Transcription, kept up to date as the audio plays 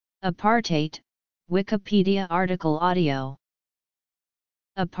Apartheid, Wikipedia article audio.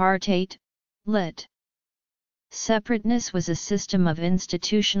 Apartheid, lit. Separateness was a system of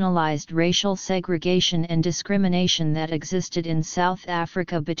institutionalized racial segregation and discrimination that existed in South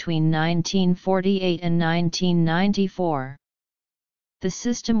Africa between 1948 and 1994. The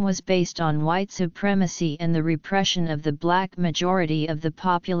system was based on white supremacy and the repression of the black majority of the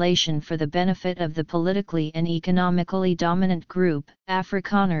population for the benefit of the politically and economically dominant group,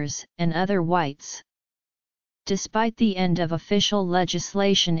 Afrikaners, and other whites. Despite the end of official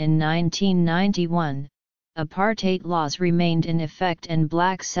legislation in 1991, apartheid laws remained in effect and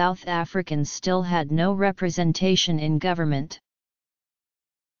black South Africans still had no representation in government.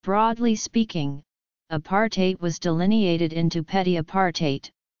 Broadly speaking, apartheid was delineated into petty apartheid,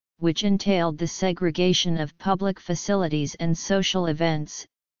 which entailed the segregation of public facilities and social events,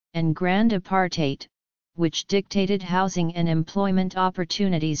 and grand apartheid, which dictated housing and employment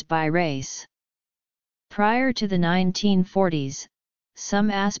opportunities by race. Prior to the 1940s,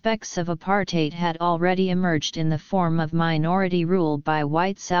 some aspects of apartheid had already emerged in the form of minority rule by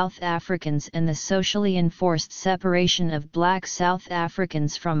white South Africans and the socially enforced separation of black South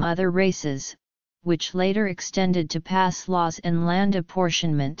Africans from other races, which later extended to pass laws and land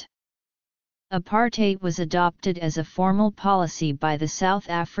apportionment. Apartheid was adopted as a formal policy by the South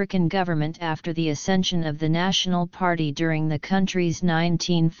African government after the ascension of the National Party during the country's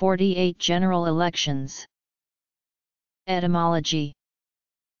 1948 general elections. Etymology.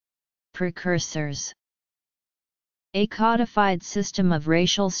 Precursors. A codified system of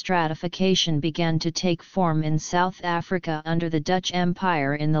racial stratification began to take form in South Africa under the Dutch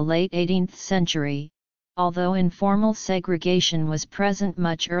Empire in the late 18th century, although informal segregation was present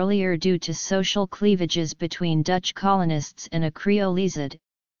much earlier due to social cleavages between Dutch colonists and a Creolised,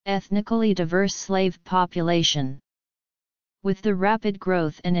 ethnically diverse slave population. With the rapid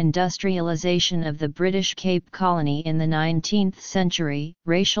growth and industrialization of the British Cape Colony in the 19th century,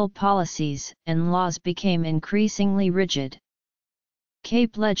 racial policies and laws became increasingly rigid.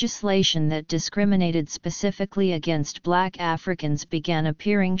 Cape legislation that discriminated specifically against black Africans began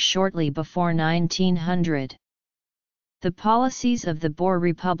appearing shortly before 1900. The policies of the Boer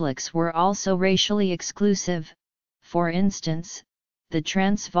republics were also racially exclusive. For instance, the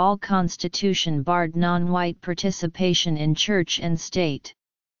Transvaal Constitution barred non-white participation in church and state.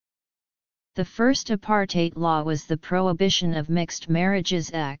 The first apartheid law was the Prohibition of Mixed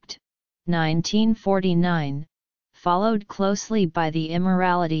Marriages Act, 1949, followed closely by the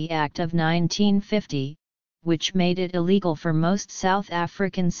Immorality Act of 1950, which made it illegal for most South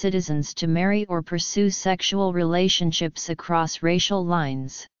African citizens to marry or pursue sexual relationships across racial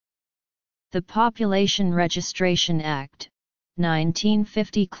lines. The Population Registration Act,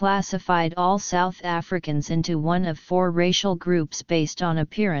 1950 classified all South Africans into one of four racial groups based on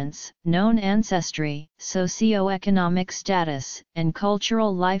appearance, known ancestry, socio-economic status, and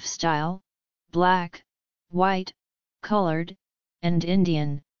cultural lifestyle: black, white, colored, and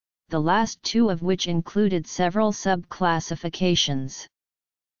Indian, the last two of which included several sub-classifications.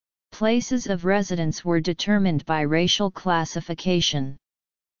 Places of residence were determined by racial classification.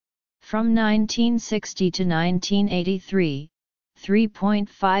 From 1960 to 1983,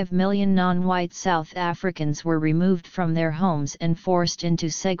 3.5 million non-white South Africans were removed from their homes and forced into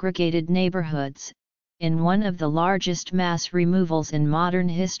segregated neighborhoods, in one of the largest mass removals in modern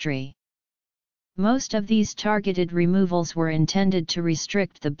history. Most of these targeted removals were intended to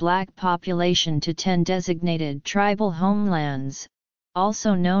restrict the black population to 10 designated tribal homelands,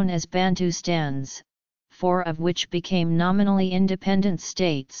 also known as Bantustans, 4 of which became nominally independent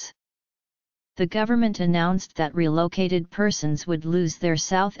states. The government announced that relocated persons would lose their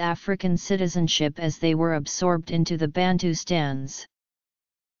South African citizenship as they were absorbed into the Bantustans.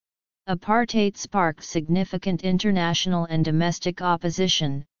 Apartheid sparked significant international and domestic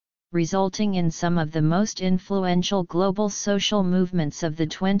opposition, resulting in some of the most influential global social movements of the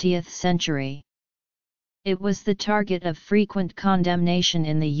 20th century. It was the target of frequent condemnation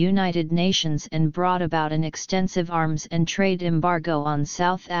in the United Nations and brought about an extensive arms and trade embargo on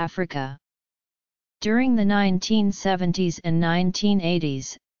South Africa. During the 1970s and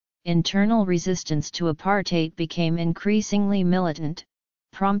 1980s, internal resistance to apartheid became increasingly militant,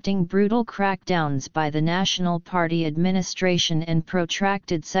 prompting brutal crackdowns by the National Party administration and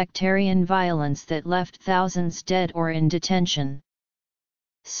protracted sectarian violence that left thousands dead or in detention.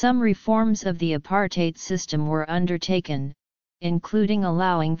 Some reforms of the apartheid system were undertaken, including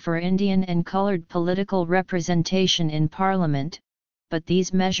allowing for Indian and colored political representation in parliament, but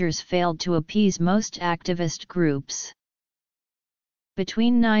these measures failed to appease most activist groups.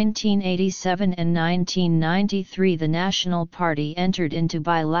 Between 1987 and 1993, the National Party entered into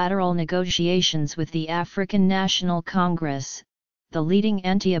bilateral negotiations with the African National Congress, the leading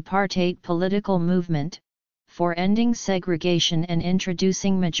anti-apartheid political movement, for ending segregation and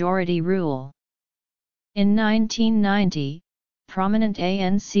introducing majority rule. In 1990, prominent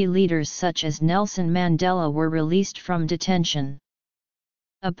ANC leaders such as Nelson Mandela were released from detention.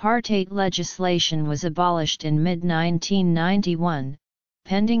 Apartheid legislation was abolished in mid-1991,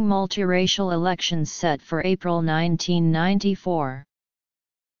 pending multiracial elections set for April 1994.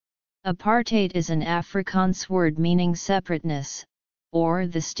 Apartheid is an Afrikaans word meaning separateness, or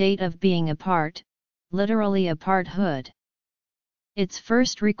the state of being apart, literally apartheid. Its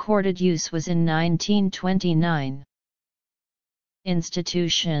first recorded use was in 1929.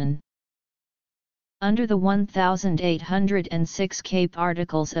 Institution. Under the 1806 Cape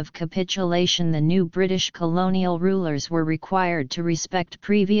Articles of Capitulation, the new British colonial rulers were required to respect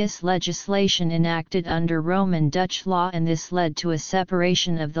previous legislation enacted under Roman Dutch law, and this led to a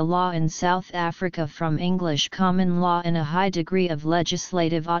separation of the law in South Africa from English common law and a high degree of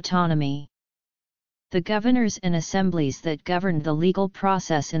legislative autonomy. The governors and assemblies that governed the legal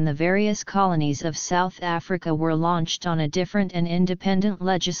process in the various colonies of South Africa were launched on a different and independent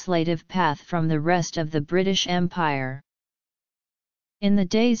legislative path from the rest of the British Empire. In the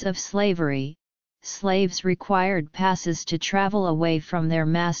days of slavery, slaves required passes to travel away from their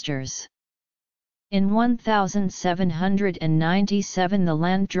masters. In 1797 the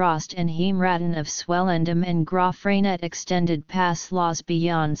Landdrost en Heemraden of Swellendam and Graafrenet extended pass laws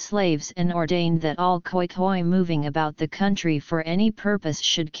beyond slaves and ordained that all Khoikhoi moving about the country for any purpose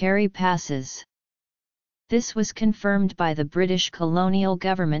should carry passes. This was confirmed by the British colonial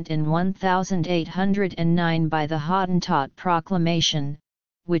government in 1809 by the Hottentot Proclamation,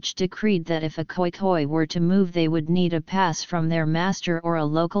 which decreed that if a Khoikhoi were to move they would need a pass from their master or a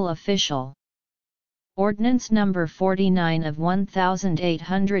local official. Ordinance No. 49 of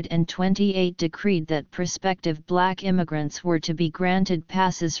 1828 decreed that prospective black immigrants were to be granted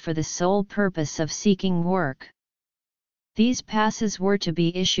passes for the sole purpose of seeking work. These passes were to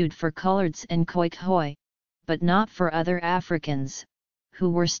be issued for Coloreds and Khoikhoi, but not for other Africans, who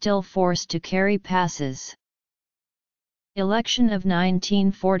were still forced to carry passes. Election of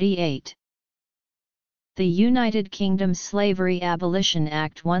 1948. The United Kingdom Slavery Abolition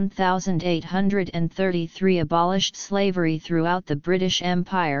Act 1833 abolished slavery throughout the British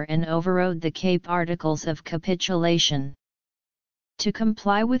Empire and overrode the Cape Articles of Capitulation. To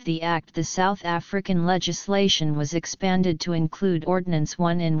comply with the Act, the South African legislation was expanded to include Ordinance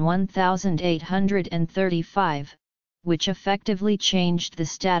 1 in 1835, which effectively changed the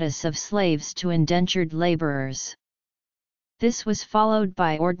status of slaves to indentured labourers. This was followed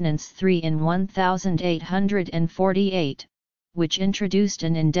by Ordinance 3 in 1848, which introduced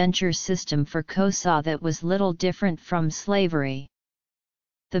an indenture system for Xhosa that was little different from slavery.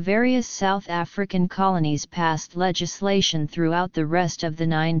 The various South African colonies passed legislation throughout the rest of the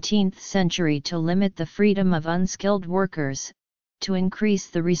 19th century to limit the freedom of unskilled workers, to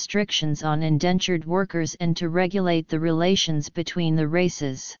increase the restrictions on indentured workers, and to regulate the relations between the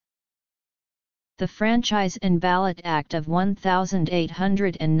races. The Franchise and Ballot Act of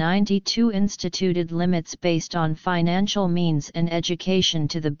 1892 instituted limits based on financial means and education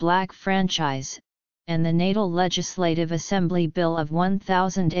to the black franchise, and the Natal Legislative Assembly Bill of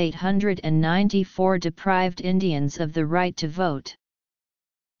 1894 deprived Indians of the right to vote.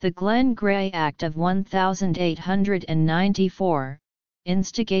 The Glenn Gray Act of 1894,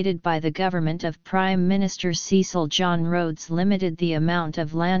 instigated by the government of Prime Minister Cecil John Rhodes, limited the amount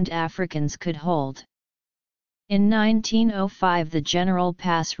of land Africans could hold. In 1905 the General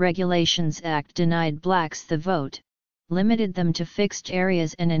Pass Regulations Act denied blacks the vote, limited them to fixed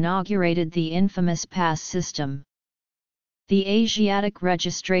areas, and inaugurated the infamous pass system. The Asiatic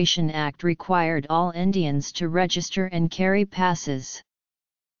Registration Act required all Indians to register and carry passes.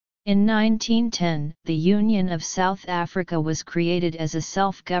 In 1910, the Union of South Africa was created as a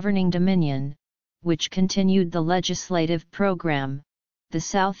self-governing dominion, which continued the legislative program. The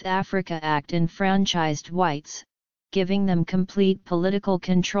South Africa Act enfranchised whites, giving them complete political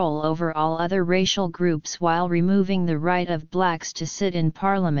control over all other racial groups while removing the right of blacks to sit in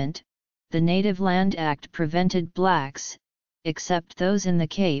Parliament. The Native Land Act prevented blacks, except those in the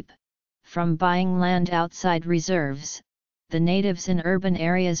Cape, from buying land outside reserves. The Natives in Urban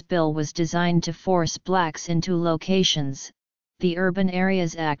Areas Bill was designed to force blacks into locations. The Urban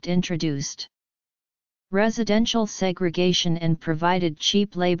Areas Act introduced residential segregation and provided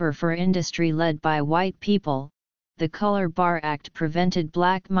cheap labor for industry led by white people. The Color Bar Act prevented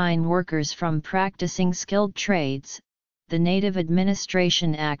black mine workers from practicing skilled trades. the Native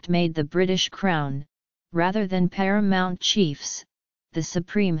Administration Act made the British Crown, rather than paramount chiefs, the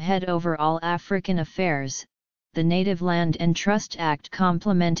supreme head over all African affairs. The Native Land and Trust Act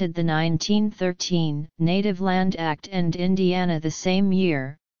complemented the 1913 Native Land Act, and Indiana the same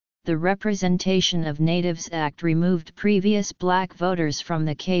year. The Representation of Natives Act removed previous black voters from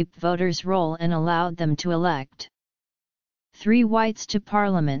the Cape voters' roll and allowed them to elect 3 whites to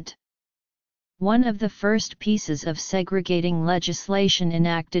Parliament. One of the first pieces of segregating legislation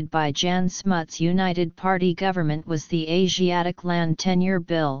enacted by Jan Smut's United Party government was the Asiatic Land Tenure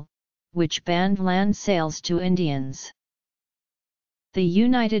Bill, which banned land sales to Indians. The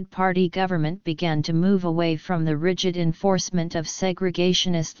United Party government began to move away from the rigid enforcement of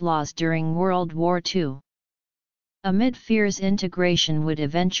segregationist laws during World War II. Amid fears integration would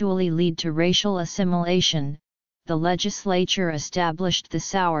eventually lead to racial assimilation, the legislature established the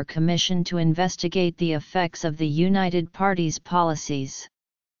Sauer Commission to investigate the effects of the United Party's policies.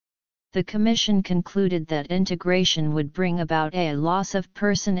 The commission concluded that integration would bring about a loss of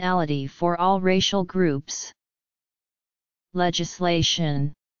personality for all racial groups.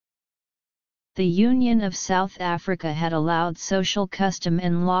 Legislation. The Union of South Africa had allowed social custom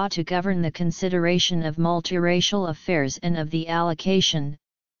and law to govern the consideration of multiracial affairs and of the allocation,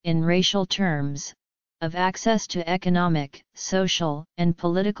 in racial terms, of access to economic, social, and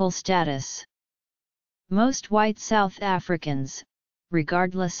political status. Most white South Africans,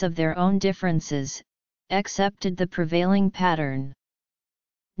 regardless of their own differences, accepted the prevailing pattern.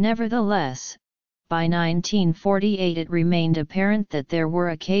 Nevertheless, by 1948 it remained apparent that there were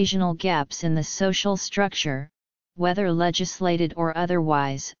occasional gaps in the social structure, whether legislated or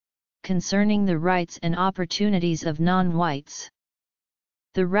otherwise, concerning the rights and opportunities of non-whites.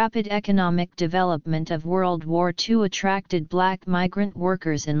 The rapid economic development of World War II attracted black migrant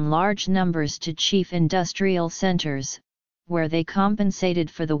workers in large numbers to chief industrial centers, where they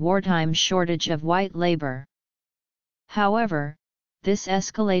compensated for the wartime shortage of white labor. However, this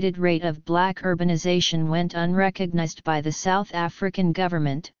escalated rate of black urbanization went unrecognized by the South African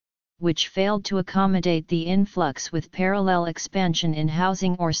government, which failed to accommodate the influx with parallel expansion in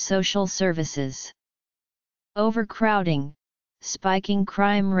housing or social services. Overcrowding, spiking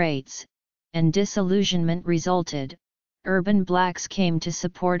crime rates, and disillusionment resulted. Urban blacks came to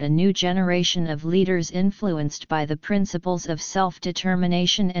support a new generation of leaders influenced by the principles of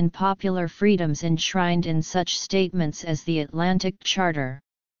self-determination and popular freedoms enshrined in such statements as the Atlantic Charter.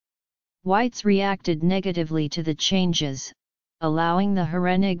 Whites reacted negatively to the changes, allowing the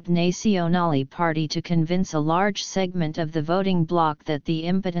Herenigde Nasionale Party to convince a large segment of the voting bloc that the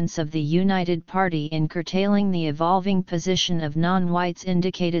impotence of the United Party in curtailing the evolving position of non-whites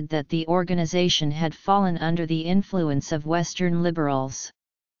indicated that the organization had fallen under the influence of Western liberals.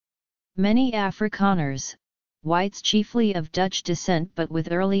 Many Afrikaners, whites chiefly of Dutch descent but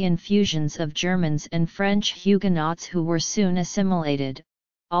with early infusions of Germans and French Huguenots who were soon assimilated,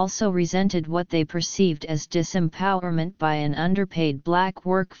 also resented what they perceived as disempowerment by an underpaid black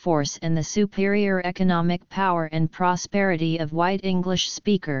workforce and the superior economic power and prosperity of white English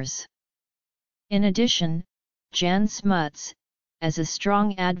speakers. In addition, Jan Smuts, as a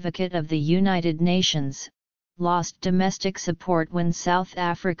strong advocate of the United Nations, lost domestic support when South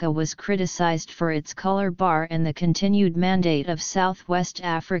Africa was criticized for its color bar and the continued mandate of Southwest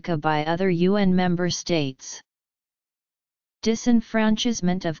Africa by other UN member states.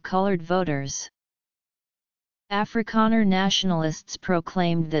 Disenfranchisement of colored voters. Afrikaner nationalists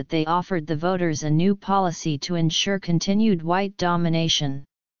proclaimed that they offered the voters a new policy to ensure continued white domination.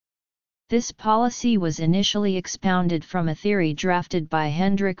 This policy was initially expounded from a theory drafted by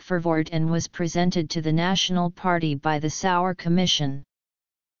Hendrik Verwoerd and was presented to the National Party by the Sauer Commission.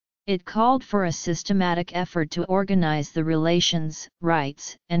 It called for a systematic effort to organize the relations,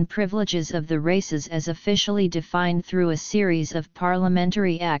 rights, and privileges of the races as officially defined through a series of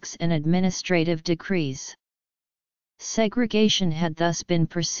parliamentary acts and administrative decrees. Segregation had thus been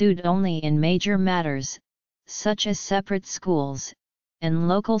pursued only in major matters, such as separate schools, and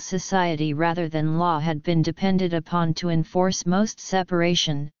local society rather than law had been depended upon to enforce most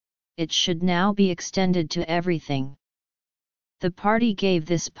separation. It should now be extended to everything. The party gave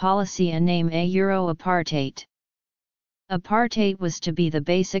this policy a name, Apartheid. Apartheid was to be the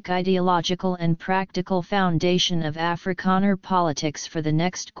basic ideological and practical foundation of Afrikaner politics for the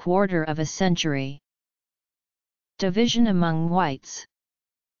next quarter of a century. Division among whites.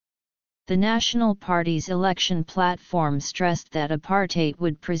 The National Party's election platform stressed that apartheid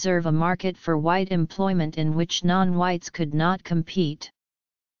would preserve a market for white employment in which non-whites could not compete.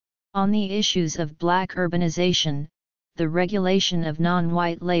 On the issues of black urbanization, the regulation of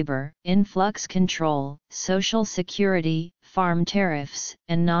non-white labor, influx control, social security, farm tariffs,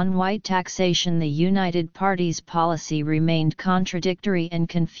 and non-white taxation. The United Party's policy remained contradictory and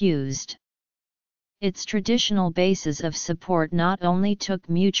confused. Its traditional bases of support not only took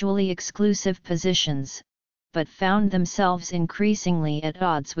mutually exclusive positions, but found themselves increasingly at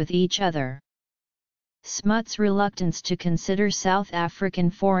odds with each other. Smut's reluctance to consider South African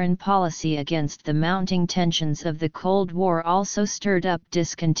foreign policy against the mounting tensions of the Cold War also stirred up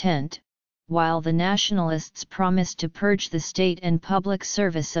discontent, while the nationalists promised to purge the state and public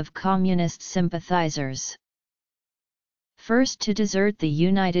service of communist sympathizers. First to desert the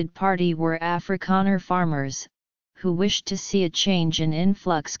United Party were Afrikaner farmers, who wished to see a change in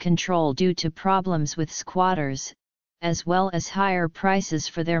influx control due to problems with squatters, as well as higher prices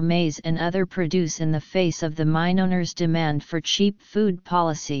for their maize and other produce in the face of the mineowners' demand for cheap food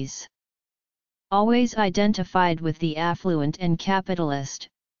policies. Always identified with the affluent and capitalist,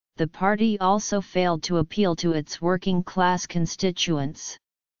 the party also failed to appeal to its working-class constituents.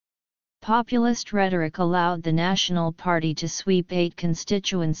 Populist rhetoric allowed the National Party to sweep 8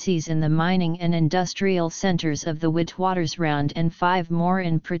 constituencies in the mining and industrial centres of the Witwatersrand and 5 more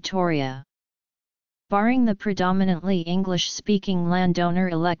in Pretoria. Barring the predominantly English-speaking landowner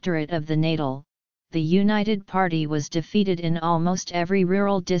electorate of the Natal, the United Party was defeated in almost every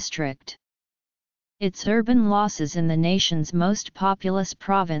rural district. Its urban losses in the nation's most populous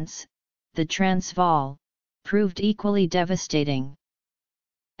province, the Transvaal, proved equally devastating.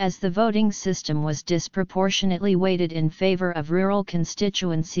 As the voting system was disproportionately weighted in favour of rural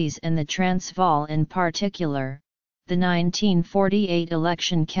constituencies and the Transvaal in particular, the 1948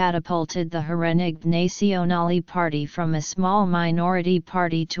 election catapulted the Herenigde Nasionale Party from a small minority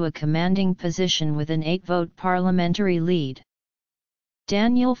party to a commanding position with an 8-vote parliamentary lead.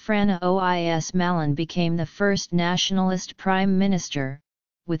 Daniel Frana Ois Mallan became the first nationalist prime minister,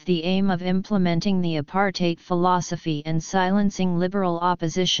 with the aim of implementing the apartheid philosophy and silencing liberal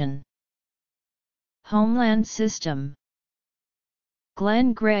opposition. Homeland System.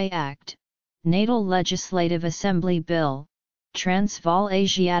 Glenn Gray Act, Natal Legislative Assembly Bill, Transvaal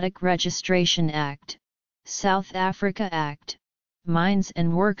Asiatic Registration Act, South Africa Act, Mines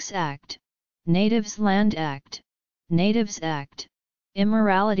and Works Act, Natives Land Act, Natives Act,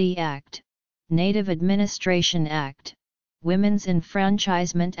 Immorality Act, Native Administration Act, Women's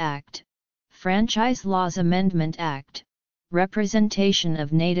Enfranchisement Act, Franchise Laws Amendment Act, Representation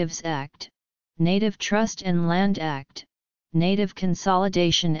of Natives Act, Native Trust and Land Act, Native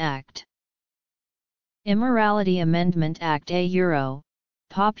Consolidation Act. Immorality Amendment Act Euro,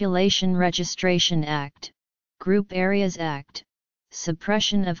 Population Registration Act, Group Areas Act,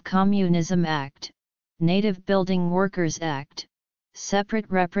 Suppression of Communism Act, Native Building Workers Act, Separate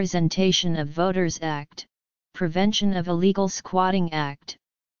Representation of Voters Act, Prevention of Illegal Squatting Act,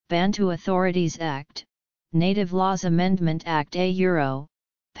 Bantu Authorities Act, Native Laws Amendment Act Euro,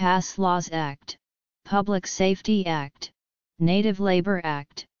 Pass Laws Act, Public Safety Act, Native Labour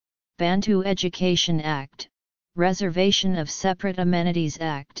Act, Bantu Education Act, Reservation of Separate Amenities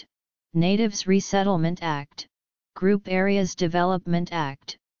Act, Natives Resettlement Act, Group Areas Development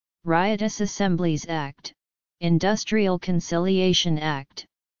Act, Riotous Assemblies Act, Industrial Conciliation Act,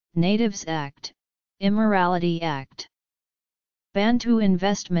 Natives Act, Immorality Act. Bantu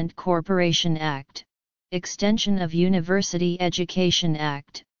Investment Corporation Act, Extension of University Education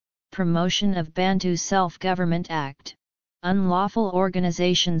Act, Promotion of Bantu Self-Government Act, Unlawful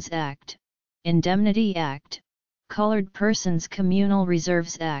Organizations Act, Indemnity Act, Colored Persons Communal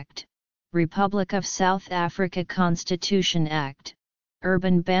Reserves Act, Republic of South Africa Constitution Act,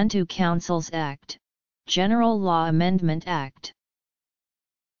 Urban Bantu Councils Act, General Law Amendment Act.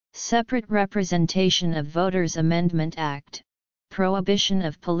 Separate Representation of Voters Amendment Act, Prohibition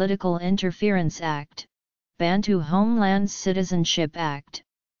of Political Interference Act, Bantu Homelands Citizenship Act,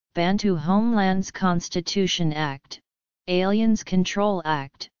 Bantu Homelands Constitution Act, Aliens Control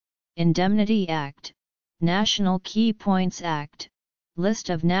Act, Indemnity Act, National Key Points Act, List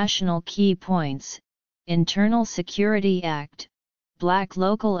of National Key Points, Internal Security Act, Black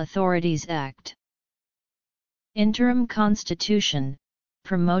Local Authorities Act. Interim Constitution,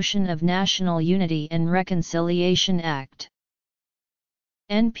 Promotion of National Unity and Reconciliation Act.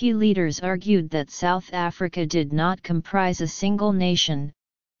 NP leaders argued that South Africa did not comprise a single nation,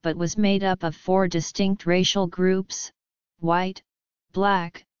 but was made up of 4 distinct racial groups: white,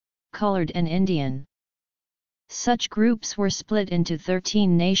 black, colored and Indian. Such groups were split into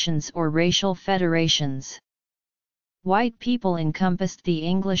 13 nations or racial federations. White people encompassed the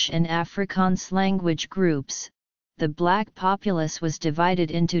English and Afrikaans language groups. The black populace was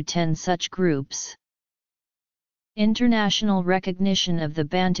divided into 10 such groups. International recognition of the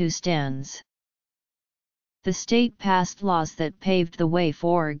Bantustans. The state passed laws that paved the way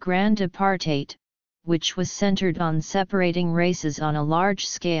for Grand Apartheid, which was centered on separating races on a large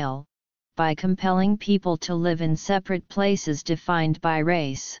scale, by compelling people to live in separate places defined by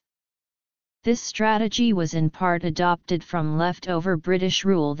race. This strategy was in part adopted from leftover British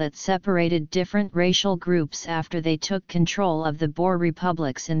rule that separated different racial groups after they took control of the Boer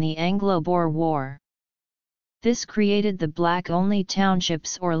republics in the Anglo-Boer War. This created the black-only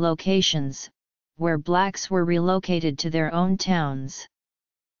townships or locations, where blacks were relocated to their own towns.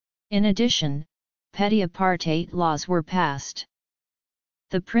 In addition, petty apartheid laws were passed.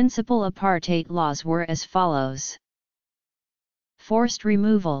 The principal apartheid laws were as follows. Forced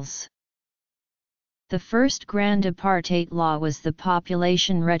removals. The first Grand Apartheid law was the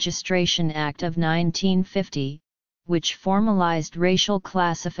Population Registration Act of 1950, which formalized racial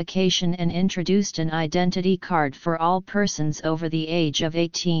classification and introduced an identity card for all persons over the age of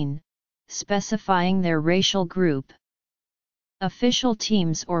 18, specifying their racial group. Official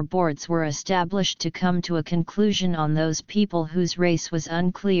teams or boards were established to come to a conclusion on those people whose race was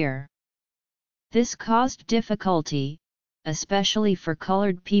unclear. This caused difficulty, especially for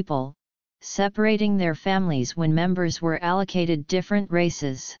colored people, separating their families when members were allocated different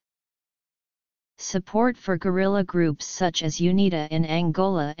races. Support for guerrilla groups such as UNITA in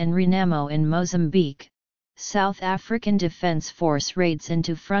Angola and Renamo in Mozambique, South African Defence Force raids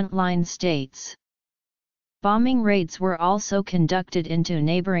into frontline states. Bombing raids were also conducted into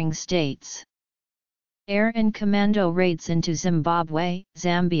neighboring states. Air and commando raids into Zimbabwe,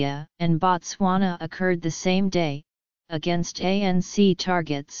 Zambia, and Botswana occurred the same day, against ANC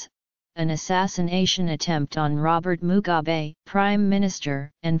targets. An assassination attempt on Robert Mugabe, Prime Minister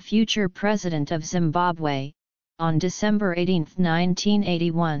and future President of Zimbabwe, on December 18,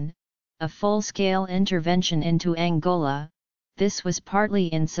 1981, a full-scale intervention into Angola. This was partly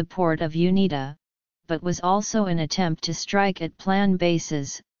in support of UNITA, but was also an attempt to strike at planned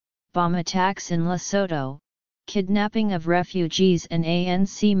bases, bomb attacks in Lesotho, kidnapping of refugees and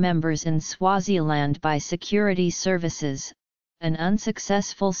ANC members in Swaziland by security services, an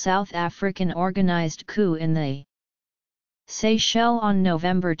unsuccessful South African organized coup in the Seychelles on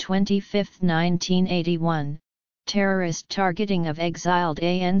November 25, 1981, terrorist targeting of exiled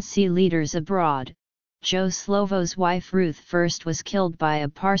ANC leaders abroad. Joe Slovo's wife Ruth First was killed by a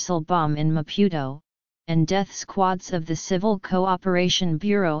parcel bomb in Maputo, and death squads of the Civil Cooperation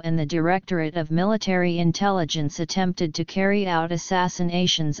Bureau and the Directorate of Military Intelligence attempted to carry out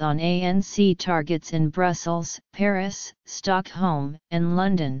assassinations on ANC targets in Brussels, Paris, Stockholm, and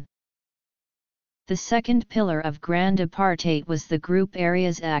London. The second pillar of Grand Apartheid was the Group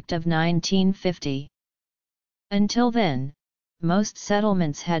Areas Act of 1950. Until then, most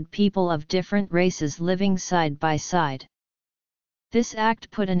settlements had people of different races living side by side. This act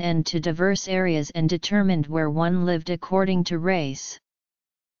put an end to diverse areas and determined where one lived according to race.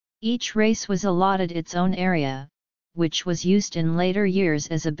 Each race was allotted its own area, which was used in later years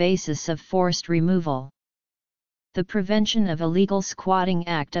as a basis of forced removal. The Prevention of Illegal Squatting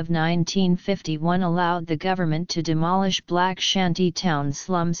Act of 1951 allowed the government to demolish black shanty town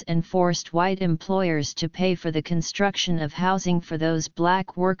slums and forced white employers to pay for the construction of housing for those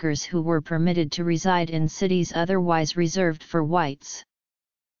black workers who were permitted to reside in cities otherwise reserved for whites.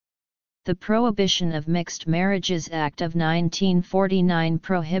 The Prohibition of Mixed Marriages Act of 1949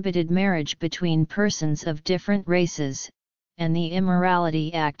 prohibited marriage between persons of different races, and the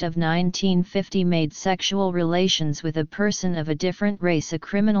Immorality Act of 1950 made sexual relations with a person of a different race a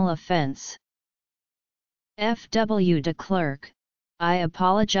criminal offense. F.W. de Klerk, I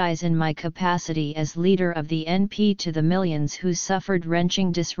apologize in my capacity as leader of the NP to the millions who suffered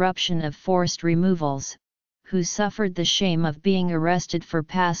wrenching disruption of forced removals, who suffered the shame of being arrested for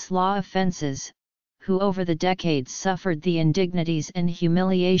past law offenses, who over the decades suffered the indignities and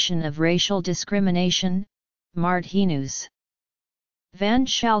humiliation of racial discrimination. Martinus. Van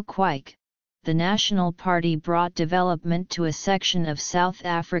Schalkwyk, the National Party brought development to a section of South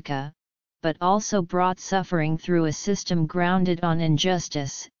Africa, but also brought suffering through a system grounded on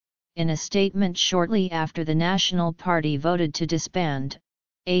injustice. In a statement shortly after the National Party voted to disband,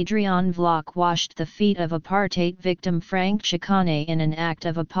 Adriaan Vlok washed the feet of apartheid victim Frank Chikane in an act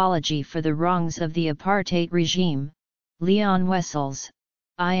of apology for the wrongs of the apartheid regime. Leon Wessels,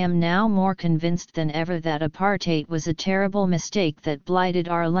 I am now more convinced than ever that apartheid was a terrible mistake that blighted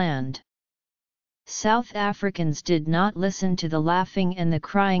our land. South Africans did not listen to the laughing and the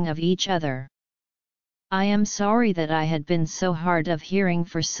crying of each other. I am sorry that I had been so hard of hearing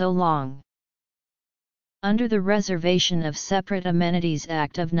for so long. Under the Reservation of Separate Amenities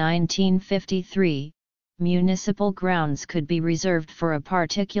Act of 1953, municipal grounds could be reserved for a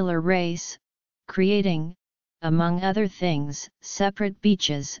particular race, creating, among other things, separate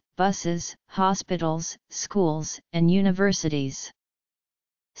beaches, buses, hospitals, schools, and universities.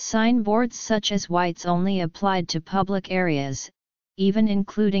 Signboards such as whites only applied to public areas, even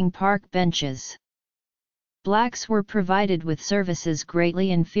including park benches. Blacks were provided with services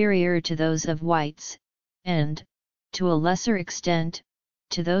greatly inferior to those of whites, and, to a lesser extent,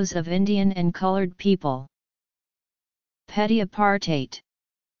 to those of Indian and colored people. Petty apartheid.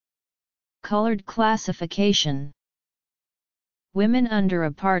 Colored classification. Women under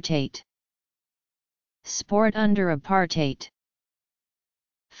apartheid. Sport under apartheid.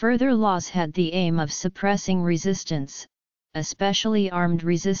 Further laws had the aim of suppressing resistance, especially armed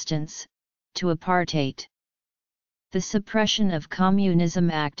resistance, to apartheid. The Suppression of Communism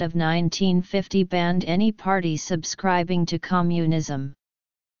Act of 1950 banned any party subscribing to communism.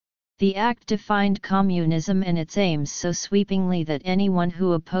 The act defined communism and its aims so sweepingly that anyone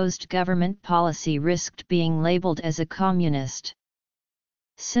who opposed government policy risked being labeled as a communist.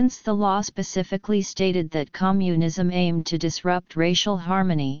 Since the law specifically stated that communism aimed to disrupt racial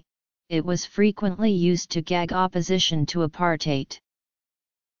harmony, it was frequently used to gag opposition to apartheid.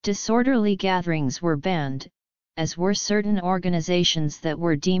 Disorderly gatherings were banned, as were certain organizations that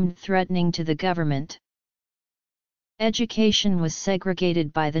were deemed threatening to the government. Education was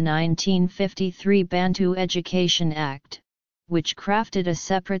segregated by the 1953 Bantu Education Act, which crafted a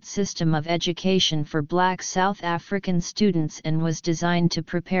separate system of education for black South African students and was designed to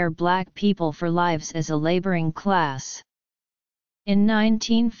prepare black people for lives as a laboring class. In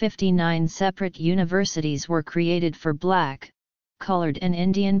 1959, separate universities were created for black, colored and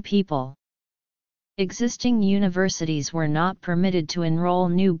Indian people. Existing universities were not permitted to enroll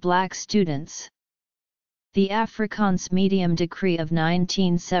new black students. The Afrikaans Medium Decree of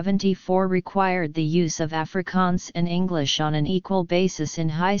 1974 required the use of Afrikaans and English on an equal basis in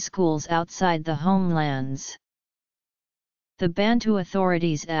high schools outside the homelands. The Bantu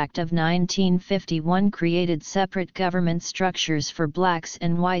Authorities Act of 1951 created separate government structures for blacks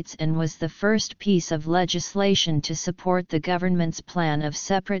and whites and was the first piece of legislation to support the government's plan of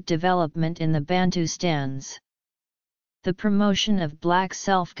separate development in the Bantustans. The Promotion of Black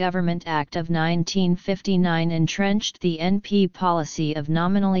Self-Government Act of 1959 entrenched the NP policy of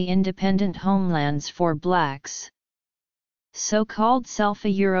nominally independent homelands for blacks. So-called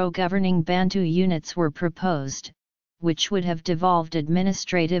self-Euro-governing Bantu units were proposed, which would have devolved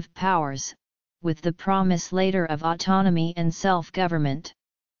administrative powers, with the promise later of autonomy and self-government.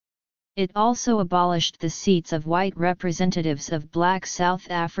 It also abolished the seats of white representatives of black South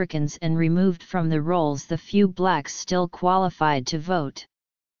Africans and removed from the rolls the few blacks still qualified to vote.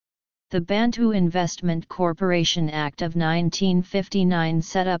 The Bantu Investment Corporation Act of 1959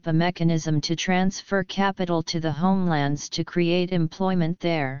 set up a mechanism to transfer capital to the homelands to create employment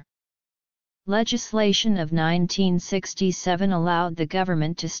there. Legislation of 1967 allowed the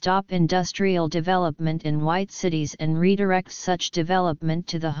government to stop industrial development in white cities and redirect such development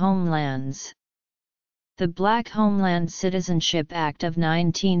to the homelands. The Black Homeland Citizenship Act of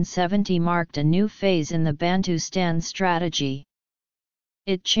 1970 marked a new phase in the Bantustan strategy.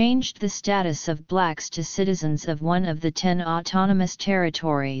 It changed the status of blacks to citizens of one of the 10 autonomous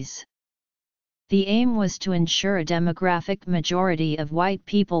territories. The aim was to ensure a demographic majority of white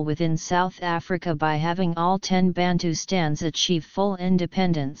people within South Africa by having all 10 Bantustans achieve full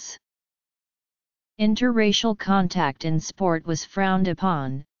independence. Interracial contact in sport was frowned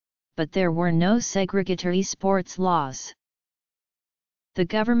upon, but there were no segregatory sports laws. The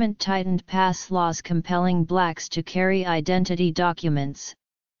government tightened pass laws compelling blacks to carry identity documents,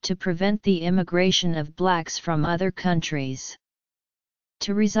 to prevent the immigration of blacks from other countries.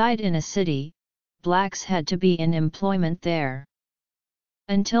 To reside in a city, blacks had to be in employment there.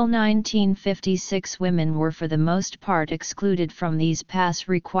 Until 1956, women were for the most part excluded from these pass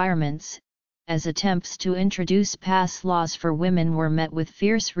requirements, as attempts to introduce pass laws for women were met with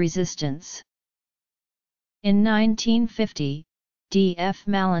fierce resistance. In 1950, D.F.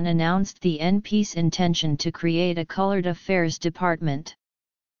 Mallon announced the NP's intention to create a Colored Affairs Department.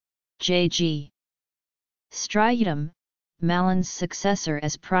 J.G. Strijdom, Mallon's successor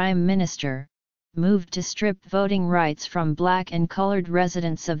as Prime Minister, moved to strip voting rights from black and colored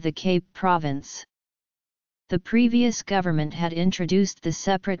residents of the Cape Province. The previous government had introduced the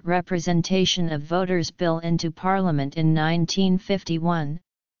Separate Representation of Voters Bill into Parliament in 1951,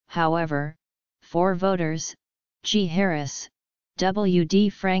 however, 4 voters, G. Harris, W. D.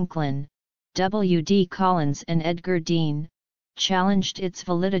 Franklin, W. D. Collins and Edgar Dean, challenged its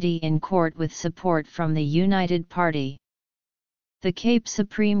validity in court with support from the United Party. The Cape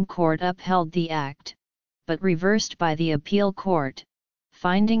Supreme Court upheld the act, but reversed by the appeal court,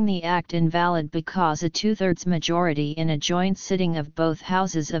 finding the act invalid because a two-thirds majority in a joint sitting of both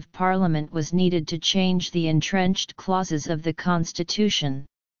Houses of Parliament was needed to change the entrenched clauses of the Constitution.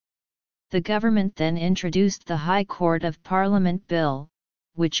 The government then introduced the High Court of Parliament Bill,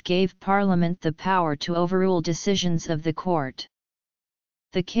 which gave Parliament the power to overrule decisions of the court.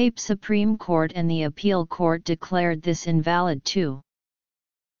 The Cape Supreme Court and the Appeal Court declared this invalid too.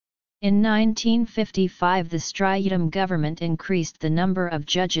 In 1955 the Striatum government increased the number of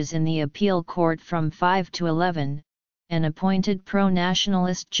judges in the appeal court from 5 to 11, and appointed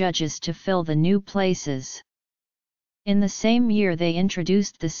pro-nationalist judges to fill the new places. In the same year they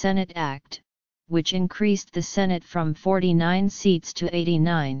introduced the Senate Act, which increased the Senate from 49 seats to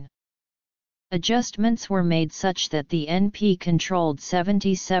 89. Adjustments were made such that the NP controlled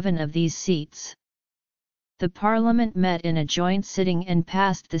 77 of these seats. The Parliament met in a joint sitting and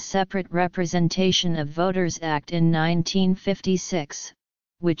passed the Separate Representation of Voters Act in 1956,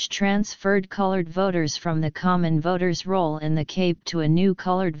 which transferred coloured voters from the common voters' roll in the Cape to a new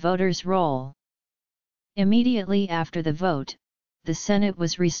coloured voters' roll. Immediately after the vote, the Senate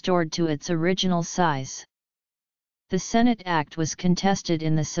was restored to its original size. The Senate Act was contested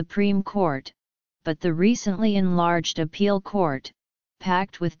in the Supreme Court, but the recently enlarged Appeal Court,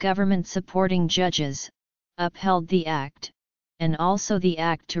 packed with government-supporting judges, upheld the Act, and also the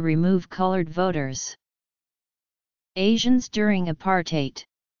Act to remove coloured voters. Asians during Apartheid.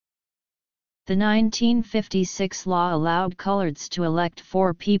 The 1956 law allowed coloureds to elect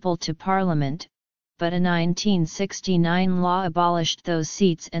 4 people to Parliament, but a 1969 law abolished those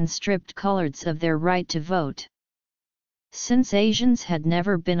seats and stripped coloureds of their right to vote. Since Asians had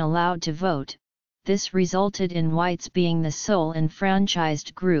never been allowed to vote, this resulted in whites being the sole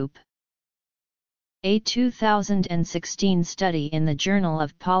enfranchised group. A 2016 study in the Journal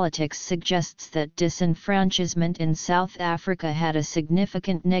of Politics suggests that disenfranchisement in South Africa had a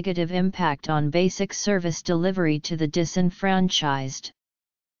significant negative impact on basic service delivery to the disenfranchised.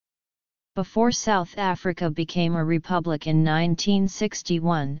 Before South Africa became a republic in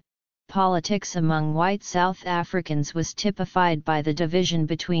 1961, politics among white South Africans was typified by the division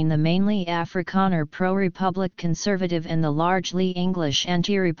between the mainly Afrikaner pro-republic conservative and the largely English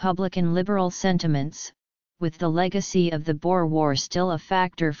anti-republican liberal sentiments, with the legacy of the Boer War still a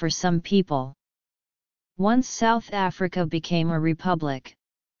factor for some people. Once South Africa became a republic,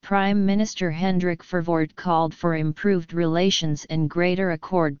 Prime Minister Hendrik Verwoerd called for improved relations and greater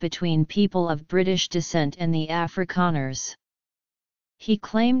accord between people of British descent and the Afrikaners. He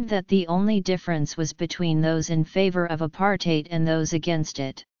claimed that the only difference was between those in favor of apartheid and those against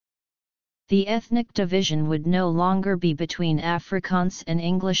it. The ethnic division would no longer be between Afrikaans and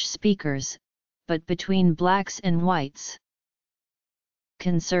English speakers, but between blacks and whites.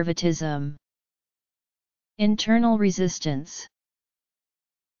 Conservatism. Internal resistance.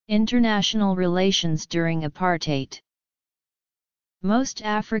 International relations during apartheid. Most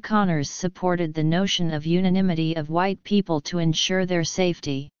Afrikaners supported the notion of unanimity of white people to ensure their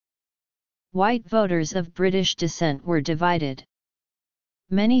safety. White voters of British descent were divided.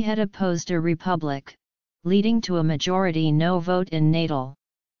 Many had opposed a republic, leading to a majority no vote in Natal.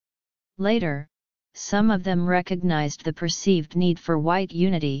 Later, some of them recognized the perceived need for white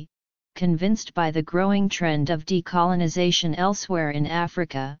unity, convinced by the growing trend of decolonization elsewhere in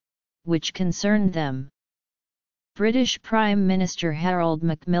Africa, which concerned them. British Prime Minister Harold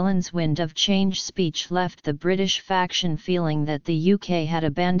Macmillan's Wind of Change speech left the British faction feeling that the UK had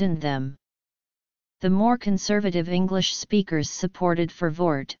abandoned them. The more conservative English speakers supported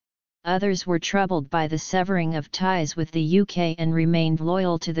Verwoerd, others were troubled by the severing of ties with the UK and remained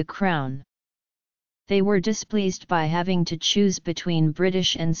loyal to the Crown. They were displeased by having to choose between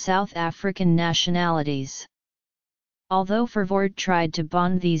British and South African nationalities. Although Verwoerd tried to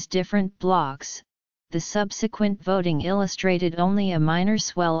bond these different blocs, the subsequent voting illustrated only a minor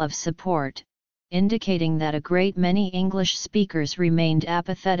swell of support, indicating that a great many English speakers remained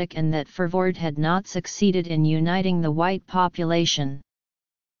apathetic and that Verwoerd had not succeeded in uniting the white population.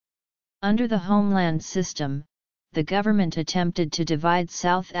 Under the Homeland System, the government attempted to divide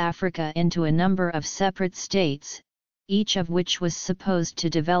South Africa into a number of separate states, each of which was supposed to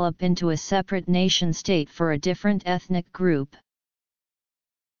develop into a separate nation-state for a different ethnic group.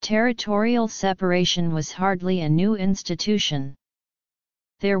 Territorial separation was hardly a new institution.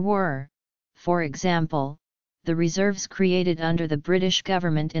 There were, for example, the reserves created under the British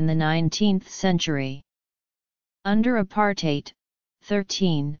government in the 19th century. Under apartheid,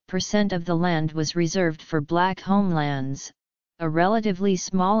 13% of the land was reserved for black homelands, a relatively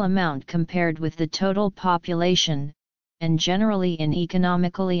small amount compared with the total population, and generally in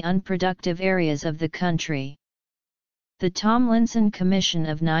economically unproductive areas of the country. The Tomlinson Commission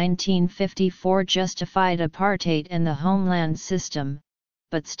of 1954 justified apartheid and the homeland system,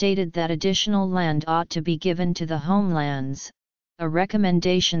 but stated that additional land ought to be given to the homelands, a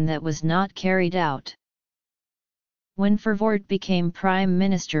recommendation that was not carried out. When Verwoerd became Prime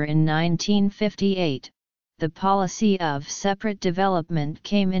Minister in 1958, the policy of separate development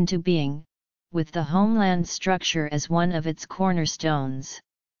came into being, with the homeland structure as one of its cornerstones.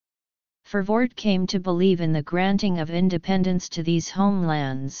 Verwoerd came to believe in the granting of independence to these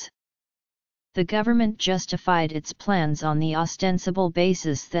homelands. The government justified its plans on the ostensible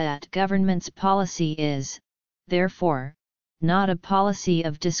basis that government's policy is, therefore, not a policy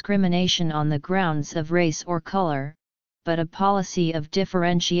of discrimination on the grounds of race or color, but a policy of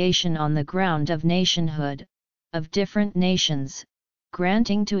differentiation on the ground of nationhood, of different nations,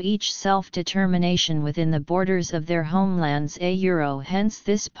 granting to each self-determination within the borders of their homelands hence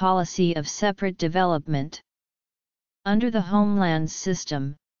this policy of separate development. Under the homelands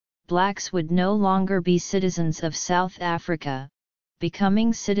system, blacks would no longer be citizens of South Africa,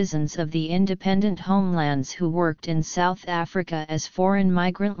 becoming citizens of the independent homelands who worked in South Africa as foreign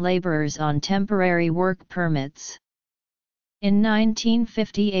migrant laborers on temporary work permits. In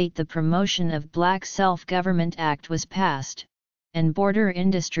 1958 the Promotion of Black Self-Government Act was passed, and Border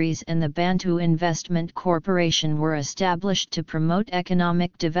Industries and the Bantu Investment Corporation were established to promote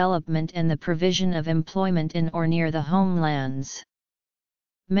economic development and the provision of employment in or near the homelands.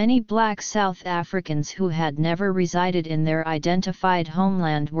 Many black South Africans who had never resided in their identified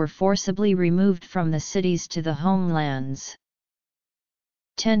homeland were forcibly removed from the cities to the homelands.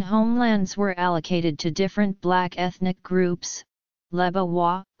 10 homelands were allocated to different black ethnic groups: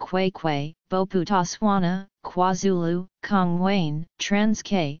 Lebawa, Kwekwe, Bophuthatswana, KwaZulu, Kongwane,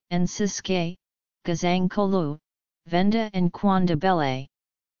 Transkei, and Ciskei, Gazankulu, Venda and Kwandebele.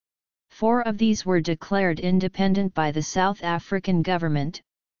 4 of these were declared independent by the South African government: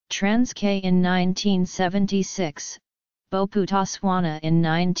 Transkei in 1976, Bophuthatswana in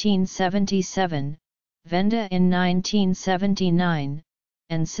 1977, Venda in 1979,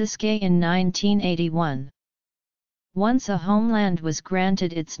 and Ciskei in 1981. Once a homeland was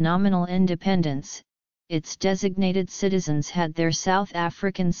granted its nominal independence, its designated citizens had their South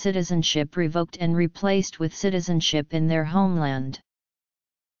African citizenship revoked and replaced with citizenship in their homeland.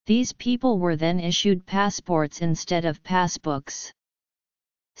 These people were then issued passports instead of passbooks.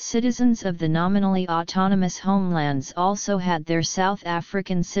 Citizens of the nominally autonomous homelands also had their South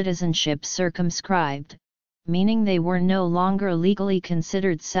African citizenship circumscribed, meaning they were no longer legally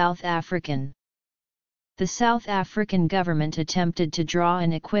considered South African. The South African government attempted to draw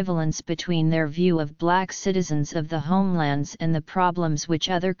an equivalence between their view of black citizens of the homelands and the problems which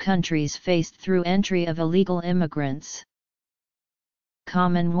other countries faced through entry of illegal immigrants.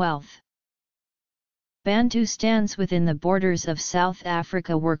 Commonwealth. Bantustans within the borders of South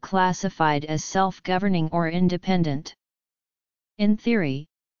Africa were classified as self-governing or independent. In theory,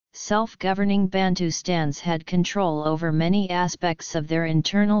 self-governing Bantustans had control over many aspects of their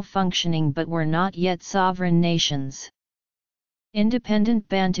internal functioning but were not yet sovereign nations. Independent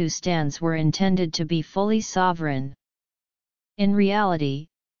Bantustans were intended to be fully sovereign. In reality,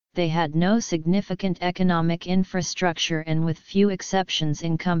 they had no significant economic infrastructure and with few exceptions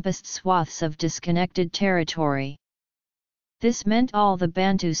encompassed swaths of disconnected territory. This meant all the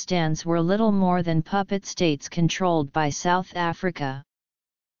Bantustans were little more than puppet states controlled by South Africa.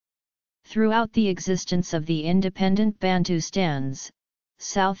 Throughout the existence of the independent Bantustans,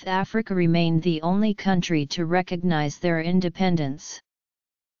 South Africa remained the only country to recognize their independence.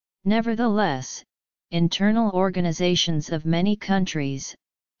 Nevertheless, internal organizations of many countries,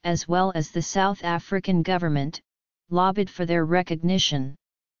 as well as the South African government, lobbied for their recognition.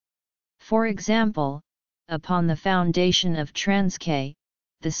 For example, upon the foundation of Transkei,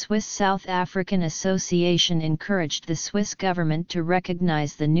 the Swiss South African Association encouraged the Swiss government to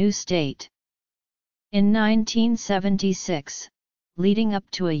recognize the new state. In 1976, leading up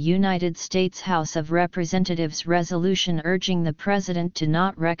to a United States House of Representatives resolution urging the president to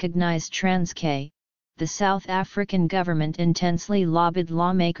not recognize Transkei, the South African government intensely lobbied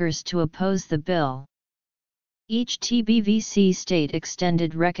lawmakers to oppose the bill. Each TBVC state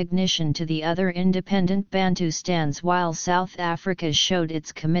extended recognition to the other independent Bantustans while South Africa showed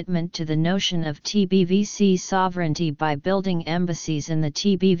its commitment to the notion of TBVC sovereignty by building embassies in the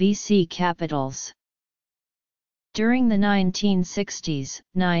TBVC capitals. During the 1960s,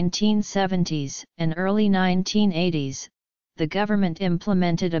 1970s, and early 1980s, the government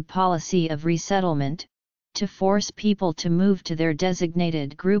implemented a policy of resettlement, to force people to move to their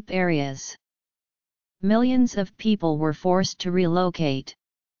designated group areas. Millions of people were forced to relocate.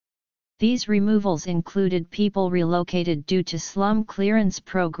 These removals included people relocated due to slum clearance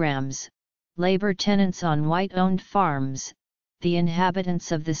programs, labor tenants on white-owned farms, the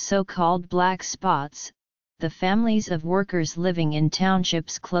inhabitants of the so-called black spots, the families of workers living in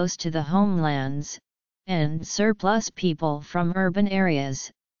townships close to the homelands, and surplus people from urban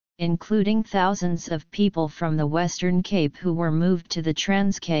areas, including thousands of people from the Western Cape who were moved to the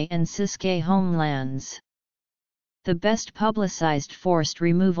Transkei and Ciskei homelands. The best publicized forced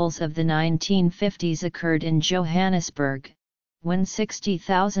removals of the 1950s occurred in Johannesburg, when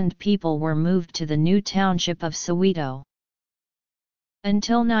 60,000 people were moved to the new township of Soweto.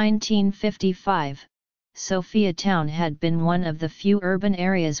 Until 1955, Sophiatown had been one of the few urban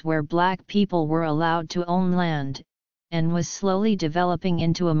areas where black people were allowed to own land, and was slowly developing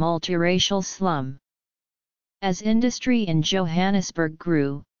into a multiracial slum. As industry in Johannesburg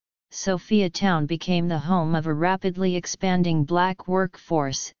grew, Sophiatown became the home of a rapidly expanding black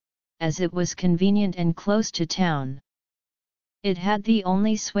workforce, as it was convenient and close to town. It had the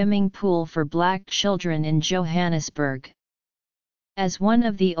only swimming pool for black children in Johannesburg. As one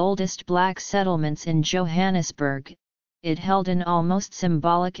of the oldest black settlements in Johannesburg, it held an almost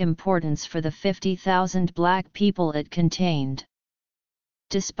symbolic importance for the 50,000 black people it contained.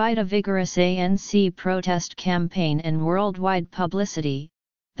 Despite a vigorous ANC protest campaign and worldwide publicity,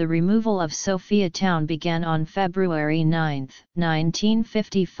 the removal of Sophiatown began on February 9,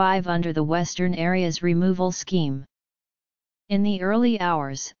 1955 under the Western Areas Removal Scheme. In the early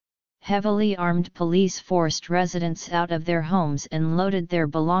hours, heavily armed police forced residents out of their homes and loaded their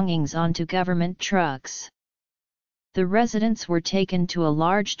belongings onto government trucks. The residents were taken to a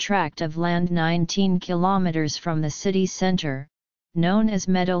large tract of land 19 kilometers from the city center, known as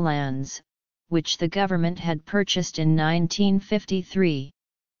Meadowlands, which the government had purchased in 1953.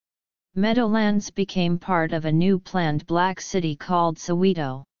 Meadowlands became part of a new planned black city called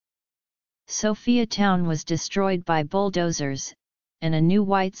Soweto. Sophiatown was destroyed by bulldozers, and a new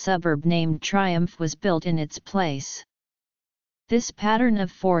white suburb named Triumph was built in its place. This pattern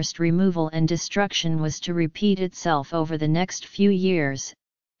of forced removal and destruction was to repeat itself over the next few years,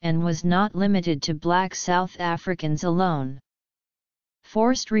 and was not limited to black South Africans alone.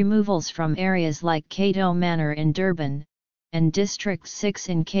 Forced removals from areas like Cato Manor in Durban, and District 6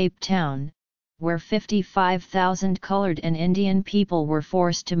 in Cape Town, where 55,000 colored and Indian people were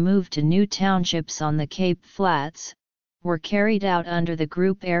forced to move to new townships on the Cape Flats, were carried out under the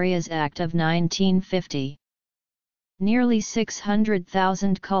Group Areas Act of 1950. Nearly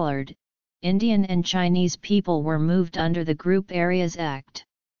 600,000 colored, Indian and Chinese people were moved under the Group Areas Act.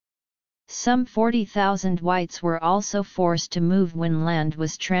 Some 40,000 whites were also forced to move when land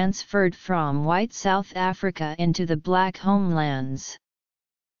was transferred from white South Africa into the black homelands.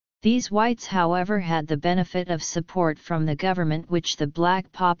 These whites, however, had the benefit of support from the government, which the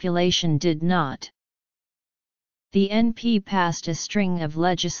black population did not. The NP passed a string of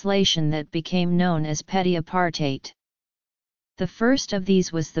legislation that became known as petty apartheid. The first of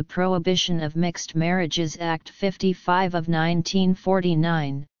these was the Prohibition of Mixed Marriages Act 55 of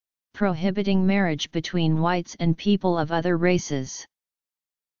 1949, prohibiting marriage between whites and people of other races.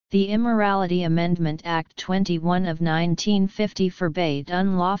 The Immorality Amendment Act 21 of 1950 forbade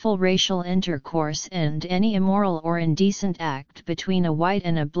unlawful racial intercourse and any immoral or indecent act between a white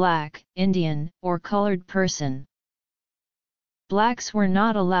and a black, Indian, or colored person. Blacks were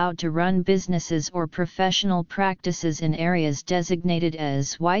not allowed to run businesses or professional practices in areas designated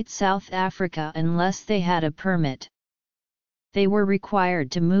as White South Africa unless they had a permit. They were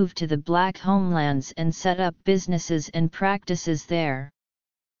required to move to the black homelands and set up businesses and practices there.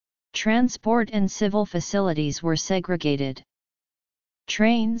 Transport and civil facilities were segregated.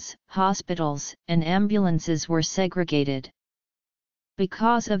 Trains, hospitals, and ambulances were segregated.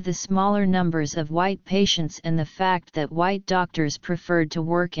 Because of the smaller numbers of white patients and the fact that white doctors preferred to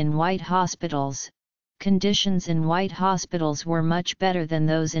work in white hospitals, conditions in white hospitals were much better than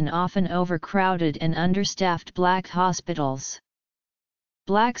those in often overcrowded and understaffed black hospitals.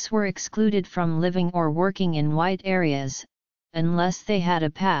 Blacks were excluded from living or working in white areas, unless they had a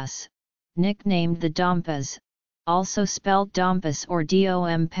pass, nicknamed the Dompas, also spelled Dompas or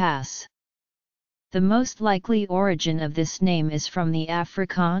Dom pass. The most likely origin of this name is from the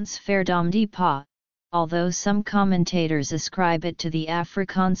Afrikaans Verdomde Pa, although some commentators ascribe it to the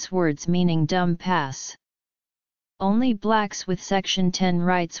Afrikaans words meaning dumb pass. Only blacks with Section 10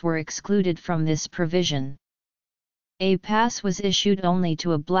 rights were excluded from this provision. A pass was issued only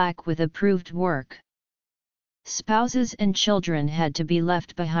to a black with approved work. Spouses and children had to be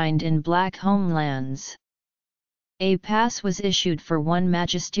left behind in black homelands. A pass was issued for one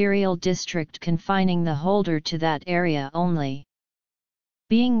magisterial district, confining the holder to that area only.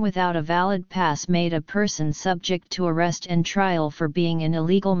 Being without a valid pass made a person subject to arrest and trial for being an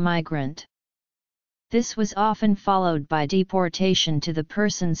illegal migrant. This was often followed by deportation to the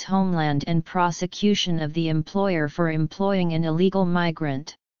person's homeland and prosecution of the employer for employing an illegal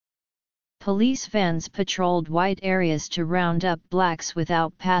migrant. Police vans patrolled white areas to round up blacks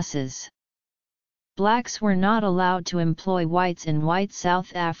without passes. Blacks were not allowed to employ whites in white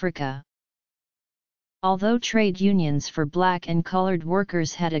South Africa. Although trade unions for black and colored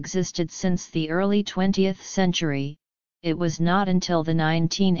workers had existed since the early 20th century, it was not until the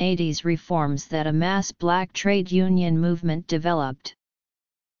 1980s reforms that a mass black trade union movement developed.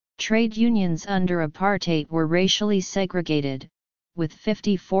 Trade unions under apartheid were racially segregated, with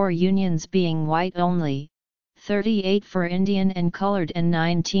 54 unions being white only, 38 for Indian and colored and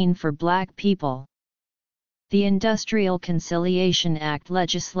 19 for black people. The Industrial Conciliation Act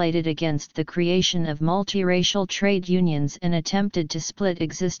legislated against the creation of multiracial trade unions and attempted to split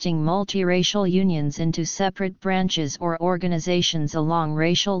existing multiracial unions into separate branches or organizations along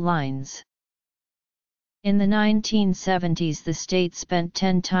racial lines. In the 1970s, the state spent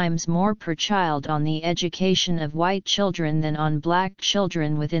 10 times more per child on the education of white children than on black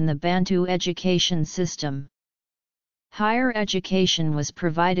children within the Bantu education system. Higher education was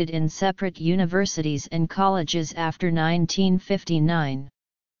provided in separate universities and colleges after 1959.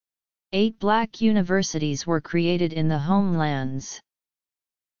 8 black universities were created in the homelands.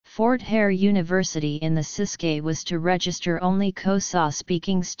 Fort Hare University in the Ciskei was to register only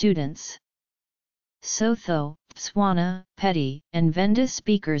Xhosa-speaking students. Sotho, Tswana, Pedi, and Venda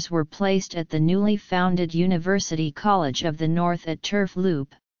speakers were placed at the newly founded University College of the North at Turf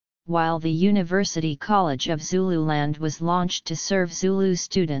Loop, while the University College of Zululand was launched to serve Zulu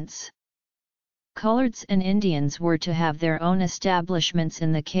students. Coloreds and Indians were to have their own establishments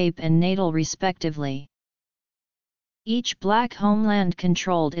in the Cape and Natal respectively. Each black homeland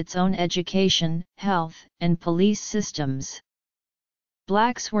controlled its own education, health, and police systems.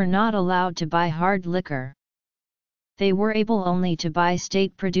 Blacks were not allowed to buy hard liquor. They were able only to buy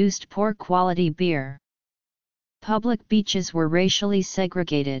state-produced poor-quality beer. Public beaches were racially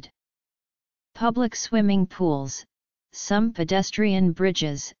segregated. Public swimming pools, some pedestrian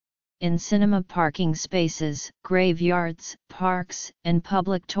bridges, in cinema parking spaces, graveyards, parks, and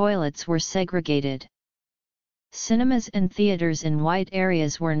public toilets were segregated. Cinemas and theaters in white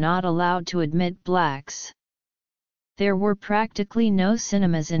areas were not allowed to admit blacks. There were practically no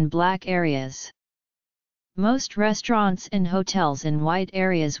cinemas in black areas. Most restaurants and hotels in white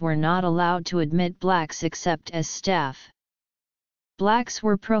areas were not allowed to admit blacks except as staff. Blacks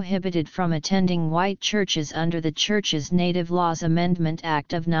were prohibited from attending white churches under the Churches Native Laws Amendment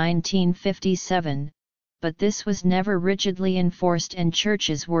Act of 1957, but this was never rigidly enforced, and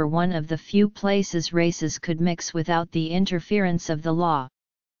churches were one of the few places races could mix without the interference of the law.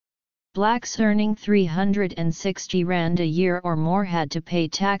 Blacks earning 360 Rand a year or more had to pay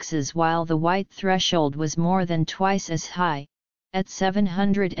taxes, while the white threshold was more than twice as high, at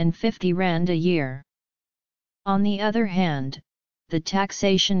 750 Rand a year. On the other hand, the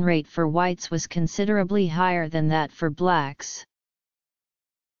taxation rate for whites was considerably higher than that for blacks.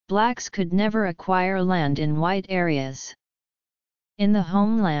 Blacks could never acquire land in white areas. In the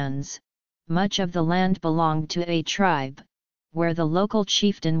homelands, much of the land belonged to a tribe, where the local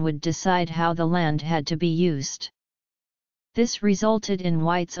chieftain would decide how the land had to be used. This resulted in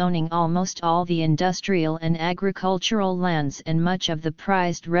whites owning almost all the industrial and agricultural lands and much of the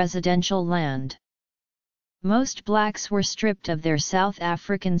prized residential land. Most blacks were stripped of their South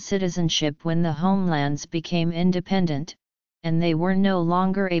African citizenship when the homelands became independent, and they were no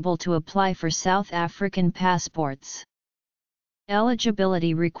longer able to apply for South African passports.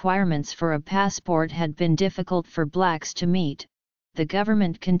 Eligibility requirements for a passport had been difficult for blacks to meet, the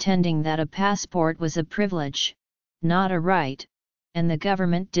government contending that a passport was a privilege, not a right, and the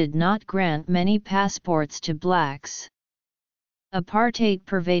government did not grant many passports to blacks. Apartheid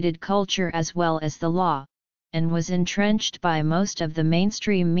pervaded culture as well as the law, and was entrenched by most of the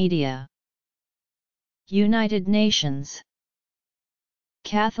mainstream media. United Nations.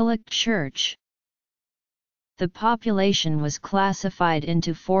 Catholic Church. The population was classified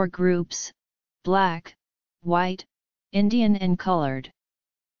into 4 groups: black, white, Indian and colored.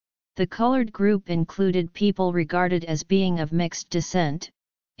 The colored group included people regarded as being of mixed descent,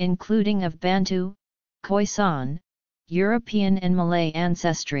 including of Bantu, Khoisan, European and Malay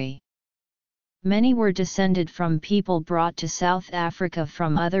ancestry. Many were descended from people brought to South Africa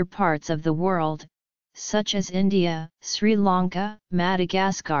from other parts of the world, such as India, Sri Lanka,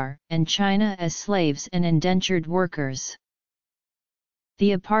 Madagascar, and China as slaves and indentured workers.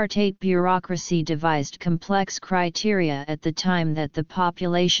 The apartheid bureaucracy devised complex criteria at the time that the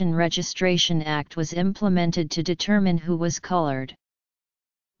Population Registration Act was implemented to determine who was colored.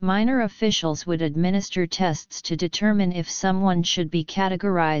 Minor officials would administer tests to determine if someone should be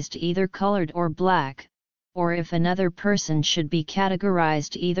categorized either colored or black, or if another person should be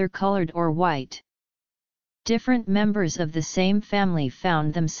categorized either colored or white. Different members of the same family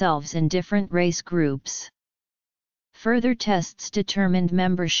found themselves in different race groups. Further tests determined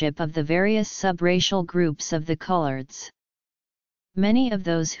membership of the various subracial groups of the coloreds. Many of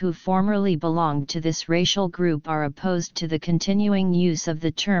those who formerly belonged to this racial group are opposed to the continuing use of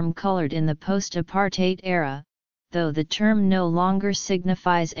the term colored in the post-apartheid era, though the term no longer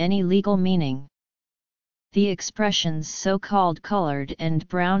signifies any legal meaning. The expressions so-called colored and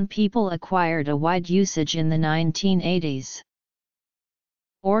brown people acquired a wide usage in the 1980s.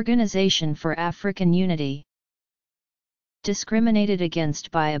 Organization for African Unity. Discriminated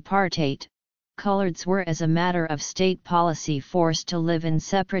against by apartheid, coloreds were as a matter of state policy forced to live in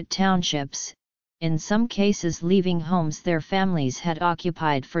separate townships, in some cases leaving homes their families had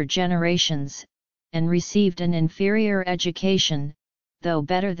occupied for generations, and received an inferior education, though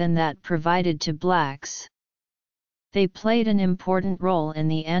better than that provided to blacks. They played an important role in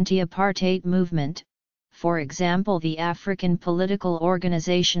the anti-apartheid movement. For example, the African political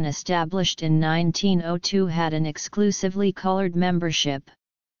organization established in 1902 had an exclusively colored membership.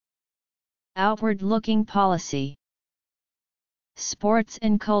 Outward-looking policy. Sports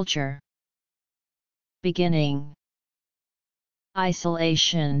and culture. Beginning.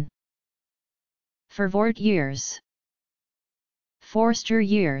 Isolation. Verwoerd years. Forster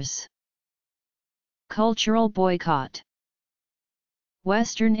years. Cultural boycott.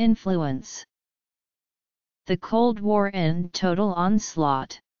 Western influence. The Cold War and total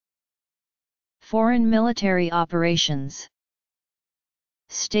onslaught. Foreign military operations.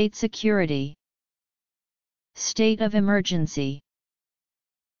 State security. State of emergency.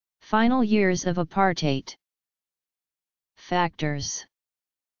 Final years of apartheid. Factors.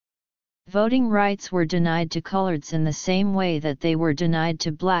 Voting rights were denied to coloreds in the same way that they were denied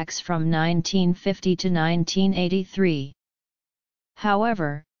to blacks from 1950 to 1983.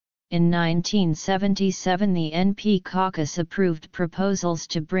 However, in 1977 the NP caucus approved proposals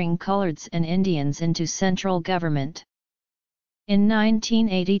to bring coloreds and Indians into central government. In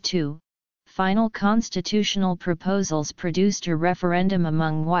 1982, final constitutional proposals produced a referendum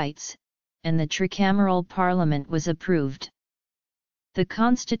among whites, and the tricameral parliament was approved. The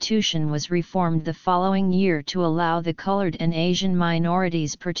constitution was reformed the following year to allow the colored and Asian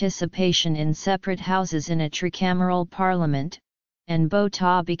minorities participation in separate houses in a tricameral parliament, and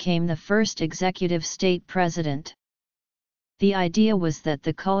Botha became the first executive state president. The idea was that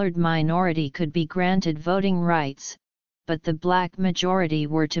the colored minority could be granted voting rights, but the black majority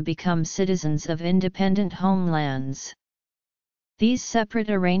were to become citizens of independent homelands. These separate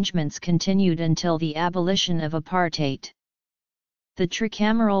arrangements continued until the abolition of apartheid. The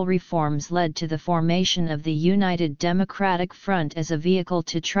tricameral reforms led to the formation of the United Democratic Front as a vehicle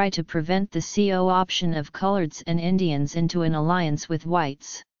to try to prevent the co-option of coloreds and Indians into an alliance with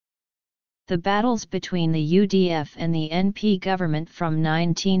whites. The battles between the UDF and the NP government from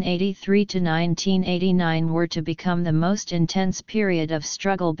 1983 to 1989 were to become the most intense period of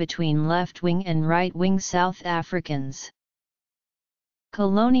struggle between left-wing and right-wing South Africans.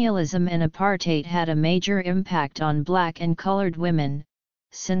 Colonialism and apartheid had a major impact on black and colored women,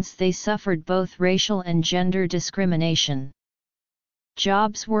 since they suffered both racial and gender discrimination.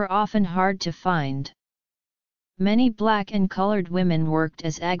 Jobs were often hard to find. Many black and colored women worked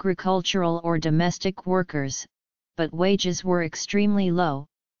as agricultural or domestic workers, but wages were extremely low,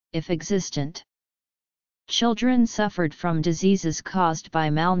 if existent. Children suffered from diseases caused by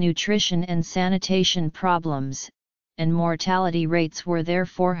malnutrition and sanitation problems, and mortality rates were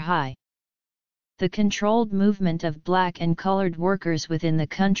therefore high. The Controlled Movement of Black and Colored Workers within the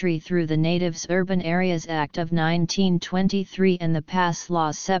country through the Natives Urban Areas Act of 1923 and the Pass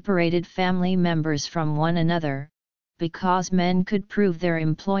Law separated family members from one another, because men could prove their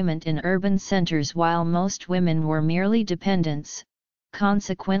employment in urban centers while most women were merely dependents.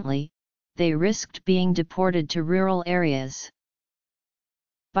 Consequently, they risked being deported to rural areas.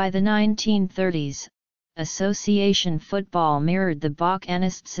 By the 1930s, association football mirrored the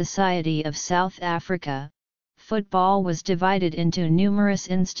Balkanist Society of South Africa. Football was divided into numerous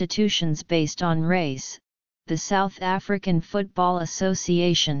institutions based on race: the South African Football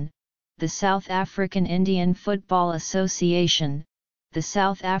Association, the South African Indian Football Association, the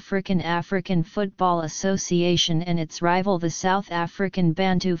South African Football Association and its rival the South African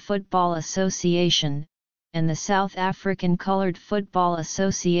Bantu Football Association, and the South African Coloured Football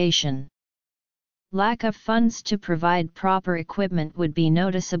Association. Lack of funds to provide proper equipment would be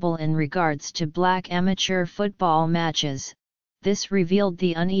noticeable in regards to black amateur football matches. This revealed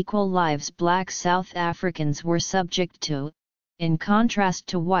the unequal lives black South Africans were subject to, in contrast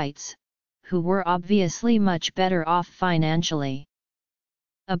to whites, who were obviously much better off financially.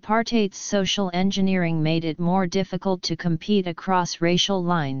 Apartheid's social engineering made it more difficult to compete across racial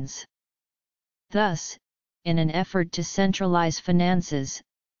lines. Thus, in an effort to centralize finances,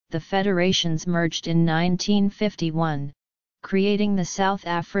 the federations merged in 1951, creating the South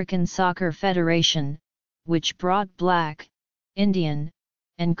African Soccer Federation, which brought black, Indian,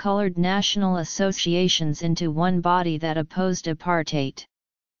 and colored national associations into one body that opposed apartheid.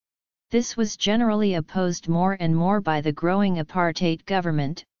 This was generally opposed more and more by the growing apartheid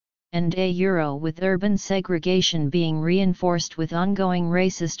government, and with urban segregation being reinforced with ongoing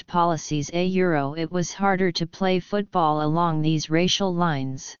racist policies it was harder to play football along these racial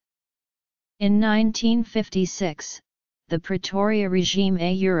lines. In 1956, the Pretoria regime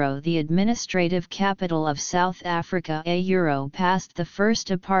the administrative capital of South Africa passed the first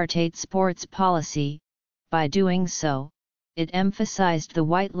apartheid sports policy. By doing so, it emphasized the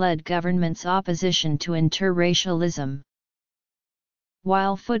white-led government's opposition to interracialism.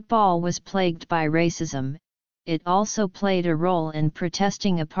 While football was plagued by racism, it also played a role in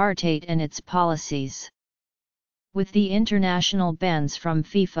protesting apartheid and its policies. With the international bans from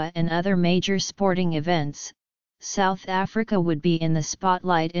FIFA and other major sporting events, South Africa would be in the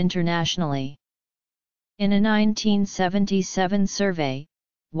spotlight internationally. In a 1977 survey,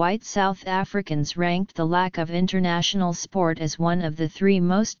 white South Africans ranked the lack of international sport as one of the 3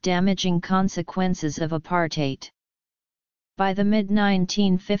 most damaging consequences of apartheid. By the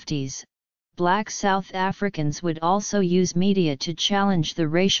mid-1950s, black South Africans would also use media to challenge the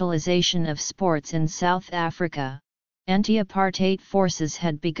racialization of sports in South Africa. Anti-apartheid forces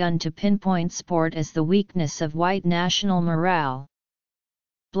had begun to pinpoint sport as the weakness of white national morale.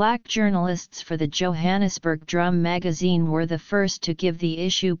 Black journalists for the Johannesburg Drum magazine were the first to give the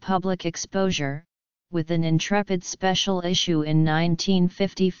issue public exposure, with an intrepid special issue in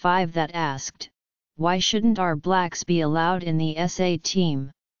 1955 that asked, "Why shouldn't our blacks be allowed in the SA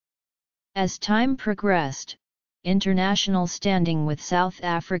team?" As time progressed, international standing with South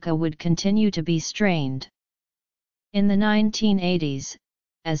Africa would continue to be strained. In the 1980s,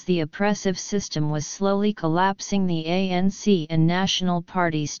 as the oppressive system was slowly collapsing, the ANC and National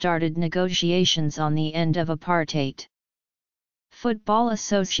Party started negotiations on the end of apartheid. Football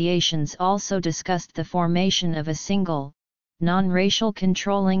associations also discussed the formation of a single, non-racial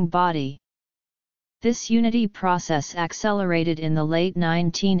controlling body. This unity process accelerated in the late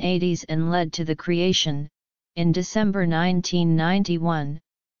 1980s and led to the creation, in December 1991,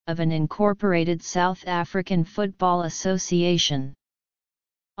 of an incorporated South African Football Association.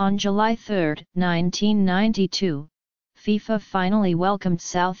 On July 3, 1992, FIFA finally welcomed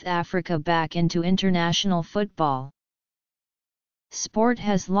South Africa back into international football. Sport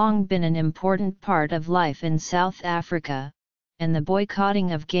has long been an important part of life in South Africa, and the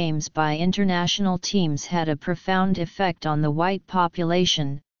boycotting of games by international teams had a profound effect on the white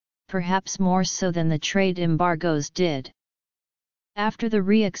population, perhaps more so than the trade embargoes did. After the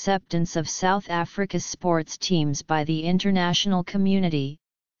re-acceptance of South Africa's sports teams by the international community,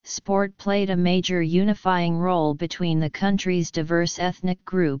 sport played a major unifying role between the country's diverse ethnic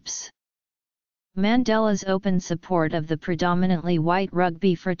groups. Mandela's open support of the predominantly white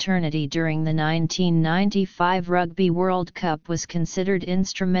rugby fraternity during the 1995 Rugby World Cup was considered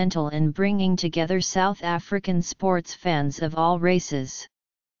instrumental in bringing together South African sports fans of all races.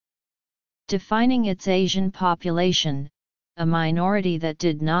 Defining its Asian population, a minority that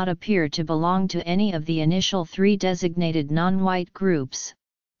did not appear to belong to any of the initial 3 designated non-white groups,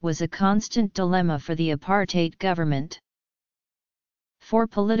 was a constant dilemma for the apartheid government. For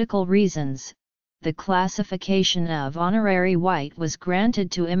political reasons, the classification of honorary white was granted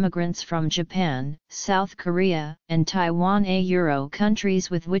to immigrants from Japan, South Korea, and Taiwan,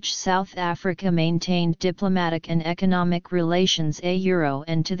 countries with which South Africa maintained diplomatic and economic relations,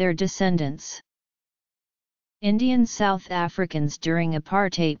 and to their descendants. Indian South Africans during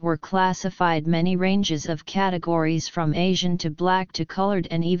apartheid were classified many ranges of categories from Asian to black to colored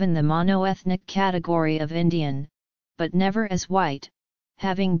and even the monoethnic category of Indian, but never as white,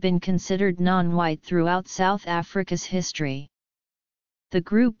 having been considered non-white throughout South Africa's history. The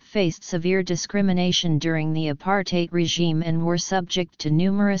group faced severe discrimination during the apartheid regime and were subject to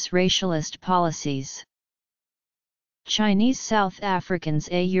numerous racialist policies. Chinese South Africans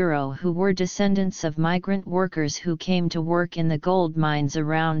who were descendants of migrant workers who came to work in the gold mines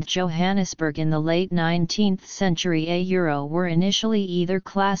around Johannesburg in the late 19th century were initially either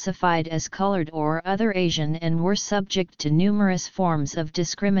classified as colored or other Asian and were subject to numerous forms of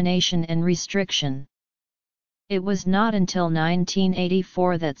discrimination and restriction. It was not until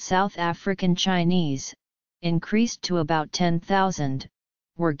 1984 that South African Chinese, increased to about 10,000,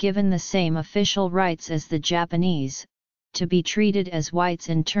 were given the same official rights as the Japanese, to be treated as whites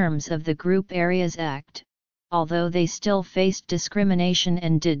in terms of the Group Areas Act, although they still faced discrimination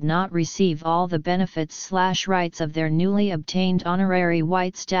and did not receive all the benefits/rights of their newly obtained honorary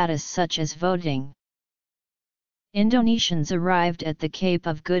white status such as voting. Indonesians arrived at the Cape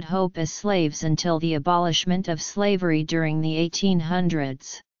of Good Hope as slaves until the abolishment of slavery during the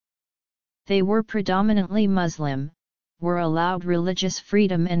 1800s. They were predominantly Muslim, were allowed religious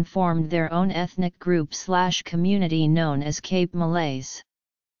freedom and formed their own ethnic group/community known as Cape Malays.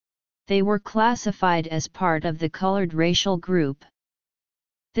 They were classified as part of the colored racial group.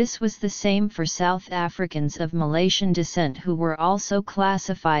 This was the same for South Africans of Malaysian descent who were also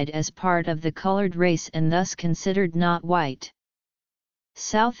classified as part of the colored race and thus considered not white.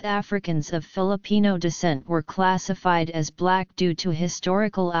 South Africans of Filipino descent were classified as black due to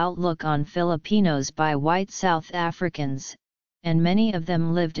historical outlook on Filipinos by white South Africans, and many of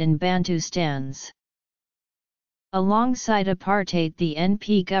them lived in Bantustans. Alongside apartheid, the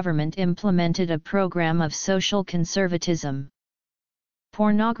NP government implemented a program of social conservatism.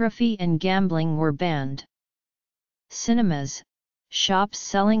 Pornography and gambling were banned. Cinemas, shops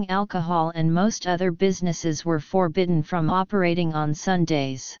selling alcohol and most other businesses were forbidden from operating on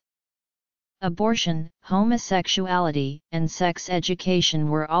Sundays. Abortion, homosexuality, and sex education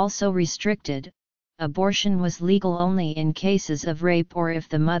were also restricted. Abortion was legal only in cases of rape or if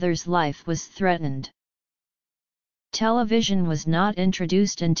the mother's life was threatened. Television was not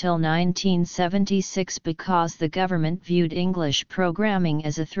introduced until 1976 because the government viewed English programming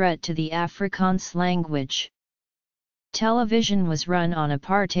as a threat to the Afrikaans language. Television was run on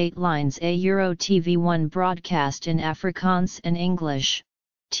apartheid lines. TV1 broadcast in Afrikaans and English,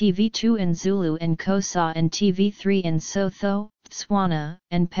 TV2 in Zulu and Xhosa and TV3 in Sotho, Tswana,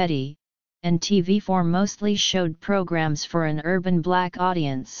 and Pedi, and TV4 mostly showed programs for an urban black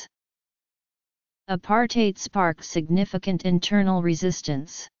audience. Apartheid sparked significant internal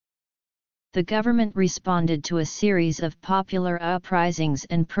resistance. The government responded to a series of popular uprisings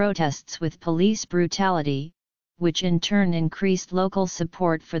and protests with police brutality, which in turn increased local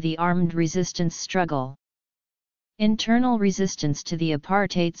support for the armed resistance struggle. Internal resistance to the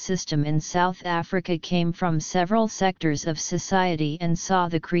apartheid system in South Africa came from several sectors of society and saw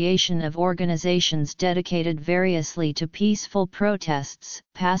the creation of organizations dedicated variously to peaceful protests,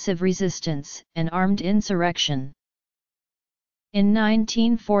 passive resistance, and armed insurrection. In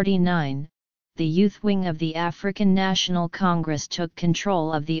 1949, the youth wing of the African National Congress took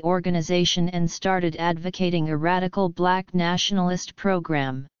control of the organization and started advocating a radical black nationalist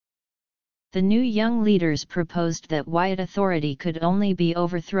program. The new young leaders proposed that white authority could only be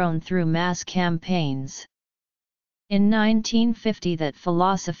overthrown through mass campaigns. In 1950, that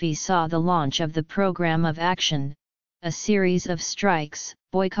philosophy saw the launch of the Program of Action, a series of strikes,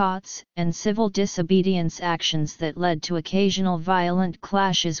 boycotts, and civil disobedience actions that led to occasional violent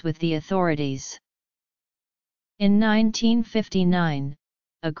clashes with the authorities. In 1959,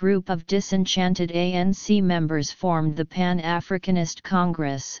 a group of disenchanted ANC members formed the Pan-Africanist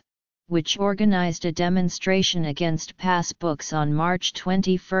Congress, which organized a demonstration against passbooks on March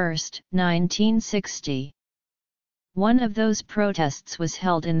 21, 1960. One of those protests was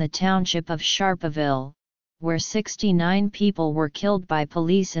held in the township of Sharpeville, where 69 people were killed by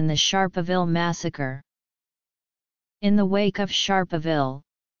police in the Sharpeville massacre. In the wake of Sharpeville,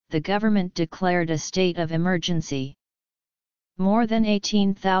 the government declared a state of emergency. More than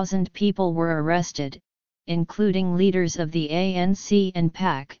 18,000 people were arrested, including leaders of the ANC and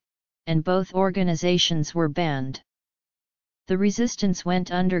PAC, and both organizations were banned. The resistance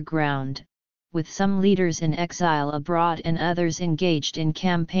went underground, with some leaders in exile abroad and others engaged in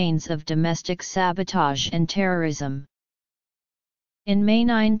campaigns of domestic sabotage and terrorism. In May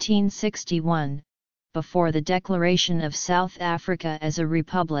 1961, before the declaration of South Africa as a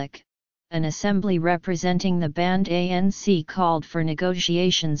republic, an assembly representing the banned ANC called for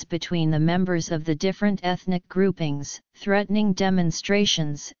negotiations between the members of the different ethnic groupings, threatening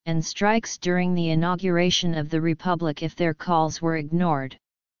demonstrations and strikes during the inauguration of the republic if their calls were ignored.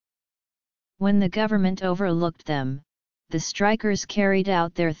 When the government overlooked them, the strikers carried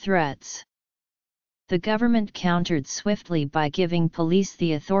out their threats. The government countered swiftly by giving police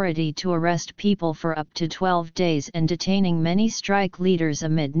the authority to arrest people for up to 12 days and detaining many strike leaders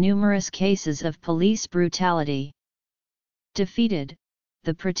amid numerous cases of police brutality. Defeated,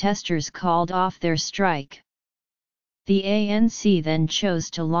 the protesters called off their strike. The ANC then chose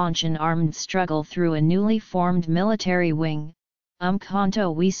to launch an armed struggle through a newly formed military wing,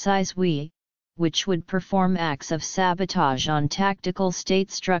 Umkhonto we Sizwe, which would perform acts of sabotage on tactical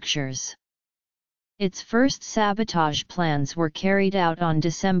state structures. Its first sabotage plans were carried out on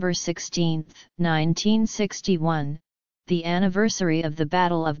December 16, 1961, the anniversary of the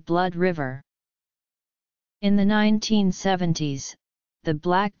Battle of Blood River. In the 1970s, the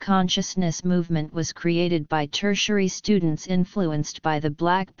Black consciousness movement was created by tertiary students influenced by the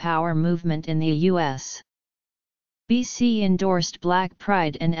Black Power movement in the U.S. BC endorsed Black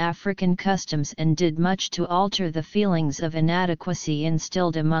pride and African customs and did much to alter the feelings of inadequacy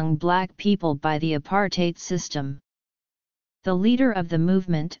instilled among Black people by the apartheid system. The leader of the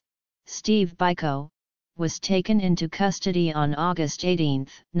movement, Steve Biko, was taken into custody on August 18,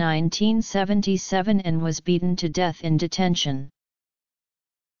 1977 and was beaten to death in detention.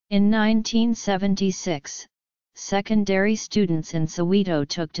 In 1976, secondary students in Soweto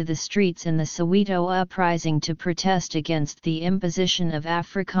took to the streets in the Soweto Uprising to protest against the imposition of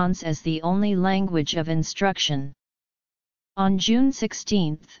Afrikaans as the only language of instruction. On June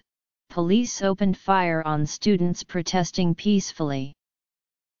 16, police opened fire on students protesting peacefully.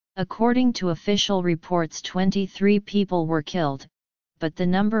 According to official reports, 23 people were killed, but the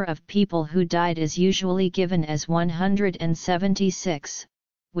number of people who died is usually given as 176,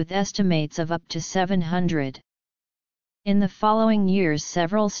 with estimates of up to 700. In the following years,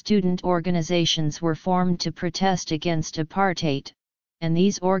 several student organizations were formed to protest against apartheid, and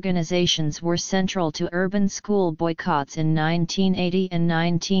these organizations were central to urban school boycotts in 1980 and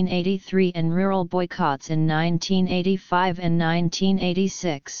 1983 and rural boycotts in 1985 and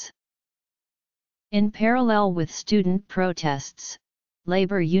 1986. In parallel with student protests,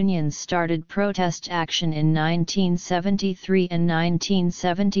 labor unions started protest action in 1973 and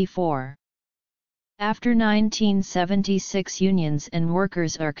 1974. After 1976, unions and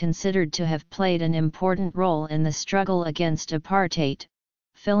workers are considered to have played an important role in the struggle against apartheid,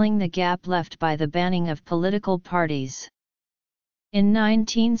 filling the gap left by the banning of political parties. In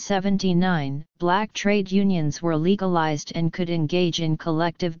 1979, Black trade unions were legalized and could engage in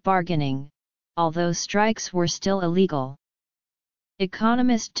collective bargaining, although strikes were still illegal.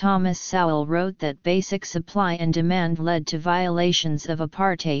 Economist Thomas Sowell wrote that basic supply and demand led to violations of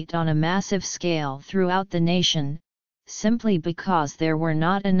apartheid on a massive scale throughout the nation, simply because there were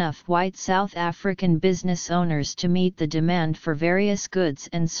not enough white South African business owners to meet the demand for various goods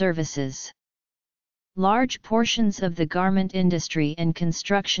and services. Large portions of the garment industry and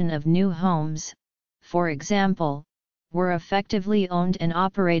construction of new homes, for example, were effectively owned and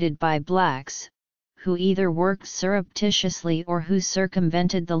operated by blacks, who either worked surreptitiously or who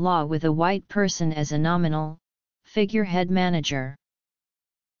circumvented the law with a white person as a nominal, figurehead manager.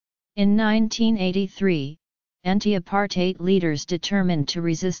 In 1983, anti-apartheid leaders determined to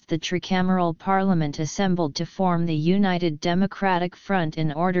resist the tricameral parliament assembled to form the United Democratic Front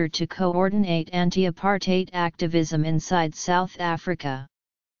in order to coordinate anti-apartheid activism inside South Africa.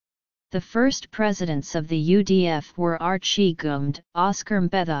 The first presidents of the UDF were Archigumd, Oscar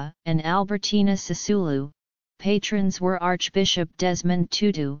Mbetha, and Albertina Sisulu. Patrons were Archbishop Desmond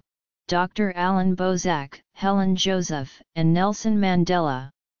Tutu, Dr. Alan Bozak, Helen Joseph, and Nelson Mandela.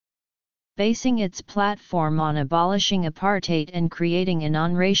 Basing its platform on abolishing apartheid and creating a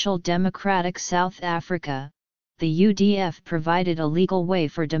non-racial democratic South Africa, the UDF provided a legal way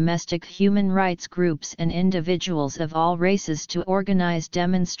for domestic human rights groups and individuals of all races to organize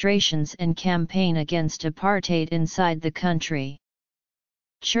demonstrations and campaign against apartheid inside the country.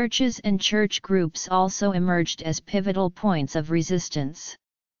 Churches and church groups also emerged as pivotal points of resistance.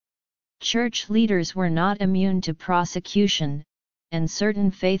 Church leaders were not immune to prosecution, and certain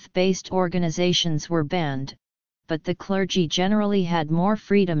faith-based organizations were banned, but the clergy generally had more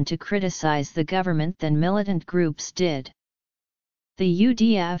freedom to criticize the government than militant groups did. The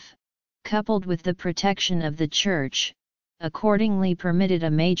UDF, coupled with the protection of the Church, accordingly permitted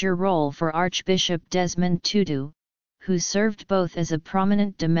a major role for Archbishop Desmond Tutu, who served both as a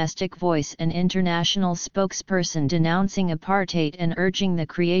prominent domestic voice and international spokesperson denouncing apartheid and urging the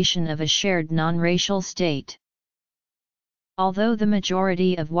creation of a shared non-racial state. Although the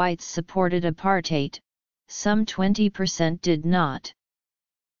majority of whites supported apartheid, some 20% did not.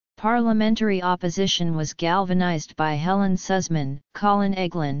 Parliamentary opposition was galvanized by Helen Suzman, Colin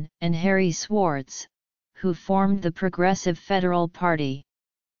Eglin, and Harry Swartz, who formed the Progressive Federal Party.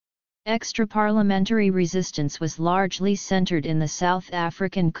 Extra-parliamentary resistance was largely centered in the South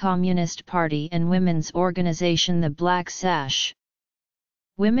African Communist Party and women's organization the Black Sash.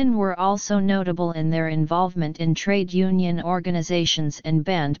 Women were also notable in their involvement in trade union organizations and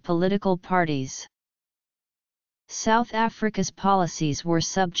banned political parties. South Africa's policies were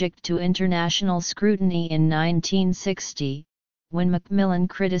subject to international scrutiny in 1960, when Macmillan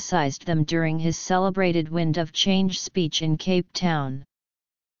criticized them during his celebrated Wind of Change speech in Cape Town.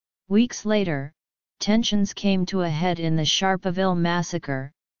 Weeks later, tensions came to a head in the Sharpeville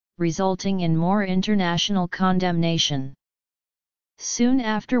massacre, resulting in more international condemnation. Soon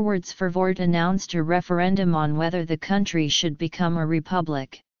afterwards, Verwoerd announced a referendum on whether the country should become a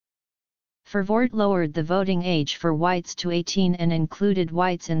republic. Verwoerd lowered the voting age for whites to 18 and included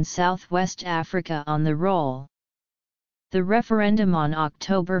whites in Southwest Africa on the roll. The referendum on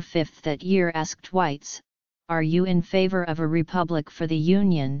October 5 that year asked whites, "Are you in favor of a republic for the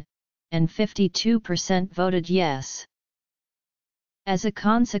Union?" and 52% voted yes. As a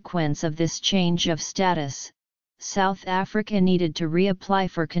consequence of this change of status, South Africa needed to reapply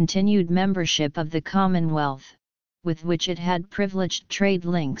for continued membership of the Commonwealth, with which it had privileged trade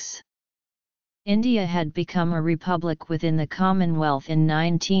links. India had become a republic within the Commonwealth in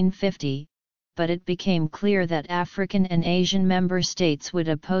 1950, but it became clear that African and Asian member states would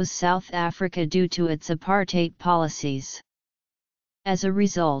oppose South Africa due to its apartheid policies. As a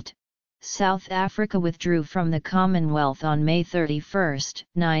result, South Africa withdrew from the Commonwealth on May 31,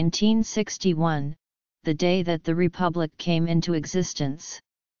 1961, the day that the republic came into existence.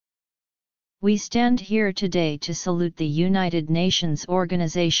 We stand here today to salute the United Nations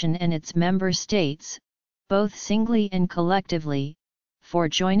organization and its member states, both singly and collectively, for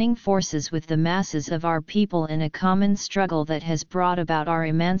joining forces with the masses of our people in a common struggle that has brought about our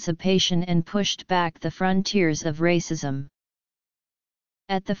emancipation and pushed back the frontiers of racism.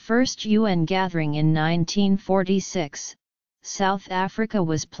 At the first UN gathering in 1946, South Africa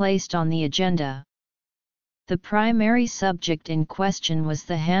was placed on the agenda. The primary subject in question was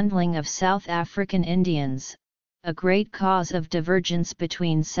the handling of South African Indians, a great cause of divergence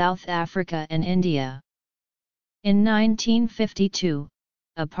between South Africa and India. In 1952,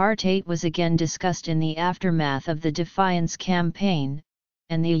 apartheid was again discussed in the aftermath of the Defiance Campaign,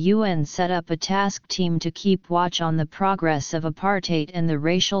 and the UN set up a task team to keep watch on the progress of apartheid and the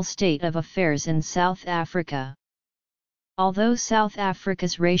racial state of affairs in South Africa. Although South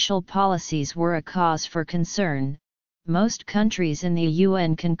Africa's racial policies were a cause for concern, most countries in the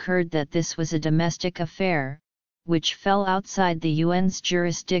UN concurred that this was a domestic affair, which fell outside the UN's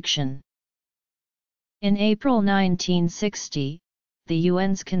jurisdiction. In April 1960, the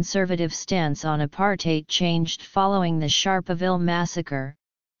UN's conservative stance on apartheid changed following the Sharpeville massacre,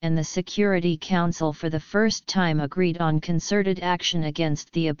 and the Security Council for the first time agreed on concerted action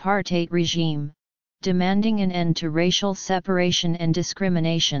against the apartheid regime, demanding an end to racial separation and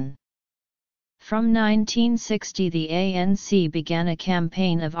discrimination. From 1960 the ANC began a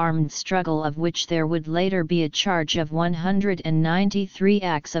campaign of armed struggle of which there would later be a charge of 193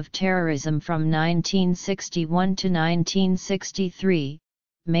 acts of terrorism from 1961 to 1963,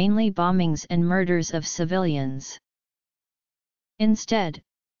 mainly bombings and murders of civilians. Instead,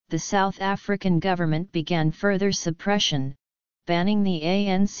 the South African government began further suppression, banning the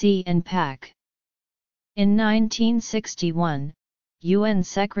ANC and PAC. In 1961, UN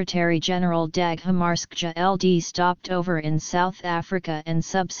Secretary-General Dag Hammarskjöld LD stopped over in South Africa and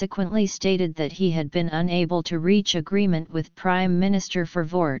subsequently stated that he had been unable to reach agreement with Prime Minister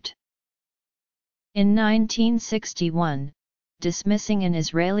Verwoerd. In 1961, dismissing an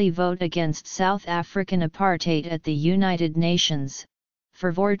Israeli vote against South African apartheid at the United Nations,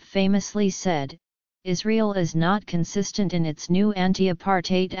 Verwoerd famously said, "Israel is not consistent in its new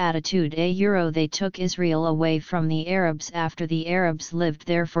anti-apartheid attitude. They took Israel away from the Arabs after the Arabs lived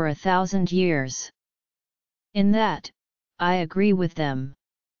there for 1,000 years. In that, I agree with them.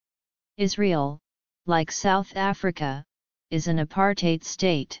 Israel, like South Africa, is an apartheid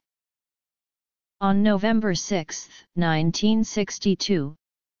state." On November 6, 1962,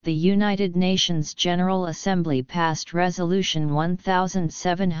 the United Nations General Assembly passed Resolution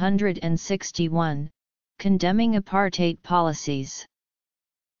 1761, condemning apartheid policies.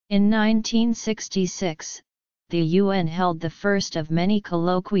 In 1966, the UN held the first of many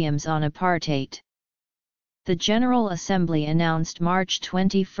colloquiums on apartheid. The General Assembly announced March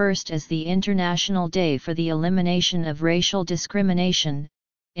 21 as the International Day for the Elimination of Racial Discrimination,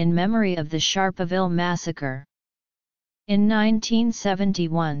 in memory of the Sharpeville massacre. In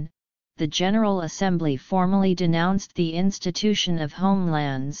 1971, the General Assembly formally denounced the institution of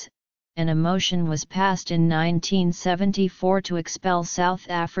homelands, and a motion was passed in 1974 to expel South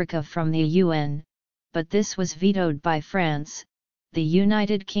Africa from the UN, but this was vetoed by France, the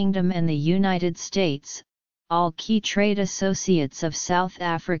United Kingdom and the United States, all key trade associates of South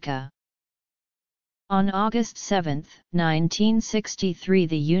Africa. On August 7, 1963,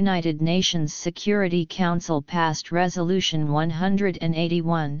 the United Nations Security Council passed Resolution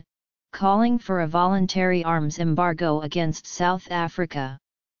 181, calling for a voluntary arms embargo against South Africa.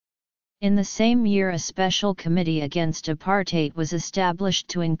 In the same year, a special committee against apartheid was established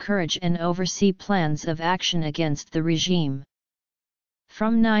to encourage and oversee plans of action against the regime.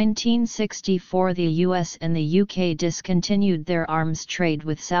 From 1964, the US and the UK discontinued their arms trade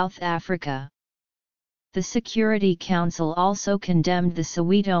with South Africa. The Security Council also condemned the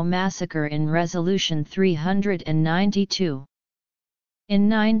Soweto massacre in Resolution 392. In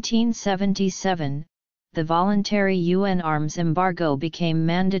 1977, the voluntary UN arms embargo became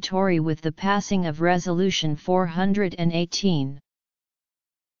mandatory with the passing of Resolution 418.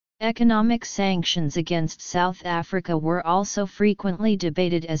 Economic sanctions against South Africa were also frequently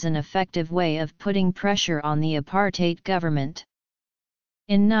debated as an effective way of putting pressure on the apartheid government.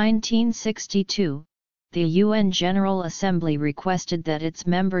 In 1962, the UN General Assembly requested that its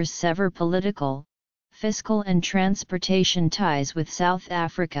members sever political, fiscal and transportation ties with South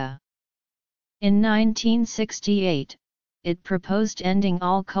Africa. In 1968, it proposed ending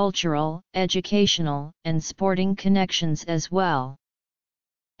all cultural, educational, and sporting connections as well.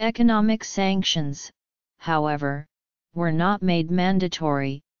 Economic sanctions, however, were not made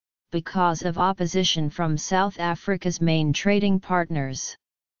mandatory, because of opposition from South Africa's main trading partners.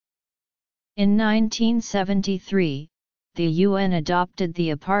 In 1973, the UN adopted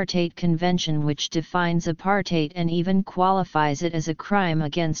the Apartheid Convention, which defines apartheid and even qualifies it as a crime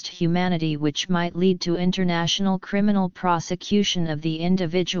against humanity, which might lead to international criminal prosecution of the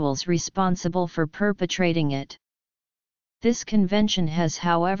individuals responsible for perpetrating it. This convention has,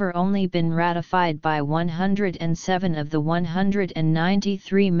 however, only been ratified by 107 of the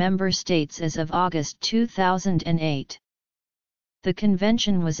 193 member states as of August 2008. The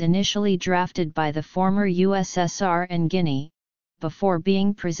convention was initially drafted by the former USSR and Guinea, before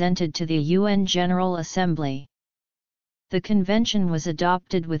being presented to the UN General Assembly. The convention was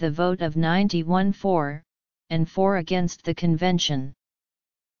adopted with a vote of 91 for, and 4 against the convention.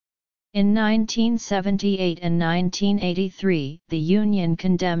 In 1978 and 1983, the Union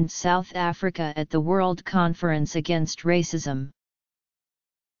condemned South Africa at the World Conference Against Racism.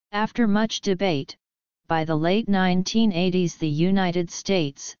 After much debate, by the late 1980s, the United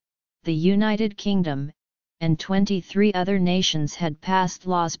States, the United Kingdom, and 23 other nations had passed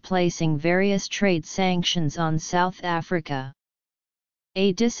laws placing various trade sanctions on South Africa.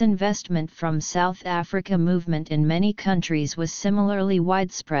 A disinvestment from South Africa movement in many countries was similarly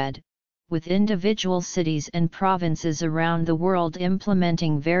widespread, with individual cities and provinces around the world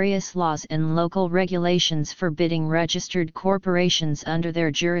implementing various laws and local regulations forbidding registered corporations under their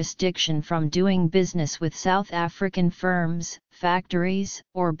jurisdiction from doing business with South African firms, factories,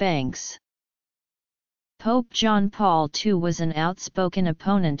 or banks. Pope John Paul II was an outspoken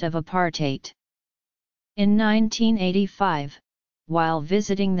opponent of apartheid. In 1985, while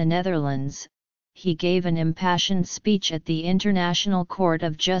visiting the Netherlands, he gave an impassioned speech at the International Court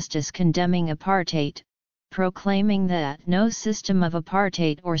of Justice condemning apartheid, proclaiming that no system of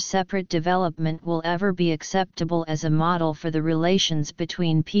apartheid or separate development will ever be acceptable as a model for the relations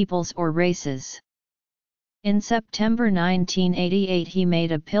between peoples or races. In September 1988, he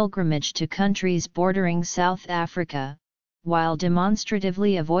made a pilgrimage to countries bordering South Africa, while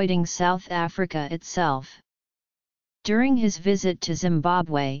demonstratively avoiding South Africa itself. During his visit to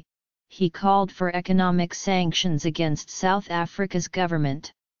Zimbabwe, he called for economic sanctions against South Africa's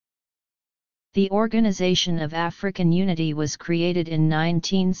government. The Organization of African Unity was created in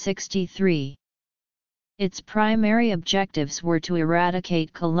 1963. Its primary objectives were to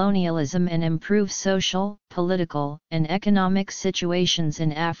eradicate colonialism and improve social, political, and economic situations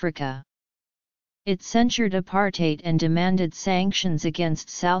in Africa. It censured apartheid and demanded sanctions against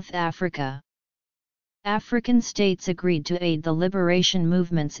South Africa. African states agreed to aid the liberation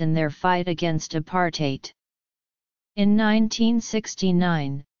movements in their fight against apartheid. In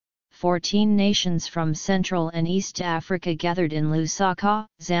 1969, 14 nations from Central and East Africa gathered in Lusaka,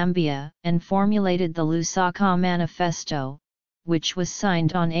 Zambia, and formulated the Lusaka Manifesto, which was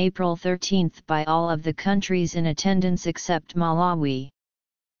signed on April 13 by all of the countries in attendance except Malawi.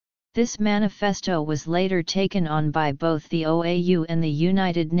 This manifesto was later taken on by both the OAU and the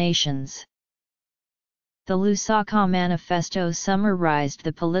United Nations. The Lusaka Manifesto summarized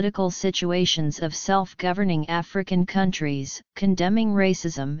the political situations of self-governing African countries, condemning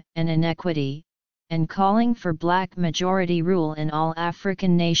racism and inequity, and calling for black majority rule in all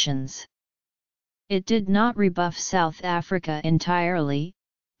African nations. It did not rebuff South Africa entirely,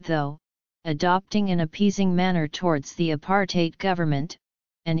 though, adopting an appeasing manner towards the apartheid government,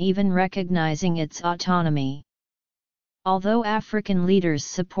 and even recognizing its autonomy. Although African leaders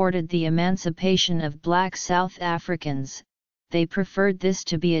supported the emancipation of black South Africans, they preferred this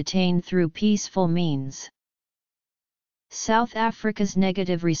to be attained through peaceful means. South Africa's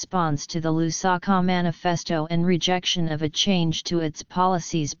negative response to the Lusaka Manifesto and rejection of a change to its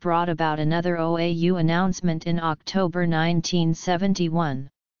policies brought about another OAU announcement in October 1971.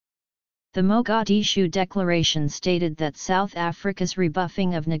 The Mogadishu Declaration stated that South Africa's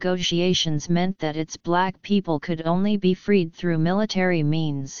rebuffing of negotiations meant that its black people could only be freed through military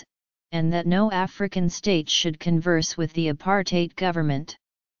means, and that no African state should converse with the apartheid government.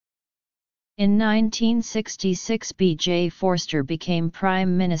 In 1966, B.J. Vorster became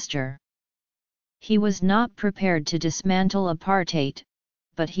Prime Minister. He was not prepared to dismantle apartheid,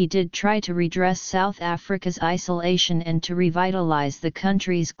 but he did try to redress South Africa's isolation and to revitalize the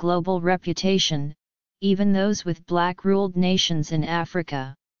country's global reputation, even those with black-ruled nations in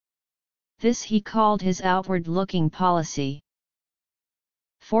Africa. This he called his outward-looking policy.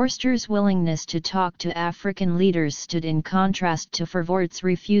 Vorster's willingness to talk to African leaders stood in contrast to Verwoerd's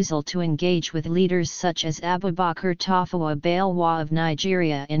refusal to engage with leaders such as Abubakar Tafawa Balewa of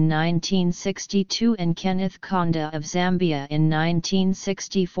Nigeria in 1962 and Kenneth Kaunda of Zambia in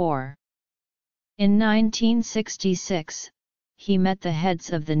 1964. In 1966, he met the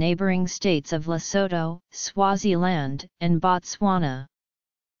heads of the neighboring states of Lesotho, Swaziland, and Botswana.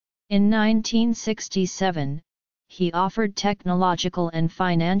 In 1967, he offered technological and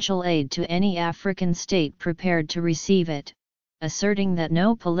financial aid to any African state prepared to receive it, asserting that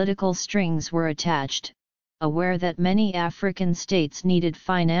no political strings were attached, aware that many African states needed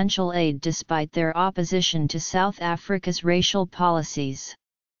financial aid despite their opposition to South Africa's racial policies.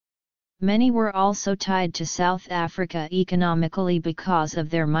 Many were also tied to South Africa economically because of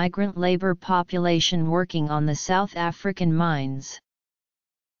their migrant labor population working on the South African mines.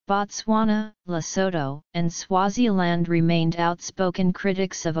 Botswana, Lesotho, and Swaziland remained outspoken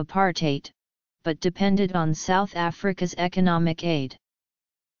critics of apartheid, but depended on South Africa's economic aid.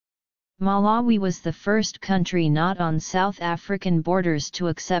 Malawi was the first country not on South African borders to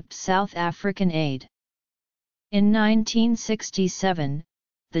accept South African aid. In 1967,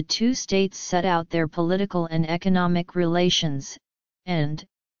 the two states set out their political and economic relations, and,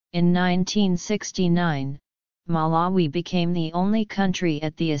 in 1969, Malawi became the only country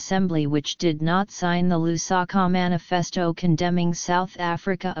at the Assembly which did not sign the Lusaka Manifesto condemning South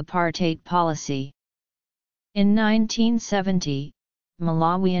Africa apartheid policy. In 1970,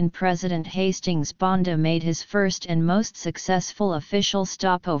 Malawian President Hastings Banda made his first and most successful official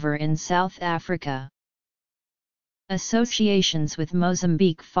stopover in South Africa. Associations with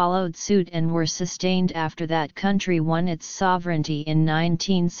Mozambique followed suit and were sustained after that country won its sovereignty in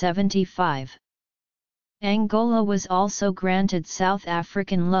 1975. Angola was also granted South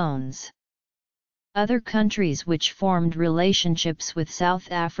African loans. Other countries which formed relationships with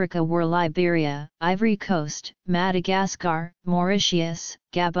South Africa were Liberia, Ivory Coast, Madagascar, Mauritius,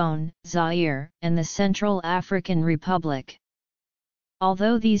 Gabon, Zaire, and the Central African Republic.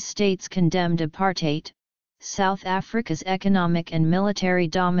 Although these states condemned apartheid, South Africa's economic and military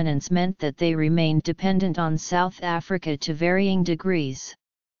dominance meant that they remained dependent on South Africa to varying degrees.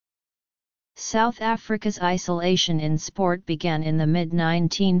 South Africa's isolation in sport began in the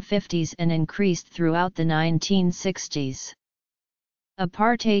mid-1950s and increased throughout the 1960s.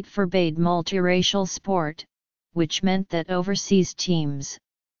 Apartheid forbade multiracial sport, which meant that overseas teams,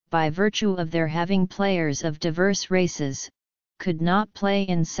 by virtue of their having players of diverse races, could not play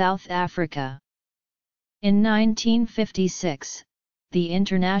in South Africa. In 1956, the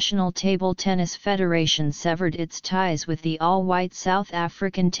International Table Tennis Federation severed its ties with the all-white South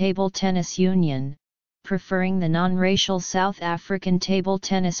African Table Tennis Union, preferring the non-racial South African Table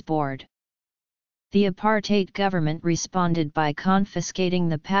Tennis Board. The apartheid government responded by confiscating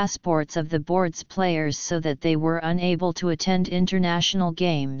the passports of the board's players so that they were unable to attend international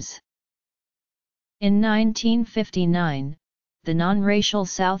games. In 1959, the non-racial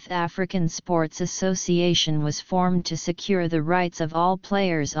South African Sports Association was formed to secure the rights of all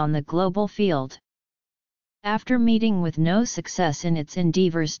players on the global field. After meeting with no success in its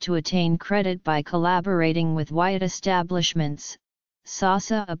endeavors to attain credit by collaborating with white establishments,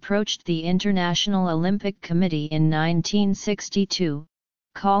 SASA approached the International Olympic Committee in 1962,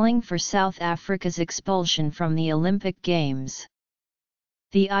 calling for South Africa's expulsion from the Olympic Games.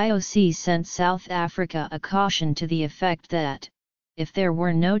 The IOC sent South Africa a caution to the effect that, if there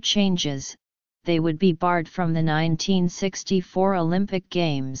were no changes, they would be barred from the 1964 Olympic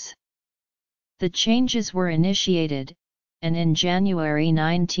Games. The changes were initiated, and in January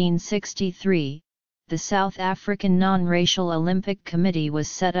 1963, the South African Non-Racial Olympic Committee was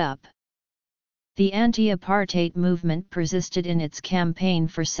set up. The anti-apartheid movement persisted in its campaign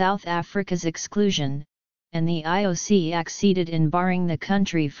for South Africa's exclusion, and the IOC acceded in barring the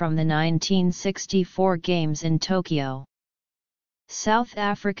country from the 1964 Games in Tokyo. South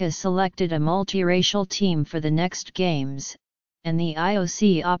Africa selected a multiracial team for the next Games, and the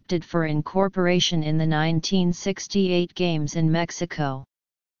IOC opted for incorporation in the 1968 Games in Mexico.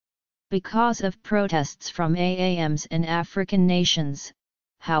 Because of protests from AAMs and African nations,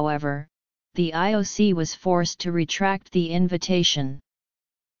 however, the IOC was forced to retract the invitation.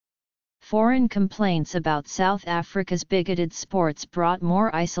 Foreign complaints about South Africa's bigoted sports brought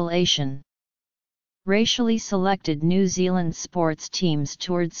more isolation. Racially selected New Zealand sports teams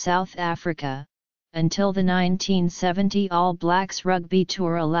toured South Africa, until the 1970 All Blacks rugby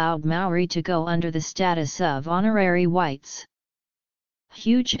tour allowed Maori to go under the status of honorary whites.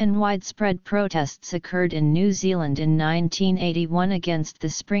 Huge and widespread protests occurred in New Zealand in 1981 against the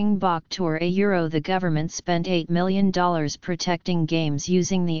Springbok Tour. The government spent $8 million protecting games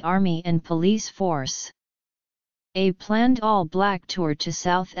using the army and police force. A planned all-black tour to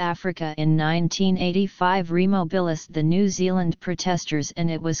South Africa in 1985 remobilized the New Zealand protesters and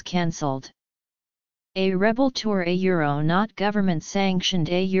it was cancelled. A rebel tour not government-sanctioned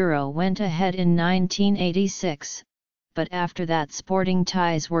went ahead in 1986. But after that sporting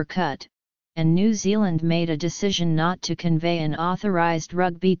ties were cut, and New Zealand made a decision not to convey an authorised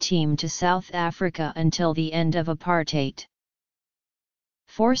rugby team to South Africa until the end of apartheid.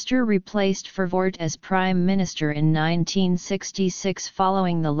 Vorster replaced Verwoerd as Prime Minister in 1966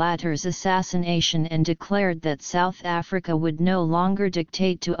 following the latter's assassination and declared that South Africa would no longer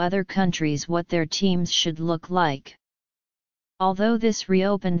dictate to other countries what their teams should look like. Although this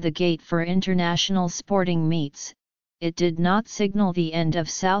reopened the gate for international sporting meets, it did not signal the end of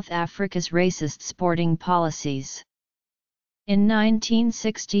South Africa's racist sporting policies. In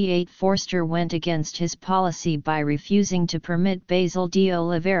 1968 Vorster went against his policy by refusing to permit Basil de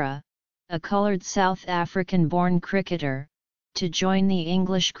Oliveira, a coloured South African-born cricketer, to join the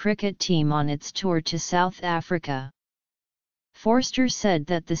English cricket team on its tour to South Africa. Vorster said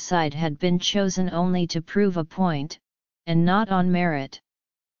that the side had been chosen only to prove a point, and not on merit.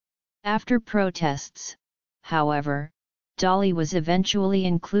 After protests, however, Dolly was eventually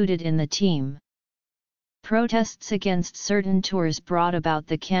included in the team. Protests against certain tours brought about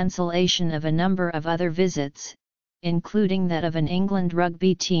the cancellation of a number of other visits, including that of an England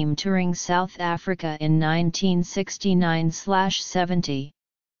rugby team touring South Africa in 1969-70.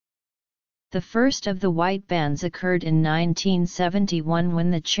 The first of the white bans occurred in 1971 when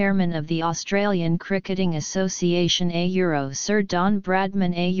the chairman of the Australian Cricketing Association Sir Don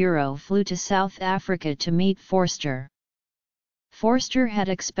Bradman flew to South Africa to meet Vorster. Vorster had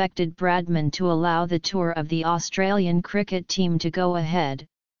expected Bradman to allow the tour of the Australian cricket team to go ahead,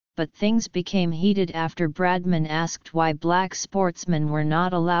 but things became heated after Bradman asked why black sportsmen were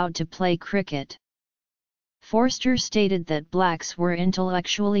not allowed to play cricket. Vorster stated that blacks were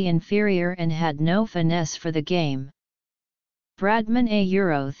intellectually inferior and had no finesse for the game. Bradman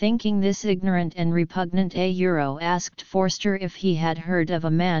thinking this ignorant and repugnant asked Vorster if he had heard of a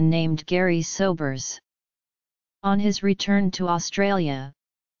man named Gary Sobers. On his return to Australia,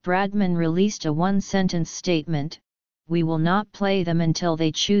 Bradman released a one-sentence statement, "We will not play them until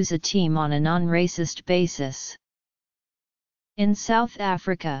they choose a team on a non-racist basis." In South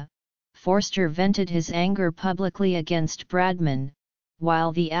Africa, Vorster vented his anger publicly against Bradman,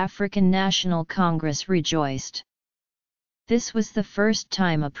 while the African National Congress rejoiced. This was the first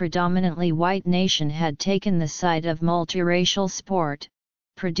time a predominantly white nation had taken the side of multiracial sport,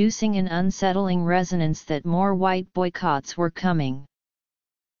 producing an unsettling resonance that more white boycotts were coming.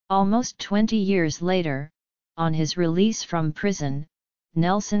 Almost 20 years later, on his release from prison,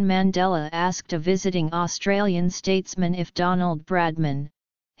 Nelson Mandela asked a visiting Australian statesman if Donald Bradman,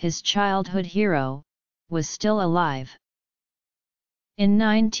 his childhood hero, was still alive. In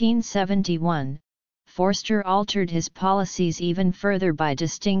 1971, Vorster altered his policies even further by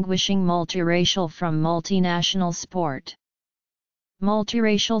distinguishing multiracial from multinational sport.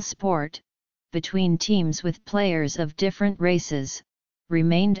 Multiracial sport, between teams with players of different races,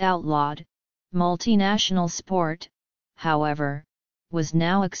 remained outlawed. Multinational sport, however, was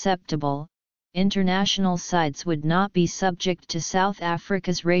now acceptable, international sides would not be subject to South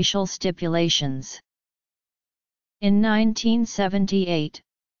Africa's racial stipulations. In 1978,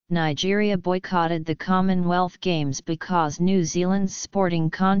 Nigeria boycotted the Commonwealth Games because New Zealand's sporting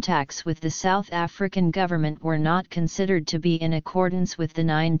contacts with the South African government were not considered to be in accordance with the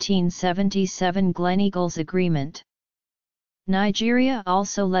 1977 Gleneagles Agreement. Nigeria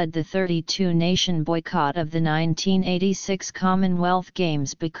also led the 32-nation boycott of the 1986 Commonwealth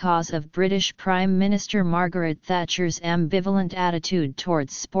Games because of British Prime Minister Margaret Thatcher's ambivalent attitude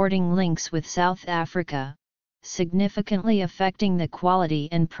towards sporting links with South Africa, significantly affecting the quality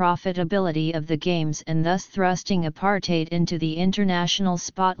and profitability of the Games and thus thrusting apartheid into the international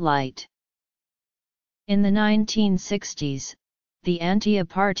spotlight. In the 1960s, the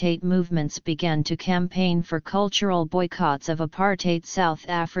anti-apartheid movements began to campaign for cultural boycotts of apartheid South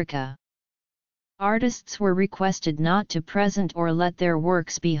Africa. Artists were requested not to present or let their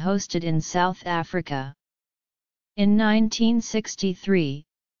works be hosted in South Africa. In 1963,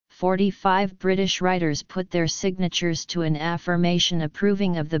 45 British writers put their signatures to an affirmation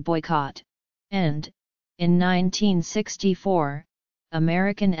approving of the boycott, and, in 1964,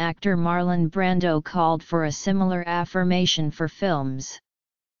 American actor Marlon Brando called for a similar affirmation for films.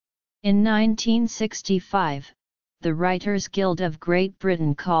 In 1965, the Writers' Guild of Great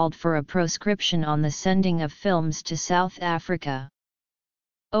Britain called for a proscription on the sending of films to South Africa.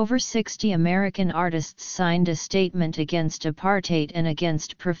 Over 60 American artists signed a statement against apartheid and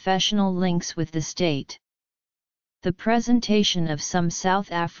against professional links with the state. The presentation of some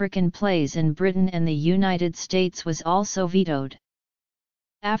South African plays in Britain and the United States was also vetoed.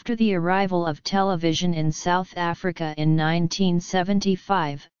 After the arrival of television in South Africa in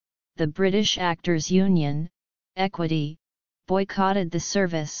 1975, the British Actors Union, Equity, boycotted the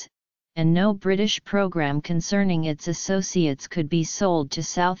service, and no British program concerning its associates could be sold to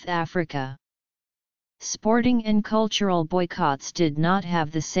South Africa. Sporting and cultural boycotts did not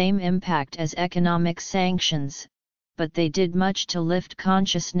have the same impact as economic sanctions, but they did much to lift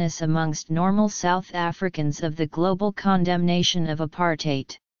consciousness amongst normal South Africans of the global condemnation of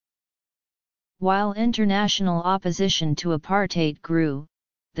apartheid. While international opposition to apartheid grew,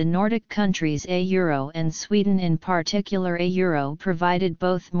 the Nordic countries and Sweden in particular provided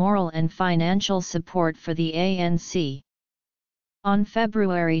both moral and financial support for the ANC. On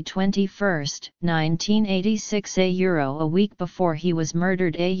February 21, 1986 a week before he was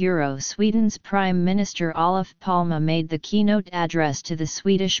murdered Sweden's Prime Minister Olof Palme made the keynote address to the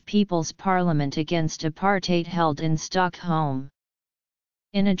Swedish People's Parliament against apartheid held in Stockholm.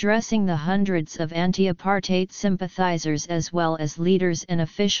 In addressing the hundreds of anti-apartheid sympathizers as well as leaders and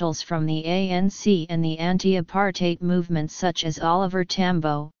officials from the ANC and the anti-apartheid movement such as Oliver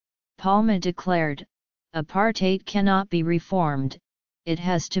Tambo, Palme declared, "Apartheid cannot be reformed, it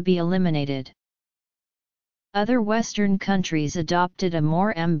has to be eliminated." Other Western countries adopted a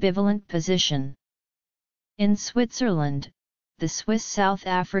more ambivalent position. In Switzerland, the Swiss South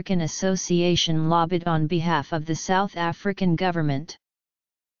African Association lobbied on behalf of the South African government.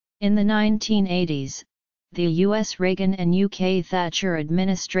 In the 1980s, the US Reagan and UK Thatcher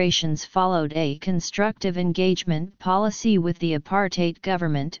administrations followed a constructive engagement policy with the apartheid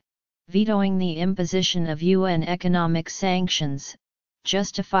government, vetoing the imposition of UN economic sanctions,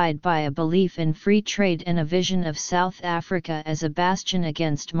 justified by a belief in free trade and a vision of South Africa as a bastion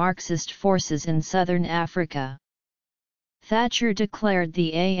against Marxist forces in southern Africa. Thatcher declared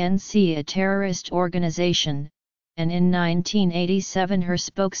the ANC a terrorist organization, and in 1987 her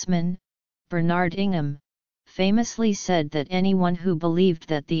spokesman, Bernard Ingham, famously said that anyone who believed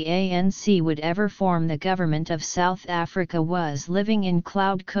that the ANC would ever form the government of South Africa was living in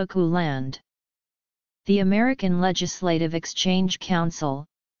cloud cuckoo land. The American Legislative Exchange Council,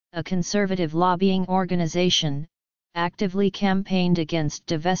 a conservative lobbying organization, actively campaigned against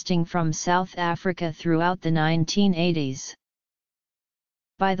divesting from South Africa throughout the 1980s.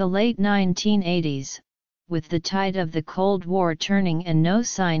 By the late 1980s, with the tide of the Cold War turning and no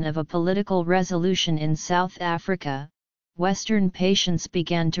sign of a political resolution in South Africa, Western patience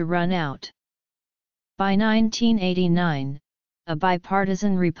began to run out. By 1989, a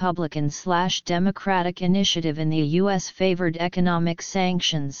bipartisan Republican/Democratic initiative in the U.S. favored economic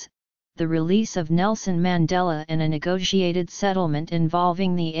sanctions, the release of Nelson Mandela and a negotiated settlement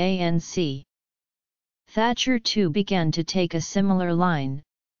involving the ANC. Thatcher too began to take a similar line,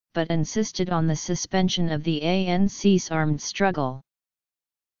 but insisted on the suspension of the ANC's armed struggle.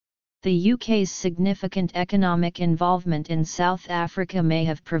 The UK's significant economic involvement in South Africa may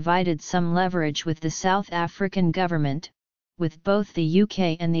have provided some leverage with the South African government, with both the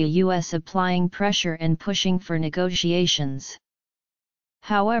UK and the US applying pressure and pushing for negotiations.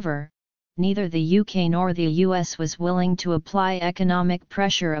 However, neither the UK nor the US was willing to apply economic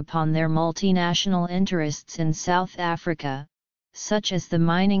pressure upon their multinational interests in South Africa, such as the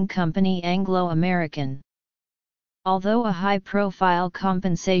mining company Anglo-American. Although a high-profile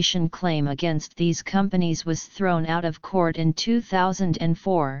compensation claim against these companies was thrown out of court in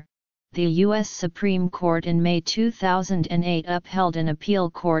 2004, the U.S. Supreme Court in May 2008 upheld an appeal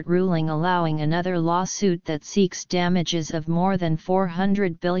court ruling allowing another lawsuit that seeks damages of more than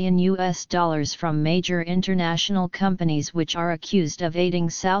 $400 billion from major international companies which are accused of aiding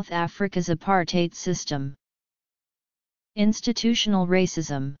South Africa's apartheid system. Institutional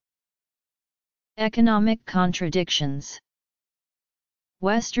racism. Economic contradictions.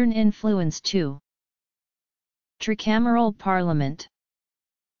 Western influence too. Tricameral parliament.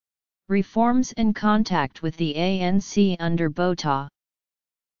 Reforms and contact with the ANC under Botha.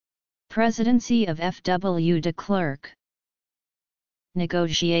 Presidency of F.W. de Klerk.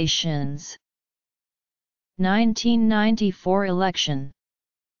 Negotiations. 1994 election.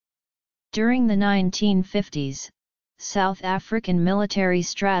 During the 1950s, South African military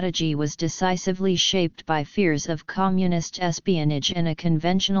strategy was decisively shaped by fears of communist espionage and a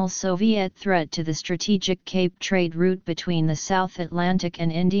conventional Soviet threat to the strategic Cape trade route between the South Atlantic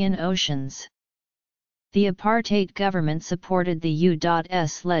and Indian Oceans. The apartheid government supported the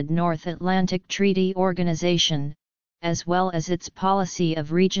U.S.-led North Atlantic Treaty Organization, as well as its policy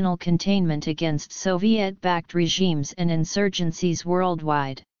of regional containment against Soviet-backed regimes and insurgencies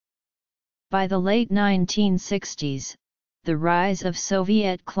worldwide. By the late 1960s, the rise of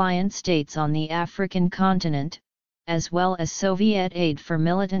Soviet client states on the African continent, as well as Soviet aid for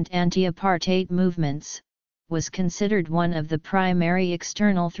militant anti-apartheid movements, was considered one of the primary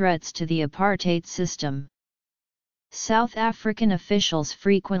external threats to the apartheid system. South African officials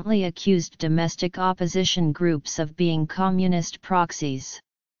frequently accused domestic opposition groups of being communist proxies.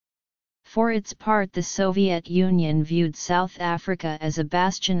 For its part, the Soviet Union viewed South Africa as a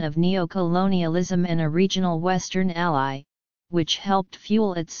bastion of neocolonialism and a regional Western ally, which helped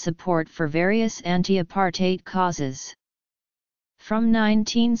fuel its support for various anti-apartheid causes. From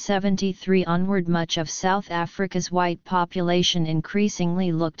 1973 onward, much of South Africa's white population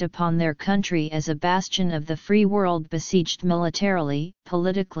increasingly looked upon their country as a bastion of the free world besieged militarily,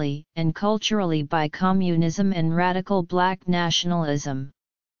 politically, and culturally by communism and radical black nationalism.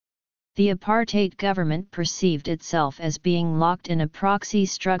 The apartheid government perceived itself as being locked in a proxy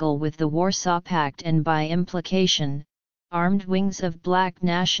struggle with the Warsaw Pact and, by implication, armed wings of black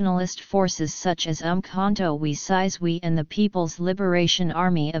nationalist forces such as Umkhonto we Sizwe and the People's Liberation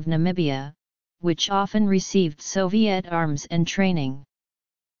Army of Namibia, which often received Soviet arms and training.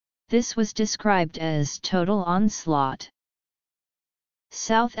 This was described as total onslaught.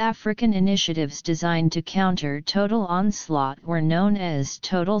 South African initiatives designed to counter total onslaught were known as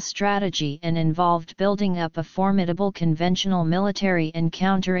total strategy and involved building up a formidable conventional military and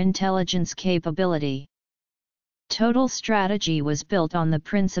counterintelligence capability. Total strategy was built on the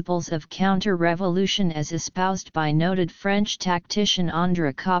principles of counter-revolution as espoused by noted French tactician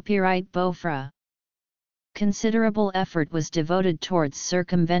André Copyright Beaufret. Considerable effort was devoted towards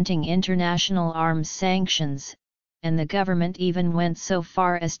circumventing international arms sanctions, and the government even went so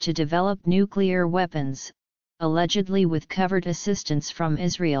far as to develop nuclear weapons, allegedly with covert assistance from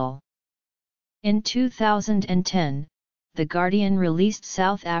Israel. In 2010, The Guardian released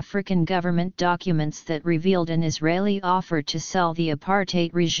South African government documents that revealed an Israeli offer to sell the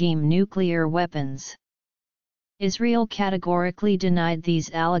apartheid regime nuclear weapons. Israel categorically denied these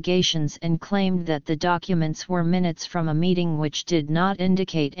allegations and claimed that the documents were minutes from a meeting which did not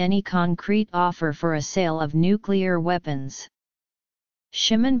indicate any concrete offer for a sale of nuclear weapons.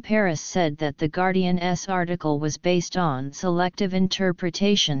 Shimon Peres said that The Guardian's article was based on selective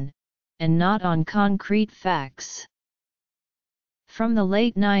interpretation, and not on concrete facts. From the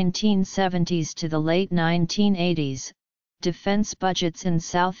late 1970s to the late 1980s, defense budgets in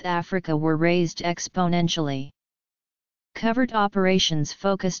South Africa were raised exponentially. Covert operations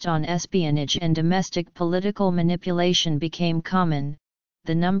focused on espionage and domestic political manipulation became common,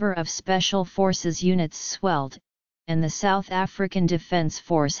 the number of special forces units swelled, and the South African Defence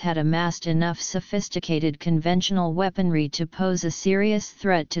Force had amassed enough sophisticated conventional weaponry to pose a serious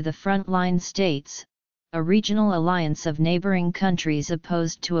threat to the frontline states, a regional alliance of neighbouring countries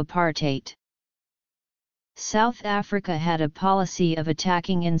opposed to apartheid. South Africa had a policy of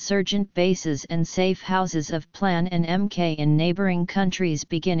attacking insurgent bases and safe houses of Plan and MK in neighbouring countries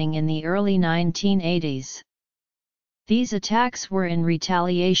beginning in the early 1980s. These attacks were in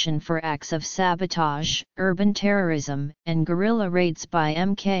retaliation for acts of sabotage, urban terrorism, and guerrilla raids by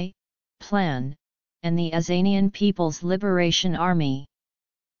MK, Plan, and the Azanian People's Liberation Army.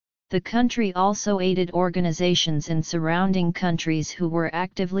 The country also aided organizations in surrounding countries who were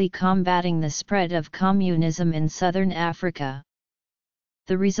actively combating the spread of communism in southern Africa.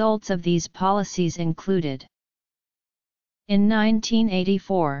 The results of these policies included: in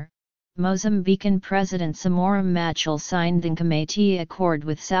 1984, Mozambican President Samora Machel signed the Nkomati Accord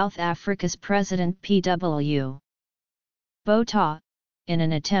with South Africa's President P.W. Botha, in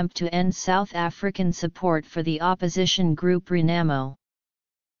an attempt to end South African support for the opposition group Renamo.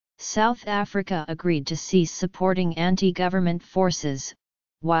 South Africa agreed to cease supporting anti-government forces,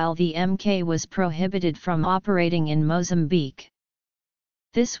 while the MK was prohibited from operating in Mozambique.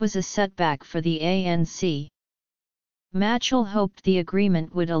 This was a setback for the ANC. Machel hoped the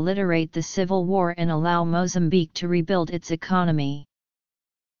agreement would alliterate the civil war and allow Mozambique to rebuild its economy.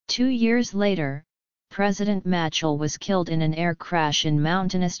 2 years later, President Machel was killed in an air crash in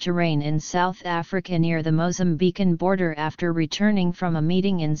mountainous terrain in South Africa near the Mozambican border after returning from a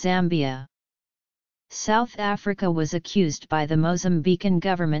meeting in Zambia. South Africa was accused by the Mozambican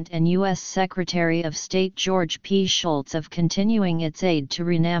government and U.S. Secretary of State George P. Shultz of continuing its aid to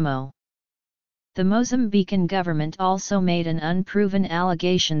Renamo. The Mozambican government also made an unproven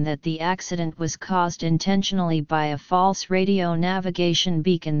allegation that the accident was caused intentionally by a false radio navigation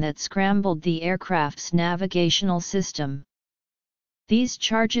beacon that scrambled the aircraft's navigational system. These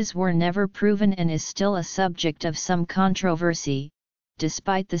charges were never proven and is still a subject of some controversy,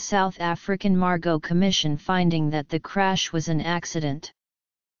 despite the South African Margot Commission finding that the crash was an accident.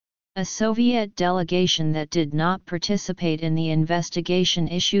 A Soviet delegation that did not participate in the investigation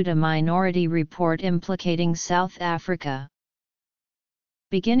issued a minority report implicating South Africa.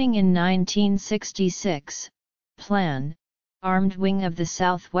 Beginning in 1966, PLAN, armed wing of the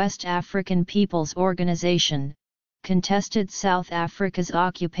Southwest African People's Organization, contested South Africa's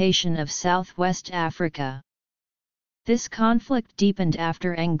occupation of Southwest Africa. This conflict deepened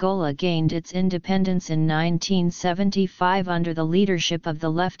after Angola gained its independence in 1975 under the leadership of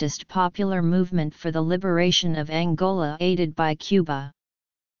the leftist Popular Movement for the Liberation of Angola aided by Cuba.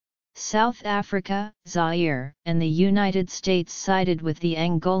 South Africa, Zaire, and the United States sided with the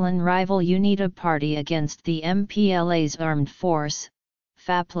Angolan rival UNITA party against the MPLA's armed force,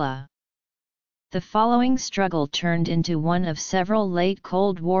 FAPLA. The following struggle turned into one of several late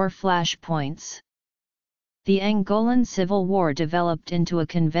Cold War flashpoints. The Angolan Civil War developed into a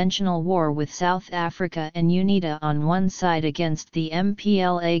conventional war with South Africa and UNITA on one side against the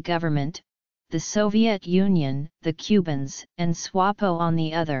MPLA government, the Soviet Union, the Cubans, and SWAPO on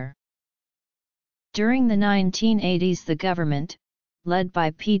the other. During the 1980s the government, led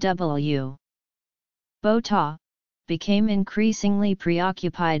by P.W. Botha, became increasingly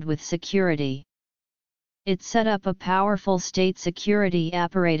preoccupied with security. It set up a powerful state security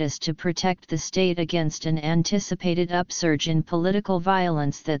apparatus to protect the state against an anticipated upsurge in political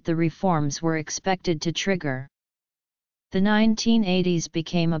violence that the reforms were expected to trigger. The 1980s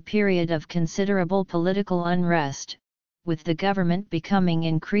became a period of considerable political unrest, with the government becoming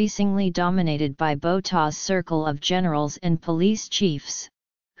increasingly dominated by Botha's circle of generals and police chiefs,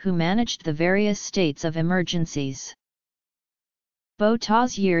 who managed the various states of emergencies.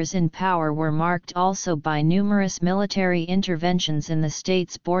 Botha's years in power were marked also by numerous military interventions in the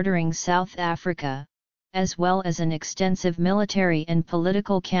states bordering South Africa, as well as an extensive military and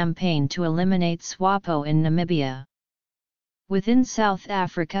political campaign to eliminate SWAPO in Namibia. Within South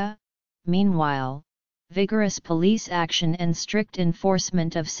Africa, meanwhile, vigorous police action and strict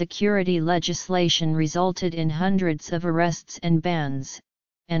enforcement of security legislation resulted in hundreds of arrests and bans,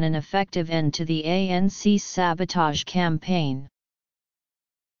 and an effective end to the ANC's sabotage campaign.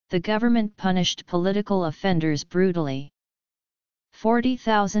 The government punished political offenders brutally.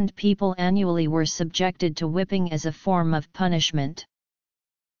 40,000 people annually were subjected to whipping as a form of punishment.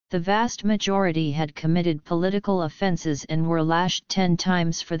 The vast majority had committed political offences and were lashed 10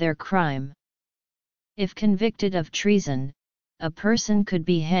 times for their crime. If convicted of treason, a person could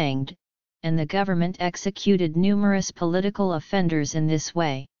be hanged, and the government executed numerous political offenders in this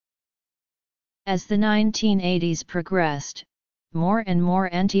way. As the 1980s progressed, more and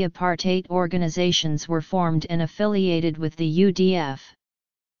more anti-apartheid organizations were formed and affiliated with the UDF.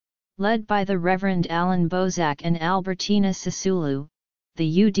 Led by the Reverend Alan Bozak and Albertina Sisulu,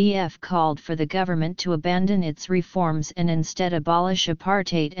 the UDF called for the government to abandon its reforms and instead abolish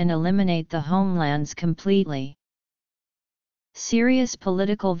apartheid and eliminate the homelands completely. Serious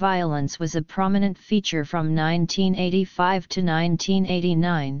political violence was a prominent feature from 1985 to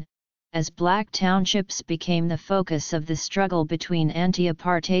 1989, as black townships became the focus of the struggle between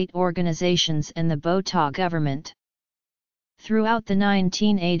anti-apartheid organizations and the Botha government. Throughout the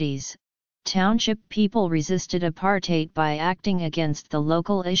 1980s, township people resisted apartheid by acting against the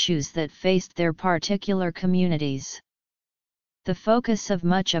local issues that faced their particular communities. The focus of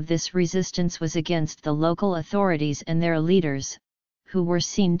much of this resistance was against the local authorities and their leaders, who were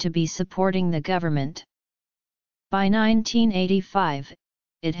seen to be supporting the government. By 1985,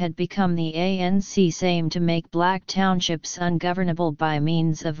 it had become the ANC's aim to make black townships ungovernable by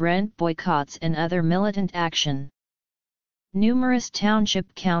means of rent boycotts and other militant action. Numerous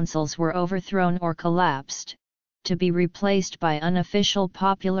township councils were overthrown or collapsed, to be replaced by unofficial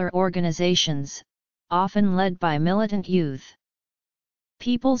popular organizations, often led by militant youth.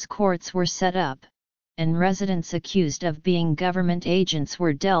 People's courts were set up, and residents accused of being government agents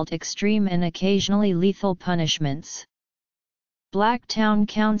were dealt extreme and occasionally lethal punishments. Black town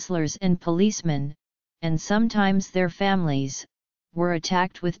councillors and policemen, and sometimes their families, were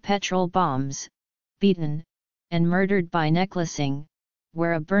attacked with petrol bombs, beaten, and murdered by necklacing,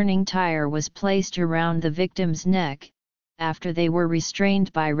 where a burning tire was placed around the victim's neck, after they were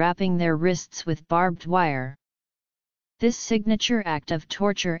restrained by wrapping their wrists with barbed wire. This signature act of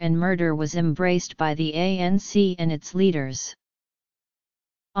torture and murder was embraced by the ANC and its leaders.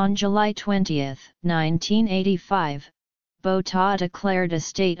 On July 20, 1985, Botha declared a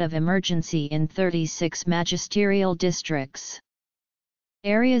state of emergency in 36 magisterial districts.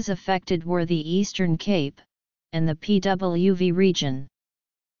 Areas affected were the Eastern Cape, and the PWV region.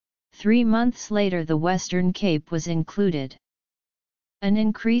 3 months later the Western Cape was included. An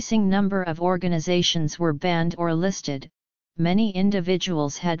increasing number of organizations were banned or listed. Many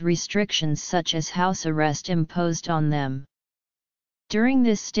individuals had restrictions such as house arrest imposed on them. During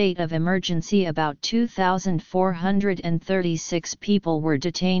this state of emergency about 2,436 people were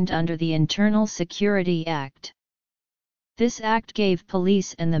detained under the Internal Security Act. This act gave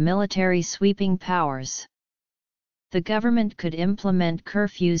police and the military sweeping powers. The government could implement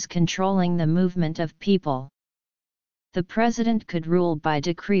curfews controlling the movement of people. The president could rule by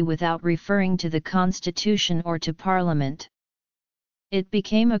decree without referring to the constitution or to parliament. It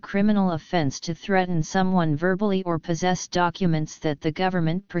became a criminal offense to threaten someone verbally or possess documents that the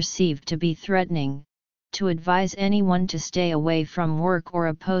government perceived to be threatening, to advise anyone to stay away from work or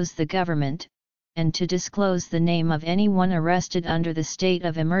oppose the government, and to disclose the name of anyone arrested under the state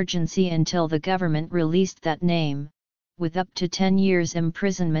of emergency until the government released that name, with up to 10 years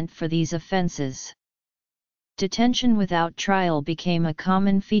imprisonment for these offenses. Detention without trial became a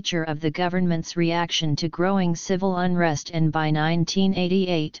common feature of the government's reaction to growing civil unrest, and by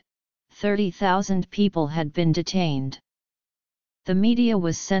 1988, 30,000 people had been detained. The media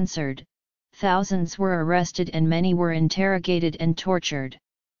was censored, thousands were arrested and many were interrogated and tortured.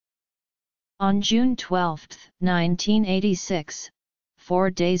 On June 12, 1986,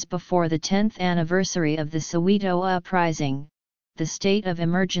 4 days before the 10th anniversary of the Soweto uprising, the state of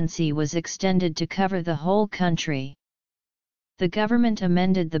emergency was extended to cover the whole country. The government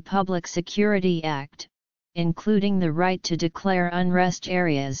amended the Public Security Act, including the right to declare unrest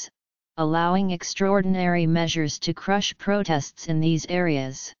areas, allowing extraordinary measures to crush protests in these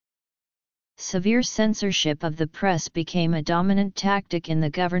areas. Severe censorship of the press became a dominant tactic in the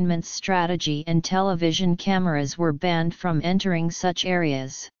government's strategy, and television cameras were banned from entering such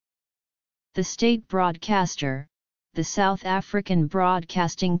areas. The state broadcaster, the South African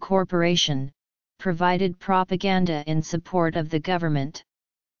Broadcasting Corporation, provided propaganda in support of the government.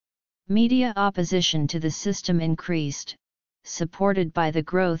 Media opposition to the system increased, supported by the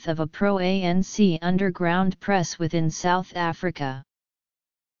growth of a pro-ANC underground press within South Africa.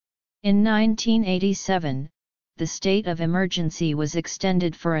 In 1987, the state of emergency was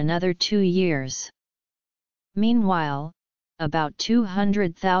extended for another 2 years. Meanwhile, about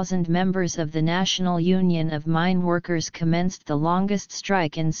 200,000 members of the National Union of Mine Workers commenced the longest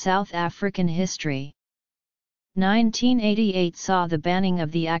strike in South African history. 1988 saw the banning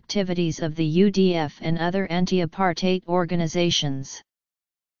of the activities of the UDF and other anti-apartheid organizations.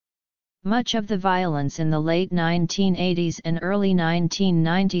 Much of the violence in the late 1980s and early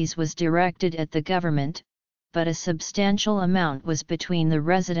 1990s was directed at the government, but a substantial amount was between the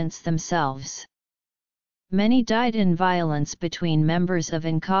residents themselves. Many died in violence between members of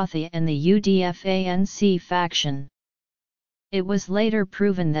Inkatha and the UDF-ANC faction. It was later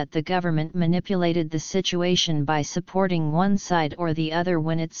proven that the government manipulated the situation by supporting one side or the other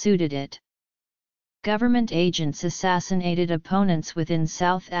when it suited it. Government agents assassinated opponents within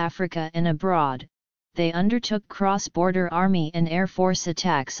South Africa and abroad. They undertook cross-border army and air force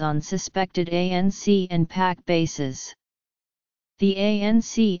attacks on suspected ANC and PAC bases. The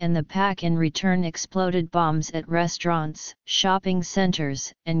ANC and the PAC in return exploded bombs at restaurants, shopping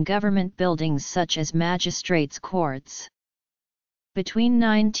centers, and government buildings such as magistrates' courts. Between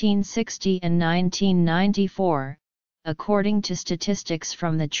 1960 and 1994, according to statistics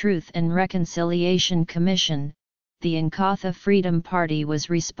from the Truth and Reconciliation Commission, the Inkatha Freedom Party was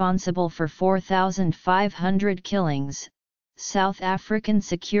responsible for 4,500 killings, South African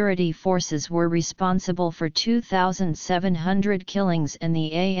security forces were responsible for 2,700 killings and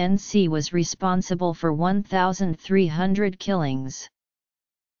the ANC was responsible for 1,300 killings.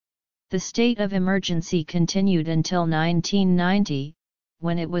 The state of emergency continued until 1990,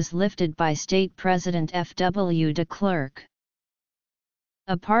 when it was lifted by State President F.W. de Klerk.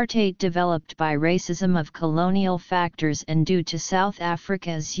 Apartheid developed by racism of colonial factors and due to South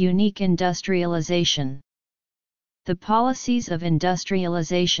Africa's unique industrialization. The policies of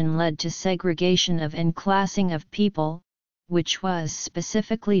industrialization led to segregation of and classing of people, which was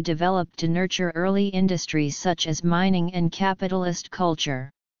specifically developed to nurture early industries such as mining and capitalist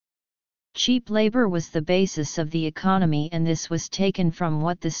culture. Cheap labor was the basis of the economy, and this was taken from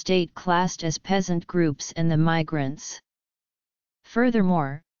what the state classed as peasant groups and the migrants.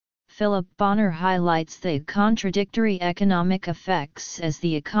 Furthermore, Philip Bonner highlights the contradictory economic effects as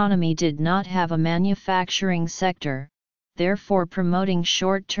the economy did not have a manufacturing sector, therefore promoting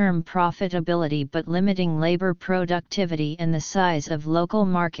short-term profitability but limiting labor productivity and the size of local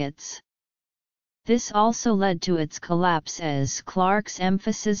markets. This also led to its collapse as Clark's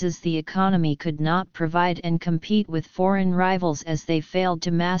emphasizes the economy could not provide and compete with foreign rivals as they failed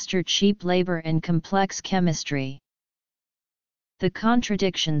to master cheap labor and complex chemistry. The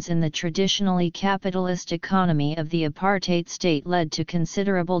contradictions in the traditionally capitalist economy of the apartheid state led to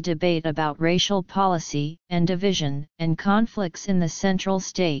considerable debate about racial policy and division and conflicts in the central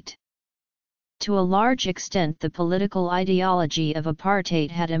state. To a large extent, the political ideology of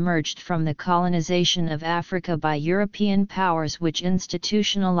apartheid had emerged from the colonization of Africa by European powers which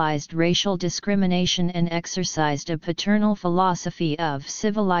institutionalized racial discrimination and exercised a paternal philosophy of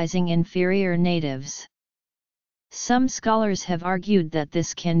civilizing inferior natives. Some scholars have argued that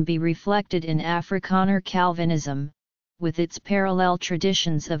this can be reflected in Afrikaner Calvinism, with its parallel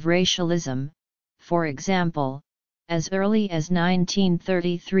traditions of racialism. For example, as early as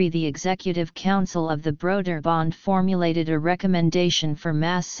 1933 the Executive Council of the Broederbond formulated a recommendation for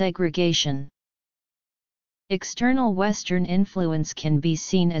mass segregation. External Western influence can be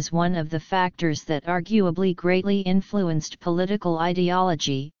seen as one of the factors that arguably greatly influenced political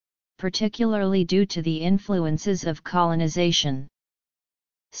ideology, particularly due to the influences of colonization.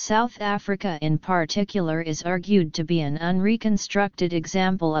 South Africa in particular is argued to be an unreconstructed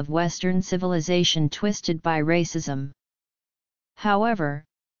example of Western civilization twisted by racism. However,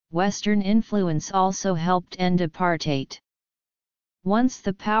 Western influence also helped end apartheid. Once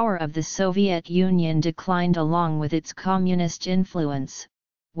the power of the Soviet Union declined along with its communist influence,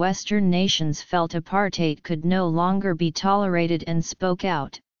 Western nations felt apartheid could no longer be tolerated and spoke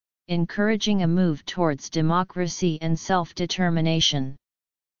out, encouraging a move towards democracy and self-determination.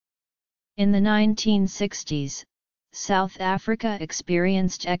 In the 1960s, South Africa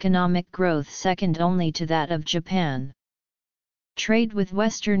experienced economic growth second only to that of Japan. Trade with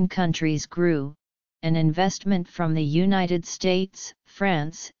Western countries grew, and investment from the United States,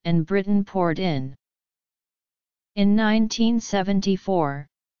 France, and Britain poured in. In 1974,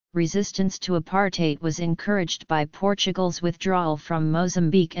 resistance to apartheid was encouraged by Portugal's withdrawal from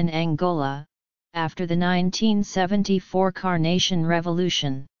Mozambique and Angola, after the 1974 Carnation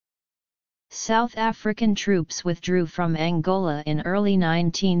Revolution. South African troops withdrew from Angola in early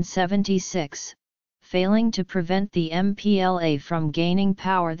 1976, failing to prevent the MPLA from gaining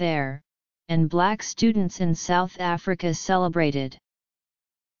power there, and black students in South Africa celebrated.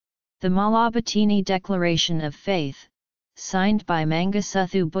 The Malabatini Declaration of Faith, signed by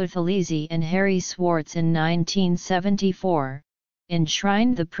Mangosuthu Buthelezi and Harry Swartz in 1974,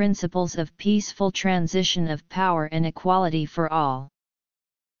 enshrined the principles of peaceful transition of power and equality for all.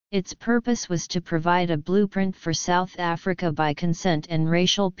 Its purpose was to provide a blueprint for South Africa by consent and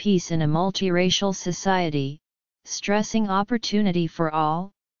racial peace in a multiracial society, stressing opportunity for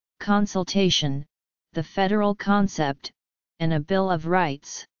all, consultation, the federal concept, and a Bill of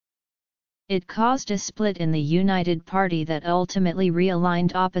Rights. It caused a split in the United Party that ultimately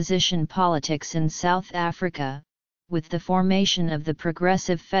realigned opposition politics in South Africa, with the formation of the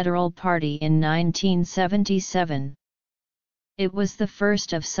Progressive Federal Party in 1977. It was the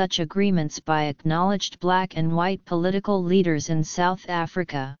first of such agreements by acknowledged black and white political leaders in South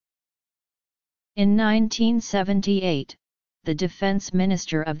Africa. In 1978, the Defense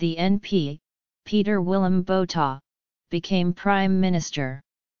Minister of the NP, Peter Willem Botha, became Prime Minister.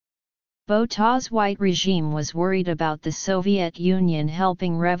 Botha's white regime was worried about the Soviet Union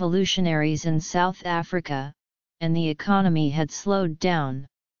helping revolutionaries in South Africa, and the economy had slowed down.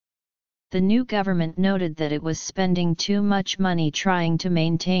 The new government noted that it was spending too much money trying to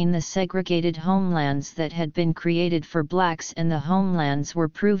maintain the segregated homelands that had been created for blacks, and the homelands were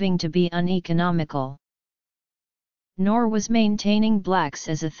proving to be uneconomical. Nor was maintaining blacks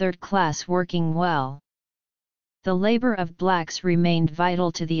as a third class working well. The labor of blacks remained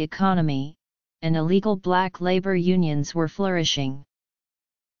vital to the economy, and illegal black labor unions were flourishing.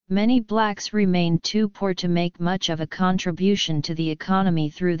 Many blacks remained too poor to make much of a contribution to the economy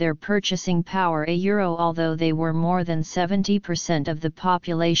through their purchasing power although they were more than 70% of the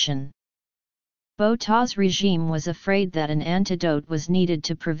population. Botha's regime was afraid that an antidote was needed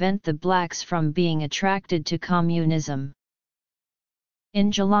to prevent the blacks from being attracted to communism.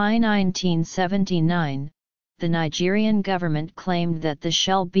 In July 1979, the Nigerian government claimed that the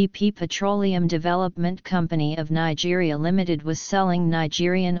Shell BP Petroleum Development Company of Nigeria Limited was selling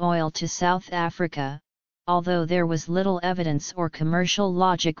Nigerian oil to South Africa, although there was little evidence or commercial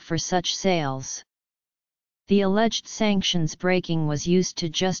logic for such sales. The alleged sanctions breaking was used to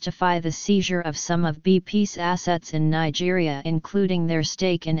justify the seizure of some of BP's assets in Nigeria, including their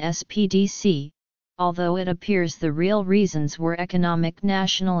stake in SPDC, although it appears the real reasons were economic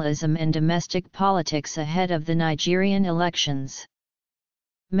nationalism and domestic politics ahead of the Nigerian elections.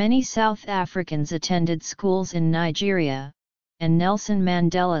 Many South Africans attended schools in Nigeria, and Nelson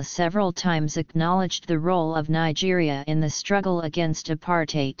Mandela several times acknowledged the role of Nigeria in the struggle against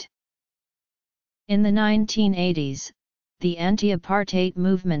apartheid. In the 1980s, the anti-apartheid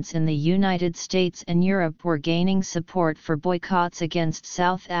movements in the United States and Europe were gaining support for boycotts against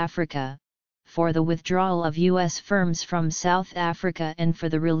South Africa, for the withdrawal of U.S. firms from South Africa, and for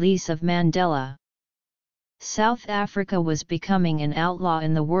the release of Mandela. South Africa was becoming an outlaw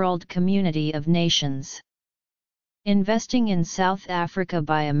in the world community of nations. Investing in South Africa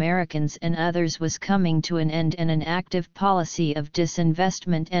by Americans and others was coming to an end, and an active policy of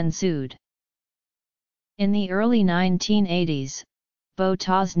disinvestment ensued. In the early 1980s,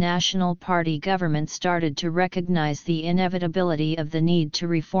 Botha's National Party government started to recognize the inevitability of the need to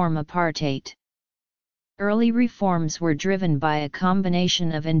reform apartheid. Early reforms were driven by a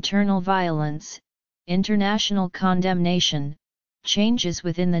combination of internal violence, international condemnation, changes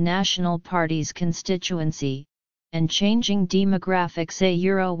within the National Party's constituency, and changing demographics.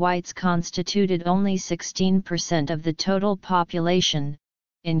 Whites constituted only 16% of the total population,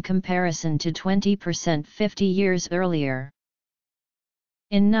 in comparison to 20% 50 years earlier.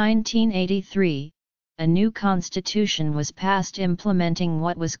 In 1983, a new constitution was passed implementing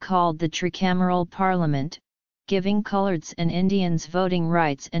what was called the tricameral parliament, giving coloreds and Indians voting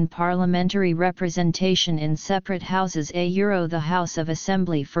rights and parliamentary representation in separate houses. The House of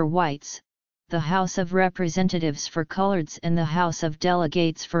Assembly for whites, the House of Representatives for coloreds, and the House of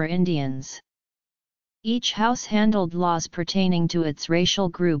Delegates for Indians. Each house handled laws pertaining to its racial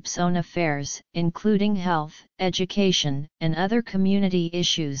group's own affairs, including health, education, and other community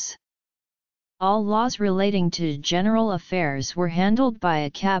issues. All laws relating to general affairs were handled by a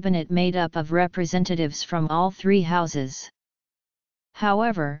cabinet made up of representatives from all three houses.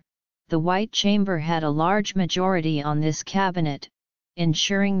 However, the White Chamber had a large majority on this cabinet,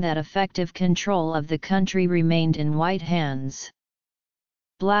 ensuring that effective control of the country remained in white hands.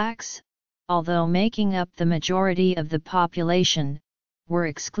 Blacks, although making up the majority of the population, were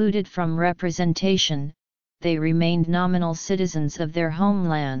excluded from representation. They remained nominal citizens of their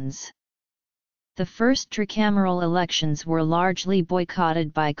homelands. The first tricameral elections were largely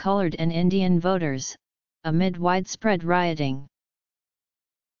boycotted by colored and Indian voters, amid widespread rioting.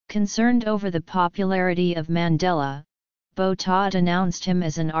 Concerned over the popularity of Mandela, Botha denounced him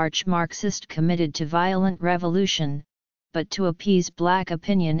as an arch-Marxist committed to violent revolution, but to appease black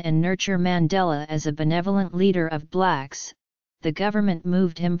opinion and nurture Mandela as a benevolent leader of blacks, the government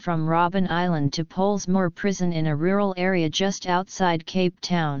moved him from Robben Island to Pollsmoor Prison in a rural area just outside Cape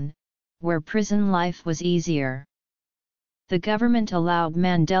Town, where prison life was easier. The government allowed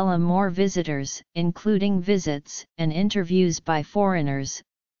Mandela more visitors, including visits and interviews by foreigners,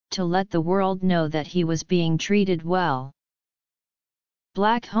 to let the world know that he was being treated well.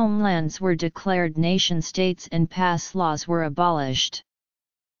 Black homelands were declared nation-states and pass laws were abolished.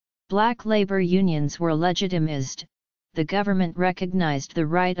 Black labor unions were legitimized. The government recognized the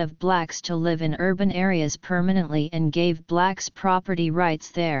right of blacks to live in urban areas permanently and gave blacks property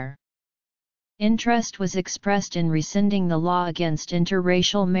rights there. Interest was expressed in rescinding the law against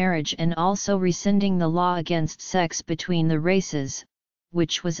interracial marriage and also rescinding the law against sex between the races,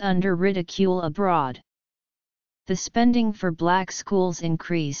 which was under ridicule abroad. The spending for black schools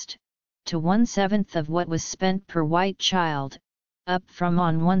increased, to 1/7 of what was spent per white child, up from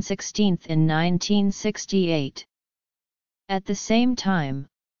 1/16 in 1968. At the same time,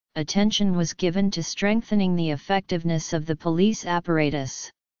 attention was given to strengthening the effectiveness of the police apparatus.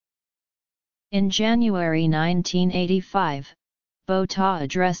 In January 1985, Botha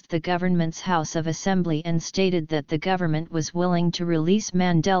addressed the government's House of Assembly and stated that the government was willing to release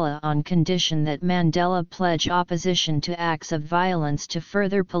Mandela on condition that Mandela pledge opposition to acts of violence to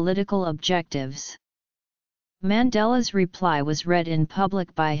further political objectives. Mandela's reply was read in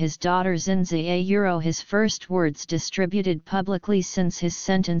public by his daughter Zinzia. His first words distributed publicly since his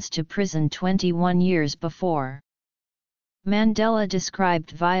sentence to prison 21 years before. Mandela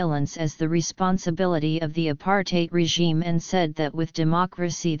described violence as the responsibility of the apartheid regime and said that with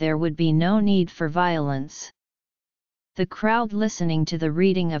democracy there would be no need for violence. The crowd listening to the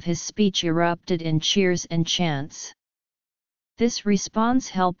reading of his speech erupted in cheers and chants. This response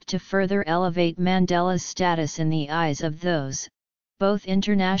helped to further elevate Mandela's status in the eyes of those, both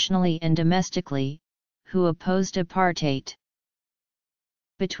internationally and domestically, who opposed apartheid.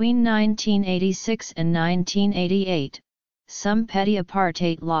 Between 1986 and 1988, some petty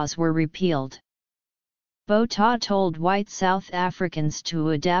apartheid laws were repealed. Botha told white South Africans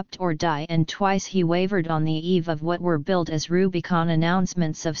to adapt or die, and twice he wavered on the eve of what were billed as Rubicon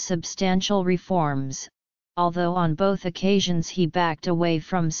announcements of substantial reforms, although on both occasions he backed away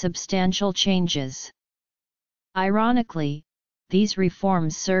from substantial changes. Ironically, these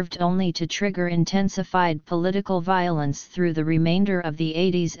reforms served only to trigger intensified political violence through the remainder of the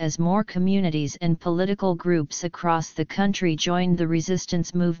 80s as more communities and political groups across the country joined the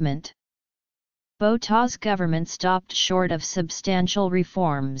resistance movement. Botha's government stopped short of substantial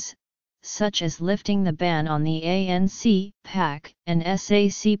reforms, such as lifting the ban on the ANC, PAC, and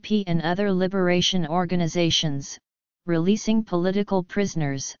SACP and other liberation organizations, releasing political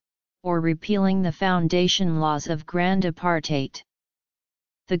prisoners, or repealing the foundation laws of Grand Apartheid.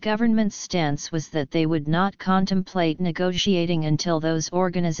 The government's stance was that they would not contemplate negotiating until those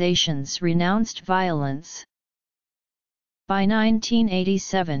organizations renounced violence. By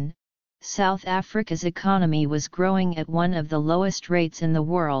 1987, South Africa's economy was growing at one of the lowest rates in the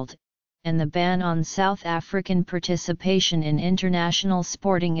world, and the ban on South African participation in international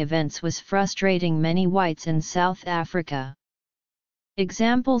sporting events was frustrating many whites in South Africa.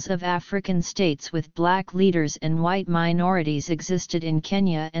 Examples of African states with black leaders and white minorities existed in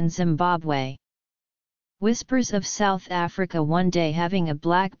Kenya and Zimbabwe. Whispers of South Africa one day having a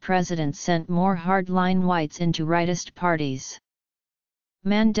black president sent more hardline whites into rightist parties.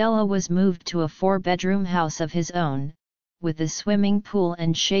 Mandela was moved to a 4-bedroom house of his own, with a swimming pool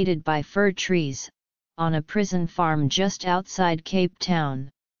and shaded by fir trees, on a prison farm just outside Cape Town.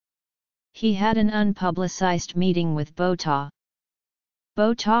 He had an unpublicized meeting with Botha.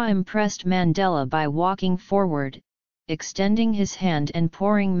 Botha impressed Mandela by walking forward, extending his hand and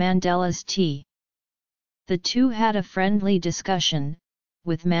pouring Mandela's tea. The two had a friendly discussion,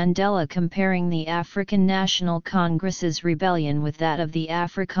 with Mandela comparing the African National Congress's rebellion with that of the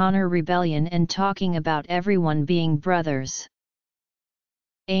Afrikaner rebellion and talking about everyone being brothers.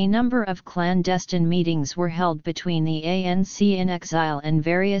 A number of clandestine meetings were held between the ANC in exile and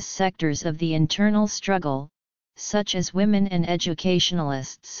various sectors of the internal struggle, such as women and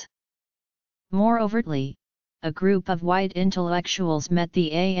educationalists. More overtly, a group of white intellectuals met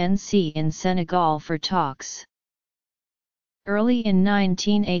the ANC in Senegal for talks. Early in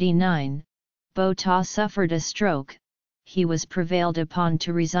 1989, Botha suffered a stroke. He was prevailed upon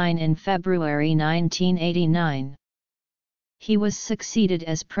to resign in February 1989. He was succeeded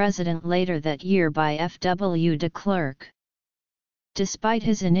as president later that year by F.W. de Klerk. Despite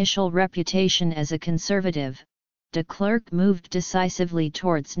his initial reputation as a conservative, de Klerk moved decisively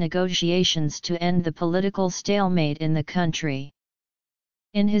towards negotiations to end the political stalemate in the country.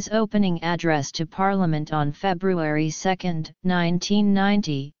 In his opening address to Parliament on February 2,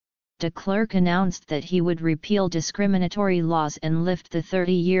 1990, de Klerk announced that he would repeal discriminatory laws and lift the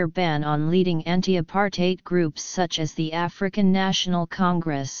 30-year ban on leading anti-apartheid groups such as the African National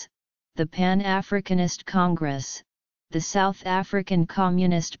Congress, the Pan-Africanist Congress, the South African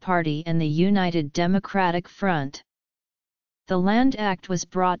Communist Party and the United Democratic Front. The Land Act was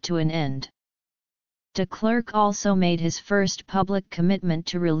brought to an end. De Klerk also made his first public commitment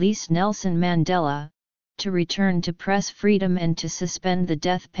to release Nelson Mandela, to return to press freedom and to suspend the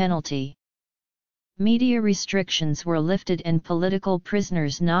death penalty. Media restrictions were lifted and political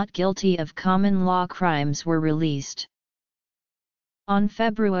prisoners not guilty of common law crimes were released. On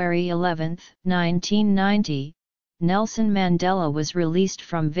February 11, 1990, Nelson Mandela was released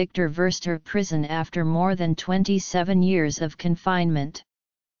from Victor Verster prison after more than 27 years of confinement.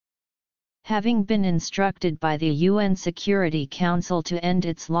 Having been instructed by the UN Security Council to end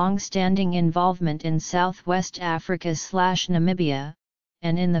its long-standing involvement in Southwest Africa/Namibia,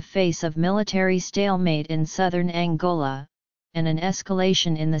 and in the face of military stalemate in southern Angola, and an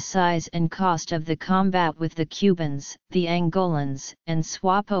escalation in the size and cost of the combat with the Cubans, the Angolans, and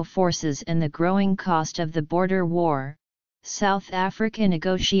SWAPO forces and the growing cost of the border war, South Africa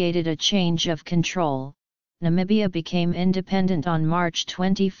negotiated a change of control. Namibia became independent on March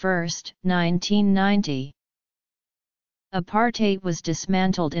 21, 1990. Apartheid was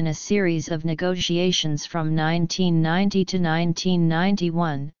dismantled in a series of negotiations from 1990 to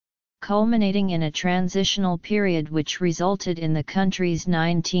 1991, culminating in a transitional period which resulted in the country's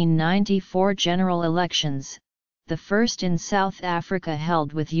 1994 general elections, the first in South Africa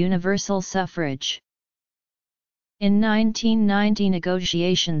held with universal suffrage. In 1990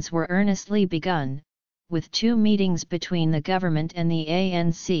 negotiations were earnestly begun, with 2 meetings between the government and the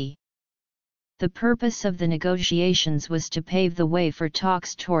ANC. The purpose of the negotiations was to pave the way for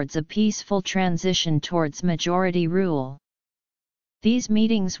talks towards a peaceful transition towards majority rule. These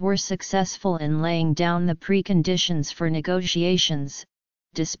meetings were successful in laying down the preconditions for negotiations,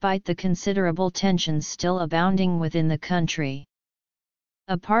 despite the considerable tensions still abounding within the country.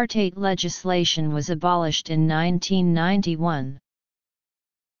 Apartheid legislation was abolished in 1991.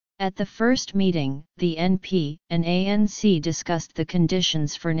 At the first meeting, the NP and ANC discussed the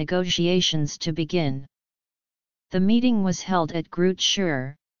conditions for negotiations to begin. The meeting was held at Groot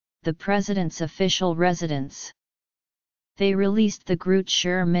Schuur, the president's official residence. They released the Groot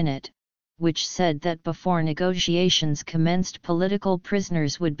Schuur Minute, which said that before negotiations commenced, political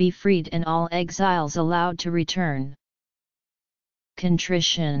prisoners would be freed and all exiles allowed to return.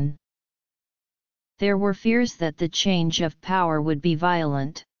 Contrition. There were fears that the change of power would be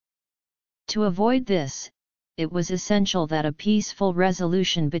violent. To avoid this, it was essential that a peaceful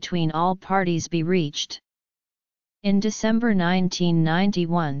resolution between all parties be reached. In December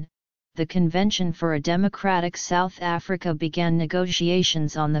 1991, the Convention for a Democratic South Africa began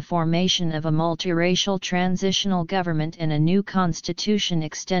negotiations on the formation of a multiracial transitional government and a new constitution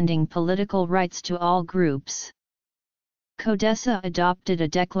extending political rights to all groups. CODESA adopted a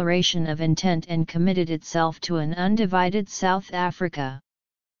declaration of intent and committed itself to an undivided South Africa.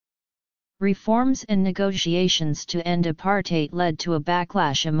 Reforms and negotiations to end apartheid led to a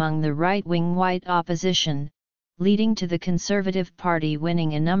backlash among the right-wing white opposition, leading to the Conservative Party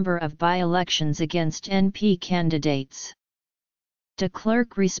winning a number of by-elections against NP candidates. De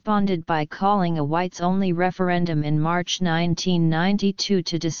Klerk responded by calling a whites-only referendum in March 1992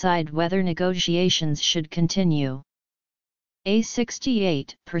 to decide whether negotiations should continue. A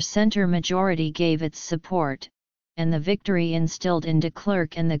 68% majority gave its support, and the victory instilled in de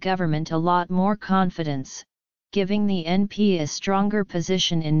Klerk and the government a lot more confidence, giving the NP a stronger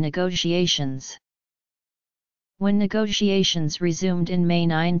position in negotiations. When negotiations resumed in May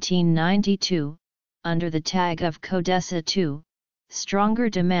 1992, under the tag of CODESA II, stronger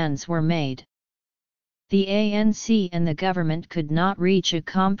demands were made. The ANC and the government could not reach a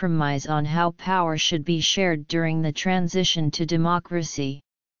compromise on how power should be shared during the transition to democracy.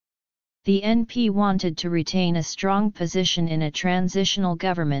 The NP wanted to retain a strong position in a transitional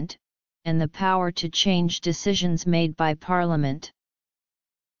government, and the power to change decisions made by Parliament.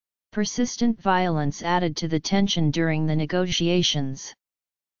 Persistent violence added to the tension during the negotiations.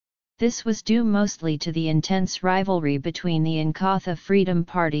 This was due mostly to the intense rivalry between the Inkatha Freedom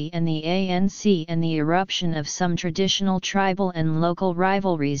Party and the ANC and the eruption of some traditional tribal and local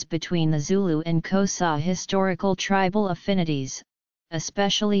rivalries between the Zulu and Xhosa historical tribal affinities,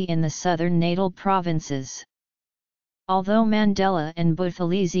 especially in the southern Natal provinces. Although Mandela and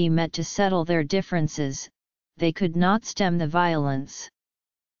Buthelezi met to settle their differences, they could not stem the violence.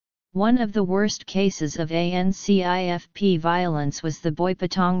 One of the worst cases of ANC-IFP violence was the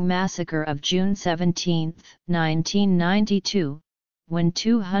Boipatong massacre of June 17, 1992, when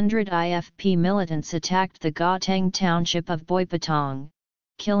 200 IFP militants attacked the Gauteng township of Boipatong,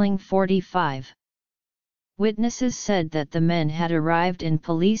 killing 45. Witnesses said that the men had arrived in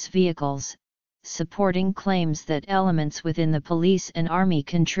police vehicles, supporting claims that elements within the police and army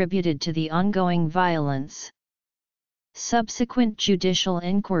contributed to the ongoing violence. Subsequent judicial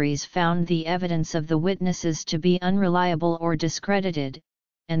inquiries found the evidence of the witnesses to be unreliable or discredited,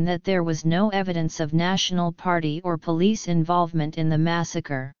 and that there was no evidence of National Party or police involvement in the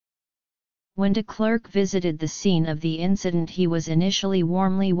massacre. When de Klerk visited the scene of the incident, he was initially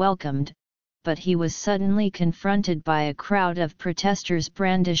warmly welcomed, but he was suddenly confronted by a crowd of protesters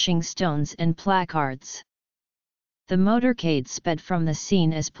brandishing stones and placards. The motorcade sped from the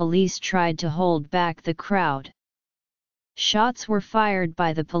scene as police tried to hold back the crowd. Shots were fired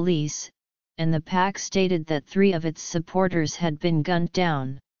by the police, and the PAC stated that 3 of its supporters had been gunned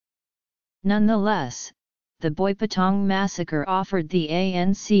down. Nonetheless, the Boipatong massacre offered the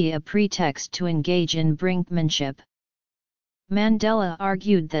ANC a pretext to engage in brinkmanship. Mandela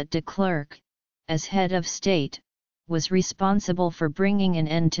argued that de Klerk, as head of state, was responsible for bringing an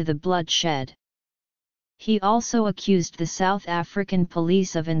end to the bloodshed. He also accused the South African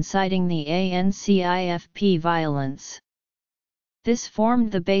police of inciting the ANC-IFP violence. This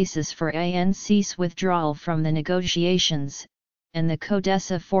formed the basis for ANC's withdrawal from the negotiations, and the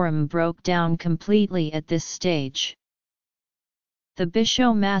Codesa Forum broke down completely at this stage. The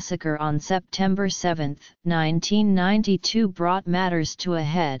Bisho massacre on September 7, 1992 brought matters to a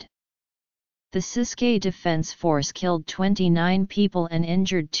head. The Ciskei Defense Force killed 29 people and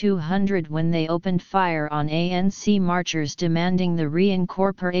injured 200 when they opened fire on ANC marchers demanding the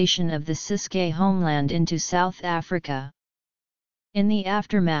reincorporation of the Ciskei homeland into South Africa. In the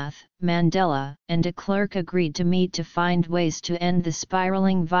aftermath, Mandela and de Klerk agreed to meet to find ways to end the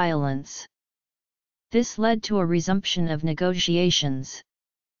spiraling violence. This led to a resumption of negotiations.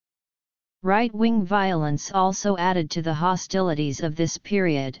 Right-wing violence also added to the hostilities of this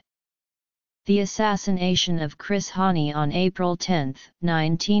period. The assassination of Chris Hani on April 10,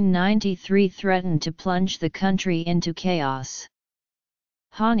 1993 threatened to plunge the country into chaos.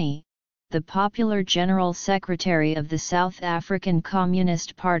 Hani, the popular General Secretary of the South African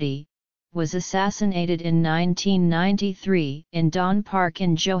Communist Party, was assassinated in 1993 in Dawn Park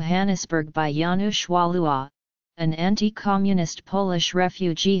in Johannesburg by Janusz Walua, an anti-communist Polish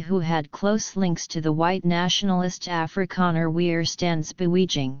refugee who had close links to the white nationalist Afrikaner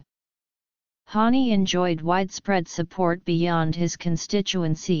Weerstandsbeweging. Hani enjoyed widespread support beyond his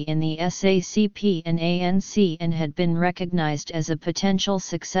constituency in the SACP and ANC and had been recognized as a potential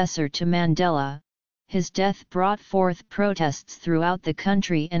successor to Mandela. His death brought forth protests throughout the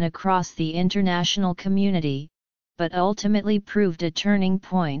country and across the international community, but ultimately proved a turning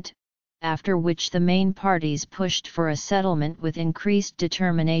point, after which the main parties pushed for a settlement with increased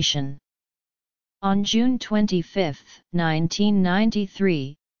determination. On June 25,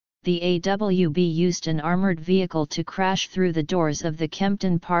 1993, the AWB used an armored vehicle to crash through the doors of the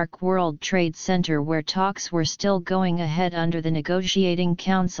Kempton Park World Trade Center where talks were still going ahead under the negotiating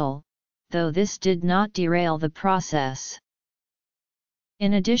council, though this did not derail the process.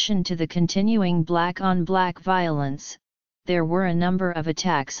 In addition to the continuing black-on-black violence, there were a number of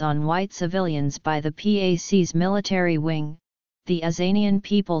attacks on white civilians by the PAC's military wing, the Azanian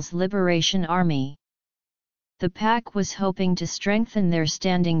People's Liberation Army. The PAC was hoping to strengthen their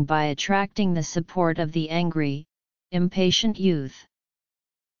standing by attracting the support of the angry, impatient youth.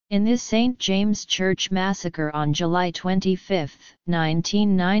 In this St. James Church massacre on July 25,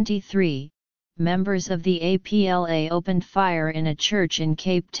 1993, members of the APLA opened fire in a church in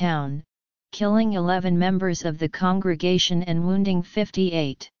Cape Town, killing 11 members of the congregation and wounding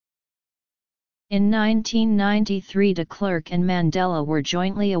 58. In 1993 de Klerk and Mandela were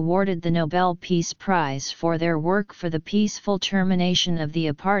jointly awarded the Nobel Peace Prize for their work for the peaceful termination of the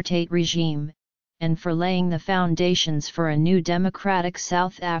apartheid regime, and for laying the foundations for a new democratic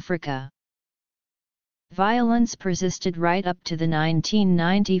South Africa. Violence persisted right up to the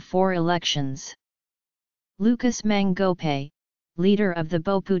 1994 elections. Lucas Mangope, leader of the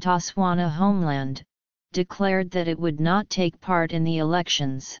Bophuthatswana homeland, declared that it would not take part in the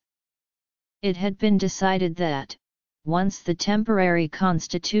elections. It had been decided that, once the temporary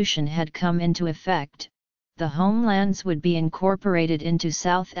constitution had come into effect, the homelands would be incorporated into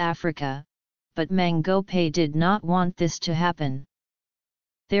South Africa, but Mangope did not want this to happen.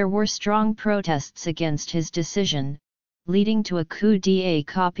 There were strong protests against his decision, leading to a coup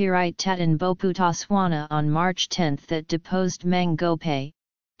d'état in Bophuthatswana on March 10 that deposed Mangope,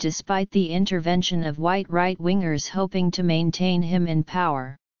 despite the intervention of white right-wingers hoping to maintain him in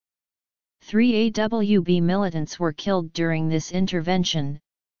power. 3 AWB militants were killed during this intervention,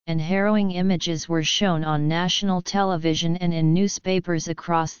 and harrowing images were shown on national television and in newspapers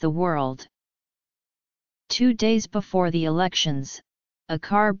across the world. 2 days before the elections, a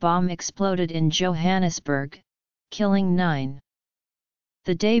car bomb exploded in Johannesburg, killing 9.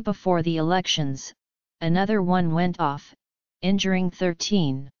 The day before the elections, another one went off, injuring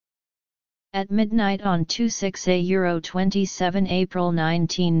 13. At midnight on 26 April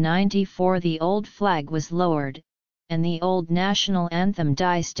 1994 the old flag was lowered, and the old national anthem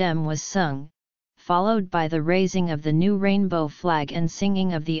Die Stem was sung, followed by the raising of the new rainbow flag and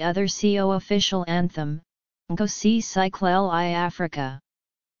singing of the other CO official anthem, Nkosi Siklel I Africa.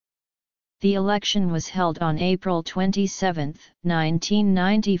 The election was held on April 27,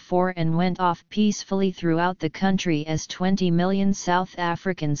 1994 and went off peacefully throughout the country as 20 million South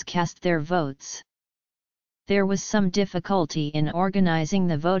Africans cast their votes. There was some difficulty in organizing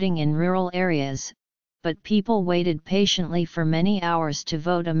the voting in rural areas, but people waited patiently for many hours to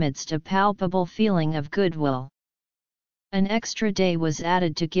vote amidst a palpable feeling of goodwill. An extra day was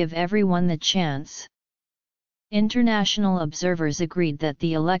added to give everyone the chance. International observers agreed that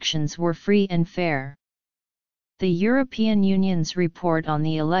the elections were free and fair. The European Union's report on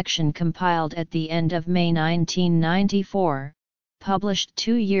the election, compiled at the end of May 1994, published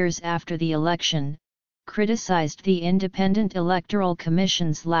 2 years after the election, criticized the Independent Electoral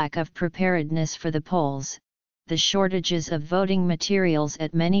Commission's lack of preparedness for the polls, the shortages of voting materials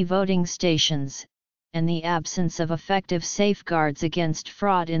at many voting stations, and the absence of effective safeguards against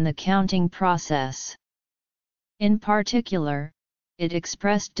fraud in the counting process. In particular, it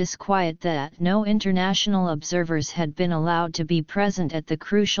expressed disquiet that no international observers had been allowed to be present at the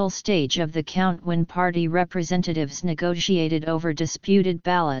crucial stage of the count when party representatives negotiated over disputed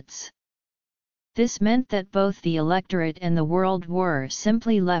ballots. This meant that both the electorate and the world were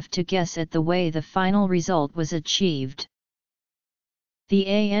simply left to guess at the way the final result was achieved. The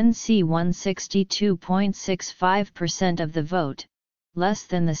ANC won 62.65% of the vote, less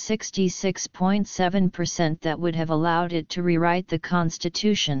than the 66.7% that would have allowed it to rewrite the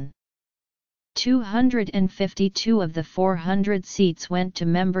constitution. 252 of the 400 seats went to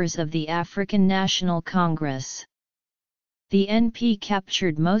members of the African National Congress. The NP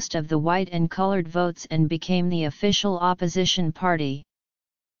captured most of the white and colored votes and became the official opposition party.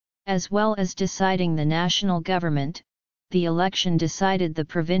 As well as deciding the national government, the election decided the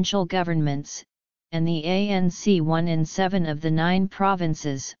provincial governments, and the ANC won in 7 of the 9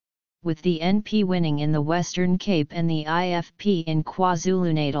 provinces, with the NP winning in the Western Cape and the IFP in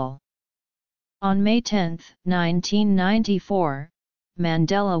KwaZulu-Natal. On May 10, 1994,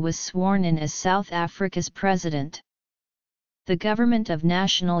 Mandela was sworn in as South Africa's president. The Government of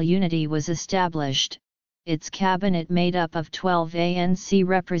National Unity was established, its cabinet made up of 12 ANC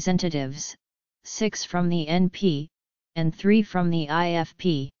representatives, 6 from the NP, and 3 from the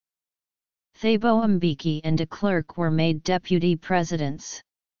IFP. Thabo Mbeki and de Klerk were made deputy presidents.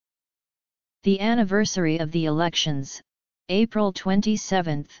 The anniversary of the elections, April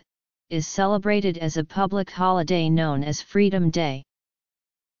 27, is celebrated as a public holiday known as Freedom Day.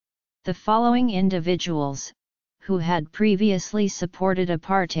 The following individuals, who had previously supported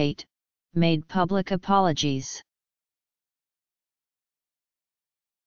apartheid, made public apologies.